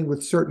dealing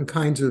with certain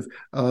kinds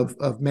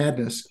of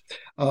madness.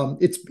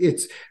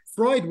 It's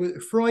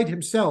Freud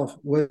himself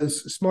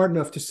was smart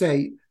enough to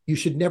say, you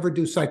should never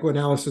do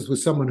psychoanalysis with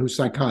someone who's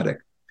psychotic,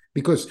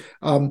 because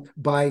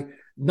by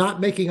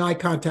not making eye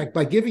contact,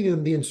 by giving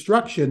them the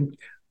instruction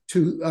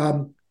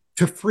to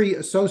free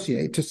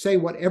associate, to say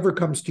whatever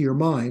comes to your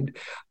mind,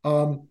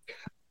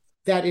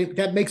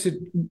 that makes it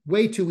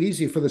way too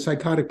easy for the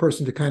psychotic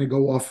person to kind of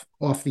go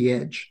off the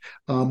edge,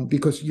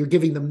 because you're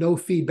giving them no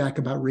feedback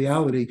about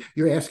reality.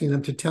 You're asking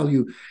them to tell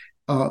you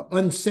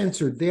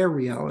uncensored their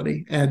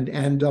reality, and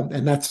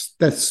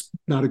that's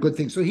not a good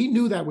thing. So he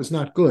knew that was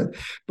not good,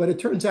 but it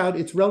turns out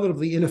it's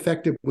relatively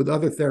ineffective with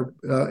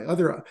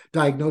other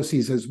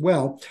diagnoses as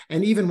well.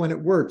 And even when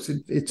it works,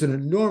 it's an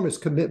enormous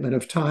commitment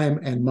of time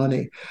and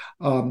money.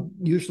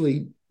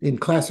 Usually in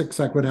classic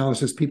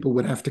psychoanalysis, people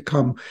would have to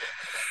come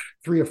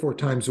 3 or 4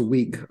 times a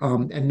week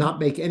and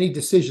not make any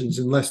decisions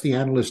unless the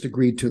analyst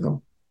agreed to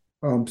them.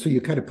 So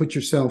you kind of put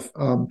yourself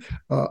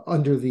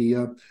under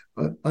the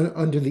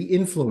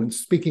influence.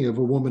 Speaking of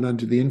a woman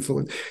under the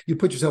influence, you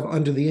put yourself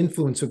under the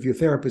influence of your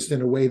therapist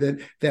in a way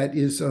that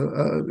is a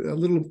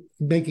little,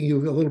 making you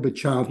a little bit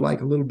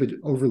childlike, a little bit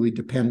overly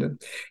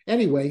dependent.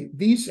 Anyway,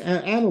 these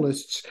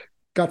analysts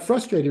got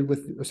frustrated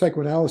with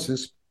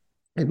psychoanalysis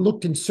and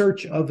looked in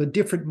search of a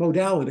different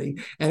modality.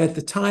 And at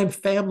the time,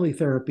 family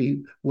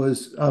therapy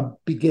was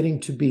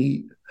beginning to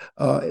be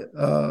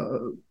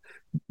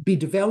be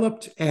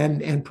developed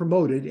and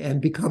promoted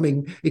and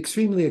becoming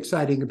extremely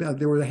exciting.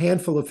 There were a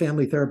handful of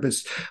family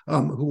therapists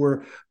who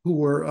were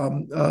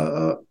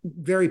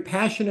very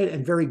passionate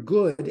and very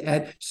good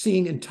at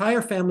seeing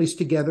entire families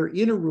together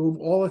in a room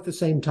all at the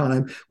same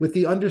time, with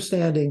the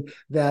understanding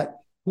that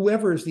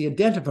whoever is the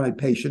identified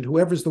patient,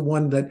 whoever's the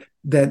one that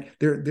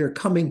they're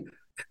coming,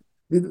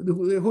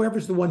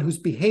 whoever's the one whose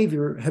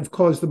behavior have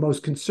caused the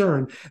most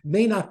concern,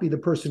 may not be the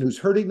person who's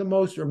hurting the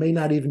most, or may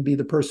not even be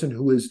the person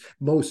who is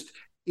most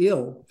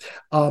ill.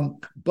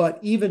 But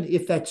even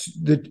if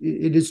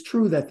it is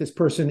true that this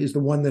person is the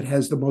one that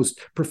has the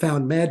most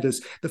profound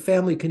madness, the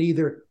family can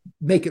either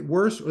make it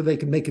worse or they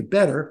can make it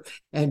better,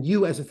 and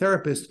you as a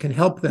therapist can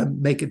help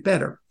them make it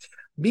better.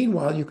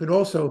 Meanwhile, you can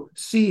also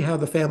see how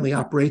the family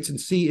operates and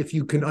see if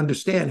you can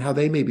understand how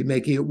they may be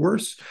making it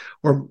worse,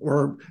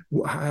 or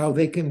how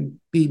they can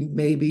be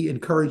maybe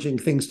encouraging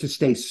things to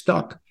stay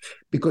stuck,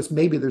 because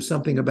maybe there's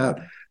something about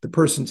the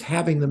person's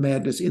having the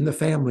madness in the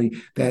family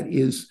that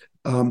is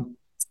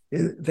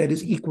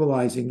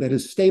equalizing, that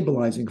is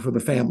stabilizing for the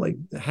family,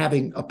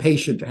 having a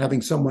patient,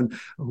 having someone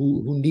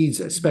who needs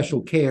a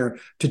special care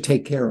to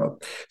take care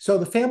of. So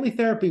the family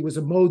therapy was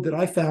a mode that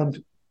I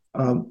found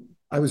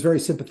I was very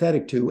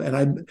sympathetic to, and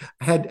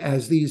I had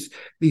as these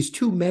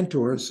two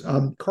mentors,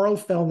 Carl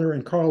Fellner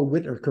and Carl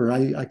Whitaker.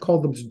 I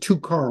called them two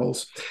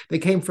Carls. They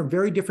came from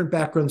very different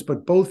backgrounds,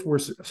 but both were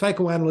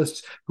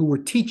psychoanalysts who were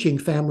teaching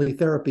family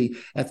therapy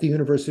at the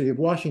University of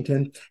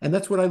Washington, and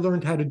that's what I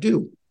learned how to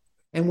do.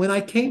 And when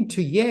I came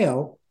to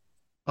Yale,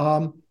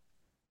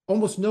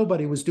 almost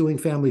nobody was doing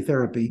family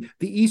therapy.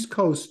 The East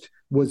Coast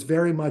was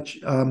very much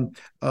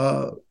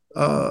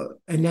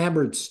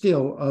enamored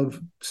still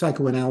of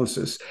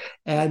psychoanalysis.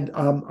 And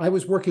I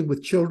was working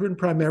with children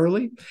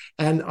primarily,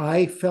 and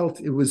I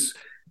felt it was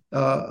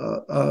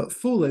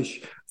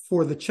foolish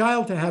for the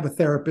child to have a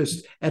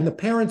therapist and the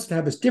parents to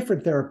have a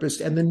different therapist,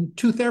 and then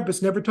two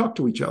therapists never talked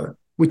to each other,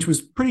 which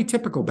was pretty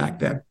typical back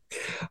then.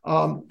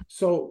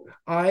 So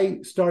I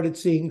started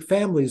seeing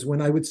families.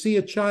 When I would see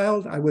a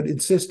child, I would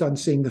insist on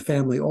seeing the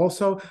family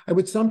also. I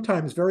would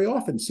sometimes, very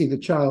often, see the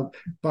child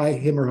by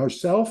him or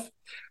herself,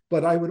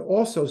 but I would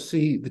also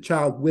see the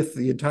child with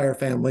the entire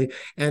family.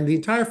 And the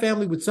entire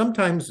family would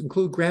sometimes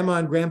include grandma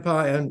and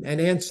grandpa and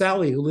Aunt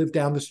Sally, who lived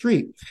down the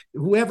street.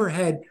 Whoever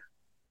had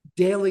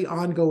daily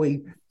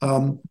ongoing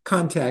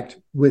contact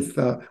with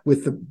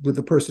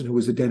the person who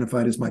was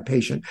identified as my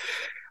patient.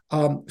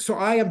 So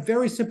I am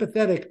very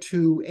sympathetic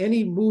to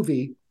any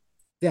movie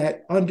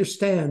that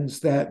understands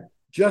that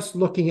just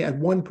looking at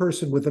one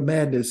person with a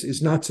madness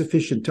is not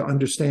sufficient to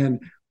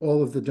understand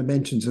all of the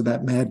dimensions of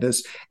that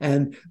madness.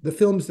 And the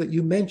films that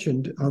you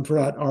mentioned,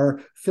 Virat,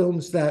 are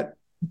films that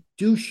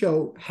do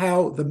show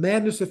how the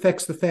madness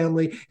affects the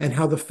family and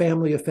how the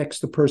family affects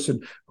the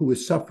person who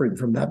is suffering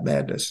from that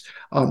madness.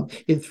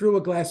 In Through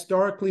a Glass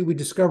Darkly, we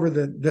discover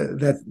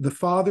that the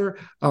father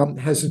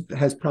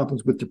has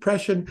problems with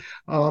depression,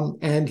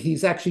 and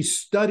he's actually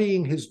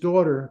studying his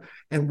daughter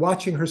and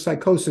watching her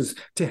psychosis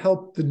to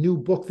help the new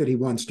book that he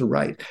wants to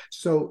write.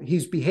 So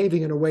he's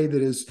behaving in a way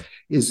that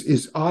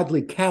is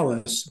oddly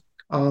callous.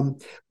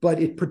 But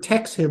it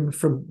protects him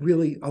from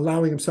really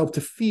allowing himself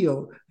to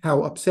feel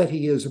how upset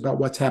he is about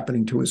what's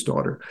happening to his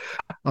daughter,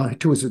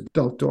 to his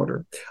adult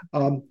daughter.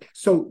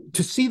 So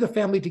to see the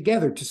family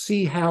together, to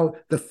see how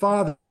the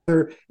father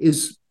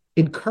is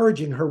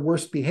encouraging her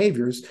worst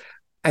behaviors,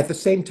 at the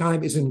same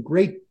time is in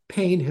great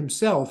pain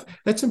himself,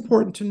 that's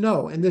important to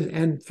know.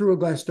 And Through a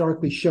Glass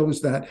Darkly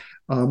shows that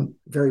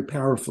very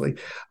powerfully.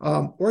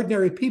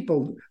 Ordinary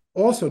People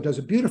also does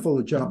a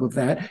beautiful job of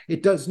that.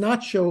 It does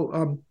not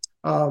show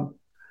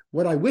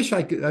what I wish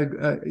I could,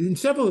 in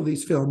several of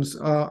these films,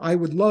 I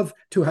would love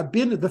to have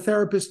been the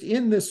therapist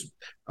in this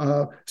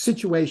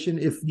situation,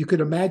 if you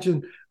could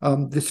imagine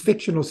this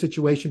fictional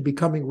situation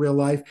becoming real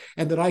life,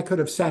 and that I could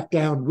have sat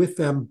down with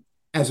them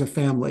as a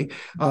family.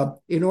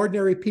 In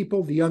Ordinary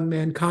People, the young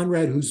man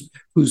Conrad,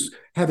 who's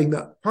having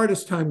the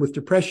hardest time with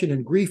depression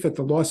and grief at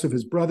the loss of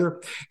his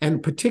brother,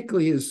 and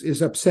particularly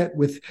is upset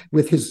with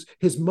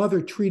his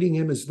mother treating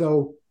him as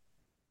though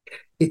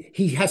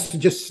he has to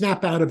just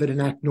snap out of it and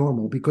act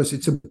normal, because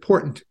it's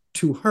important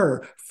to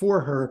her,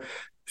 for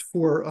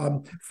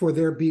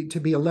there to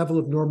be a level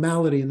of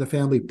normality in the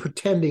family,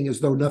 pretending as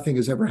though nothing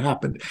has ever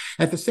happened.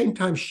 At the same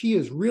time, she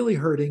is really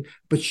hurting,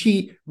 but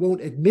she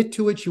won't admit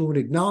to it. She won't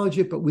acknowledge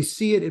it, but we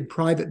see it in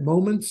private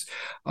moments.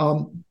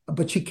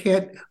 But she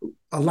can't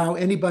allow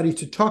anybody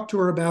to talk to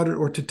her about it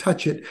or to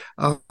touch it.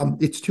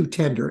 It's too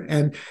tender.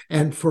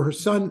 And for her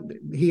son,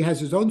 he has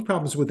his own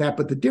problems with that,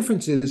 but the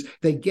difference is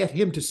they get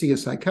him to see a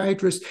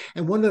psychiatrist.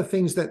 And one of the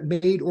things that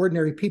made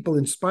Ordinary People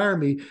inspire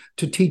me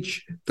to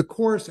teach the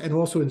course, and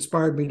also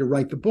inspired me to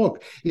write the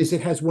book, is it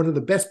has one of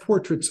the best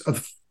portraits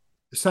of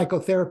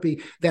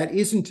psychotherapy that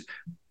isn't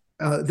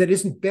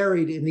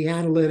buried in the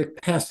analytic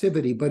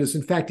passivity, but is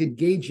in fact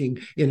engaging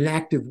in an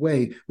active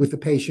way with the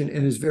patient,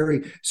 and is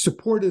very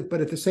supportive, but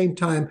at the same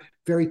time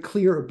very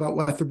clear about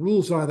what the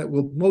rules are that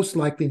will most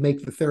likely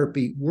make the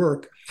therapy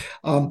work.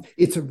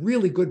 It's a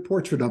really good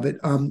portrait of it.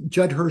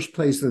 Judd Hirsch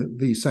plays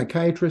the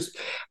psychiatrist.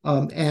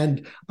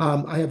 And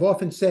I have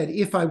often said,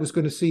 if I was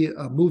going to see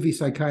a movie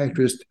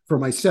psychiatrist for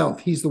myself,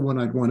 he's the one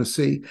I'd want to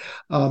see.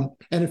 And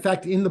in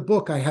fact, in the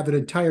book, I have an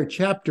entire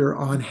chapter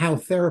on how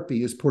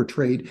therapy is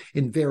portrayed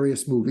in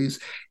various movies.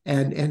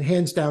 And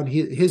hands down,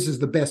 his is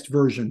the best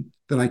version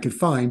that I could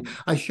find.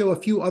 I show a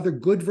few other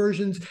good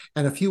versions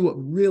and a few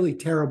really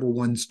terrible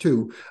ones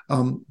too.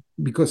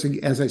 Because,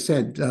 as I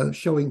said,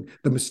 showing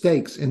the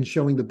mistakes and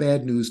showing the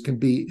bad news can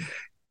be,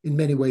 in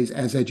many ways,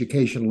 as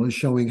educational as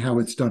showing how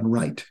it's done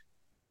right.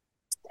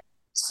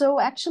 So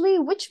actually,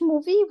 which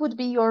movie would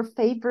be your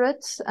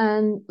favorite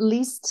and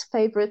least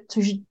favorite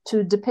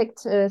to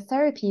depict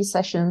therapy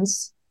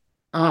sessions?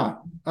 The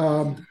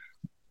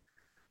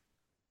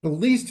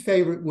least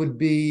favorite would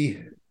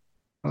be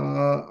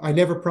I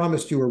Never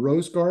Promised You a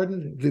Rose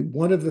Garden.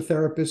 One of the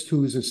therapists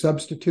who is a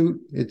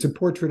substitute. It's a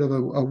portrait of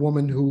a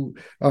woman who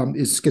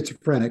is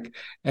schizophrenic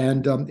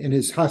and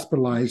is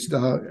hospitalized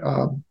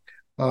and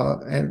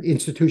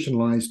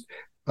institutionalized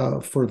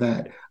for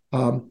that.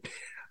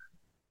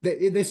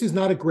 This is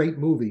not a great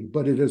movie,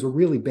 but it is a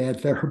really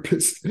bad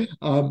therapist.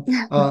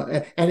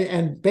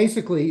 And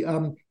basically,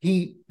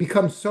 he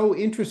becomes so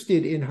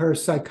interested in her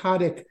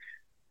psychotic.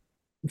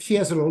 She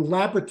has an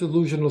elaborate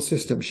delusional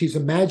system. She's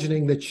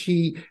imagining that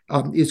she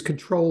is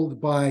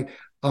controlled by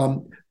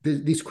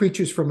these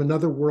creatures from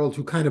another world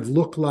who kind of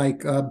look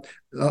like a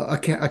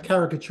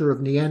caricature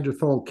of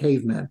Neanderthal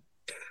cavemen.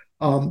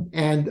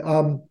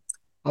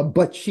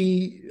 But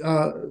she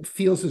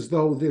feels as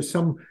though there's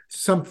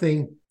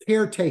something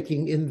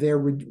caretaking in their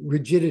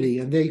rigidity,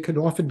 and they can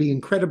often be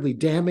incredibly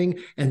damning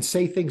and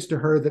say things to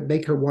her that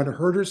make her want to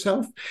hurt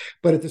herself.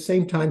 But at the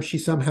same time, she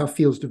somehow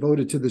feels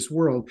devoted to this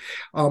world.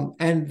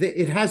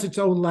 It has its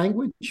own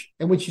language.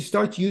 And when she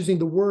starts using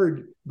the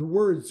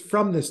words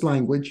from this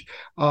language,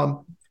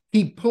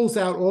 he pulls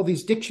out all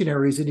these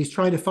dictionaries and he's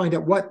trying to find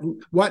out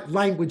what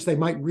language they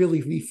might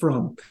really be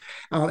from,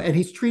 and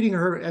he's treating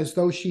her as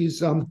though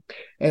she's a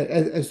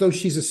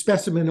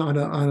specimen on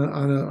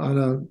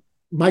a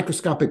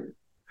microscopic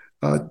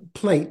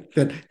plate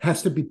that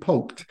has to be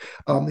poked.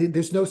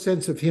 There's no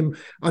sense of him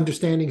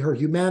understanding her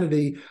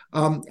humanity.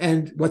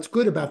 And what's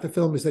good about the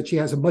film is that she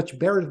has a much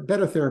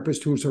better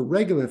therapist who's her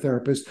regular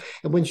therapist.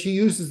 And when she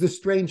uses this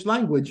strange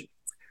language,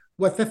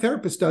 what the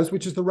therapist does,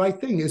 which is the right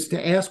thing, is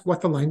to ask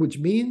what the language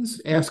means,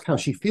 ask how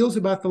she feels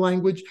about the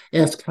language,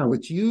 ask how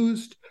it's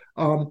used,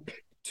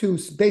 to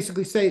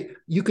basically say,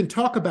 you can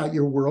talk about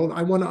your world.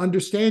 I want to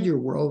understand your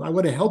world. I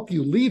want to help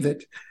you leave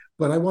it,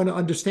 but I want to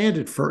understand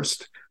it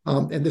first.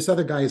 And this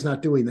other guy is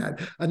not doing that.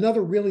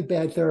 Another really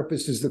bad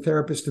therapist is the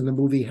therapist in the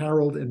movie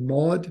Harold and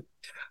Maude,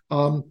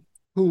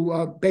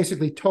 who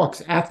basically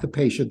talks at the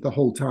patient the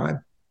whole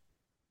time.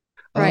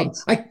 Right.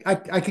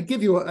 I could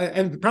give you,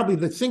 and probably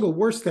the single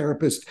worst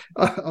therapist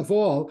of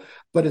all,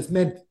 but is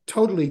meant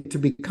totally to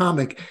be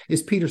comic,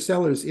 is Peter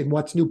Sellers in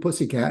What's New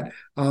Pussycat.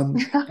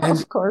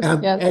 Of course,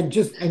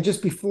 yes. And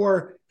just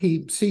before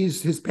he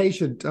sees his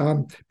patient,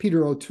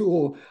 Peter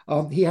O'Toole,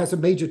 he has a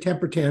major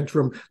temper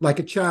tantrum like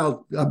a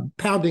child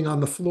pounding on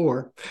the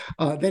floor.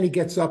 Then he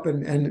gets up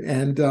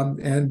and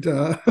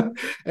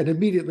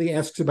immediately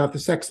asks about the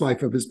sex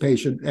life of his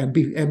patient.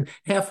 And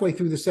halfway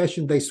through the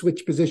session, they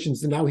switch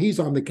positions, and now he's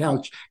on the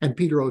couch and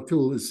Peter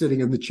O'Toole is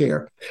sitting in the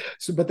chair.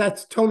 So, but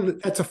that's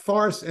a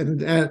farce.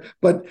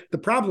 But the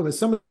problem is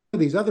some of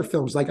these other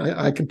films, like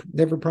I Can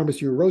Never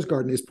Promise You a Rose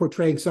Garden, is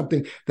portraying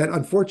something that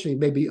unfortunately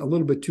may be a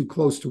little bit too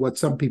close to what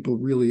some people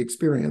really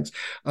experience.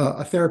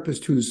 A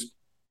therapist who's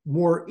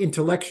more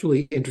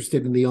intellectually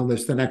interested in the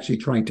illness than actually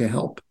trying to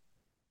help.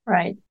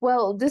 Right.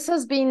 Well, this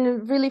has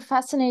been really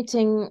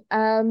fascinating.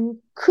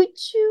 Could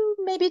you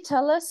maybe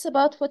tell us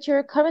about what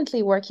you're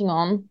currently working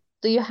on?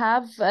 Do you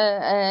have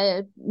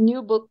a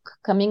new book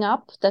coming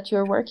up that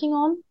you're working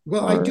on?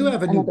 Well, I do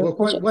have a new book.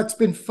 What's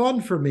been fun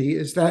for me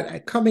is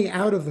that coming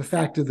out of the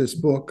fact of this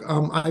book,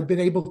 I've been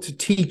able to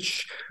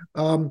teach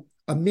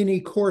a mini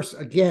course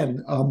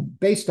again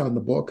based on the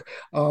book.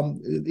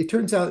 It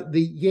turns out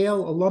the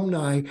Yale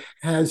alumni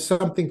has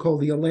something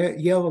called the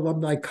Yale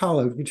Alumni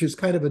College, which is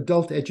kind of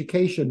adult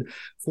education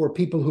for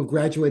people who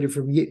graduated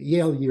from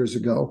Yale years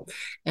ago.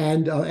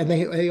 And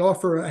they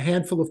offer a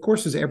handful of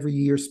courses every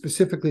year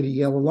specifically to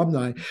Yale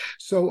alumni.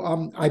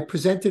 So I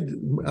presented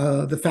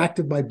the fact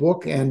of my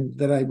book and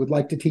that I would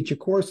like to teach a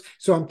course.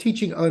 So I'm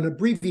teaching an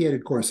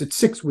abbreviated course. It's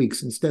 6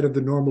 weeks instead of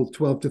the normal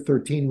 12 to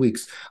 13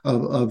 weeks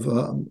of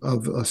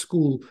a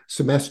school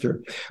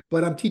semester.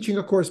 But I'm teaching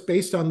a course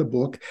based on the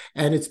book,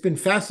 and it's been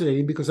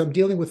fascinating because I'm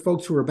dealing with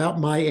folks who are about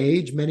my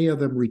age, many of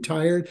them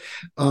retired,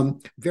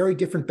 very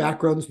different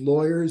backgrounds,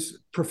 lawyers,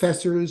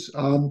 professors,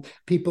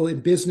 people in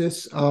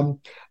business, and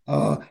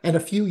a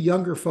few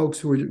younger folks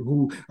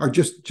who are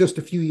just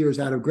a few years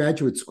out of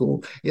graduate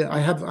school.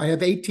 I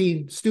have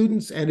 18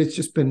 students, and it's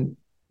just been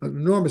an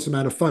enormous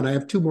amount of fun. I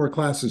have 2 more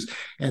classes,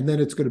 and then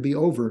it's going to be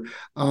over.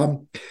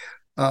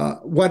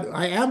 What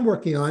I am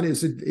working on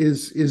is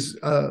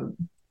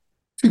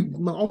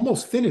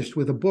almost finished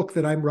with a book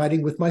that I'm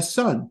writing with my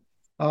son.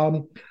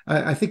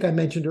 I think I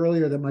mentioned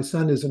earlier that my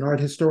son is an art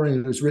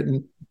historian who's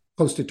written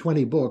close to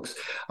 20 books,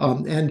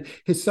 and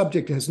his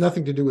subject has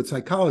nothing to do with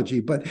psychology.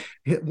 But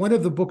one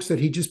of the books that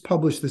he just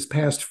published this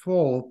past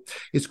fall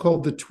is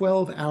called The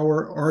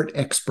 12-Hour Art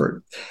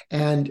Expert.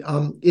 And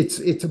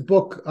it's a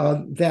book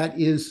that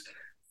is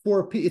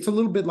it's a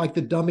little bit like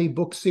the Dummy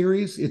book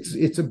series.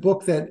 It's a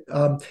book that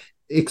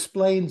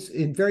explains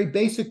in very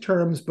basic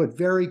terms, but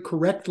very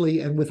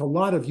correctly and with a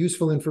lot of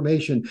useful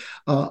information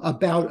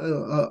about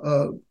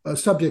a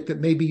subject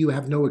that maybe you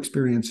have no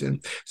experience in.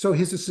 So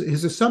his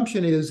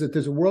assumption is that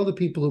there's a world of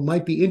people who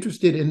might be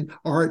interested in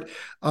art,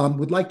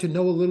 would like to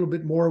know a little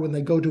bit more when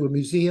they go to a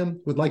museum,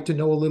 would like to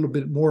know a little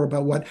bit more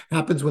about what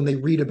happens when they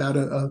read about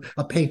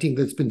a painting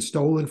that's been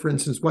stolen, for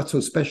instance, what's so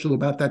special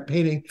about that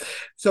painting.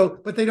 So,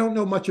 but they don't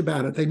know much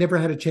about it. They never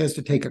had a chance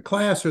to take a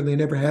class, or they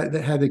never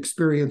had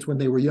experience when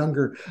they were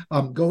younger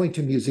going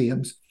to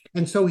museums.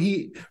 And so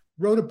he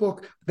wrote a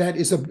book that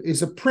is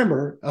a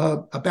primer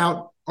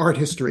about art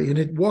history, and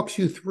it walks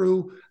you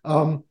through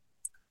all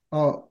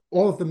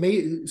of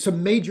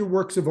some major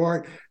works of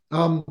art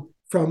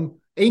from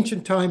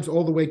ancient times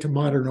all the way to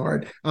modern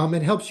art.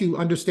 It helps you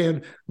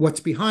understand what's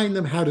behind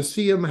them, how to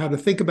see them, how to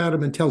think about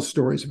them, and tell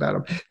stories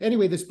about them.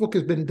 Anyway, this book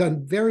has been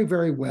done very,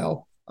 very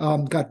well,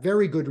 got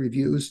very good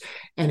reviews,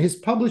 and his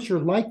publisher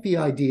liked the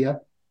idea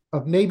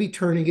of maybe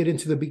turning it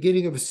into the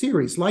beginning of a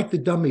series, like the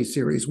Dummy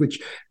series,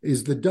 which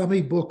is the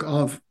Dummy book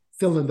of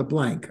fill in the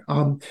blank.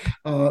 And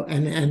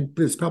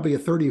there's probably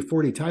 30 or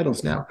 40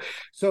 titles now.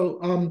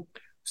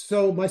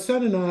 So my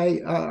son and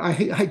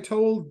I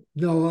told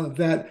Noah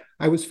that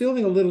I was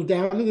feeling a little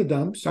down in the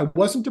dumps. I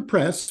wasn't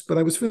depressed, but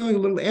I was feeling a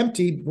little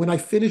empty when I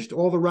finished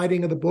all the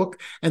writing of the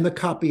book and the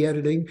copy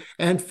editing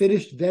and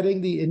finished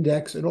vetting the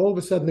index. And all of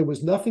a sudden there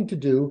was nothing to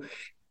do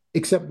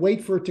except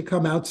wait for it to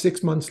come out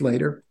 6 months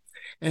later.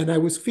 And I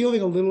was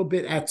feeling a little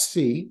bit at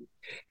sea.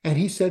 And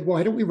he said,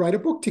 why don't we write a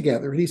book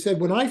together? And he said,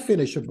 when I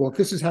finish a book,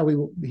 this is how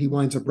he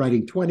winds up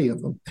writing 20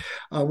 of them.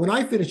 When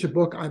I finish a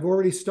book, I've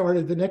already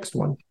started the next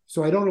one.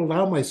 So I don't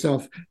allow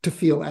myself to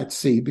feel at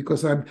sea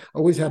because I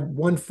always have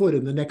one foot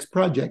in the next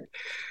project.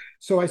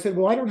 So I said,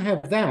 well, I don't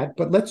have that,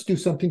 but let's do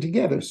something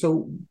together.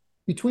 So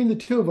between the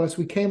two of us,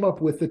 we came up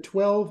with the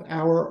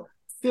 12-Hour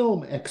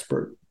Film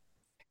Expert.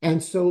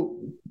 And so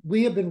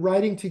we have been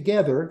writing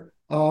together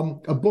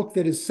a book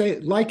that is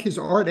like his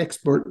art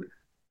expert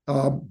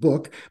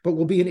book, but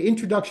will be an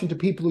introduction to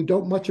people who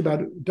don't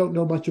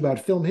know much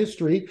about film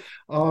history,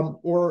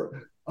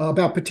 or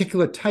about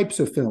particular types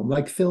of film,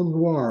 like film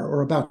noir,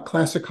 or about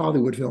classic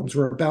Hollywood films,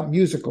 or about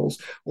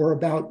musicals, or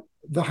about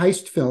the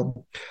heist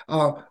film.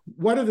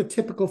 What are the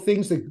typical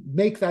things that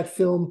make that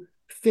film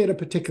fit a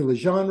particular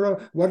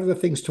genre? What are the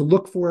things to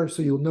look for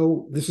so you'll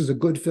know this is a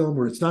good film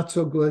or it's not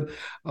so good?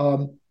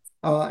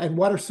 And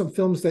what are some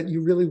films that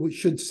you really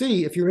should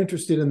see if you're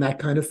interested in that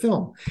kind of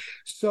film?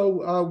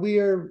 So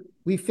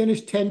we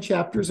finished 10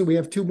 chapters and we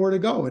have 2 more to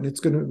go, and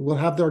we'll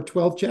have our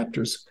 12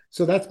 chapters.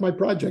 So that's my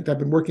project. I've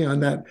been working on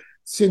that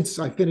since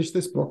I finished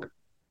this book.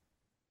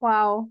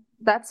 Wow,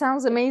 that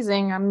sounds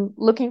amazing. I'm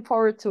looking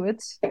forward to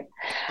it.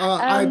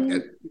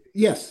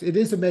 Yes, it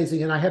is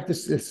amazing. And I have to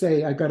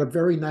say, I got a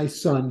very nice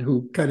son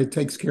who kind of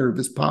takes care of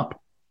his pop.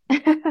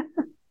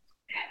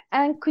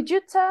 And could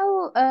you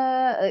tell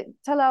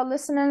our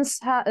listeners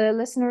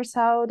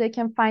how they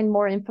can find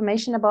more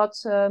information about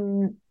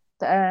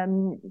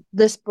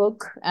this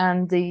book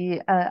and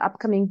the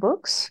upcoming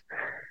books?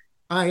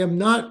 I am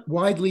not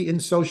widely in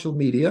social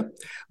media,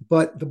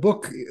 but the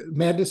book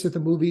Madness at the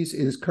Movies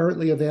is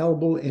currently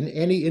available in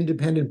any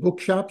independent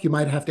bookshop. You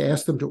might have to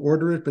ask them to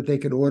order it, but they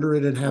can order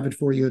it and have it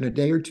for you in a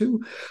day or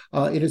two.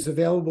 It is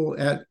available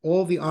at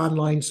all the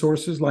online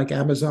sources like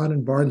Amazon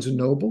and Barnes &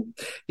 Noble.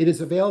 It is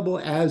available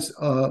as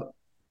a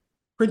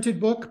printed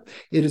book.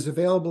 It is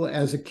available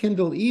as a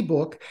Kindle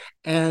ebook.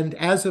 And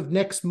as of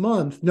next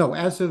month,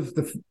 as of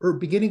the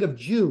beginning of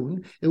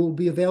June, it will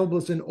be available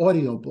as an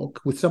audiobook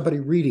with somebody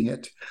reading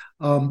it.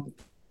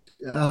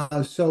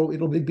 So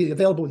it'll be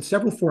available in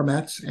several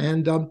formats.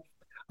 And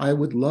I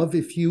would love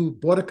if you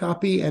bought a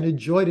copy and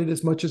enjoyed it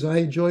as much as I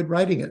enjoyed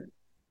writing it.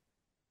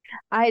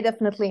 I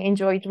definitely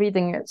enjoyed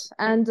reading it.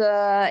 And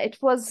it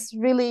was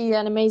really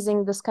an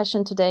amazing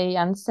discussion today.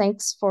 And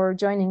thanks for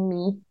joining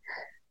me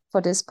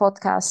for this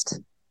podcast.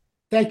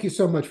 Thank you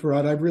so much,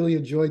 Farhad. I really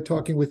enjoyed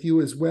talking with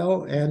you as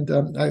well, and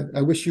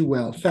I wish you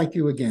well. Thank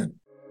you again.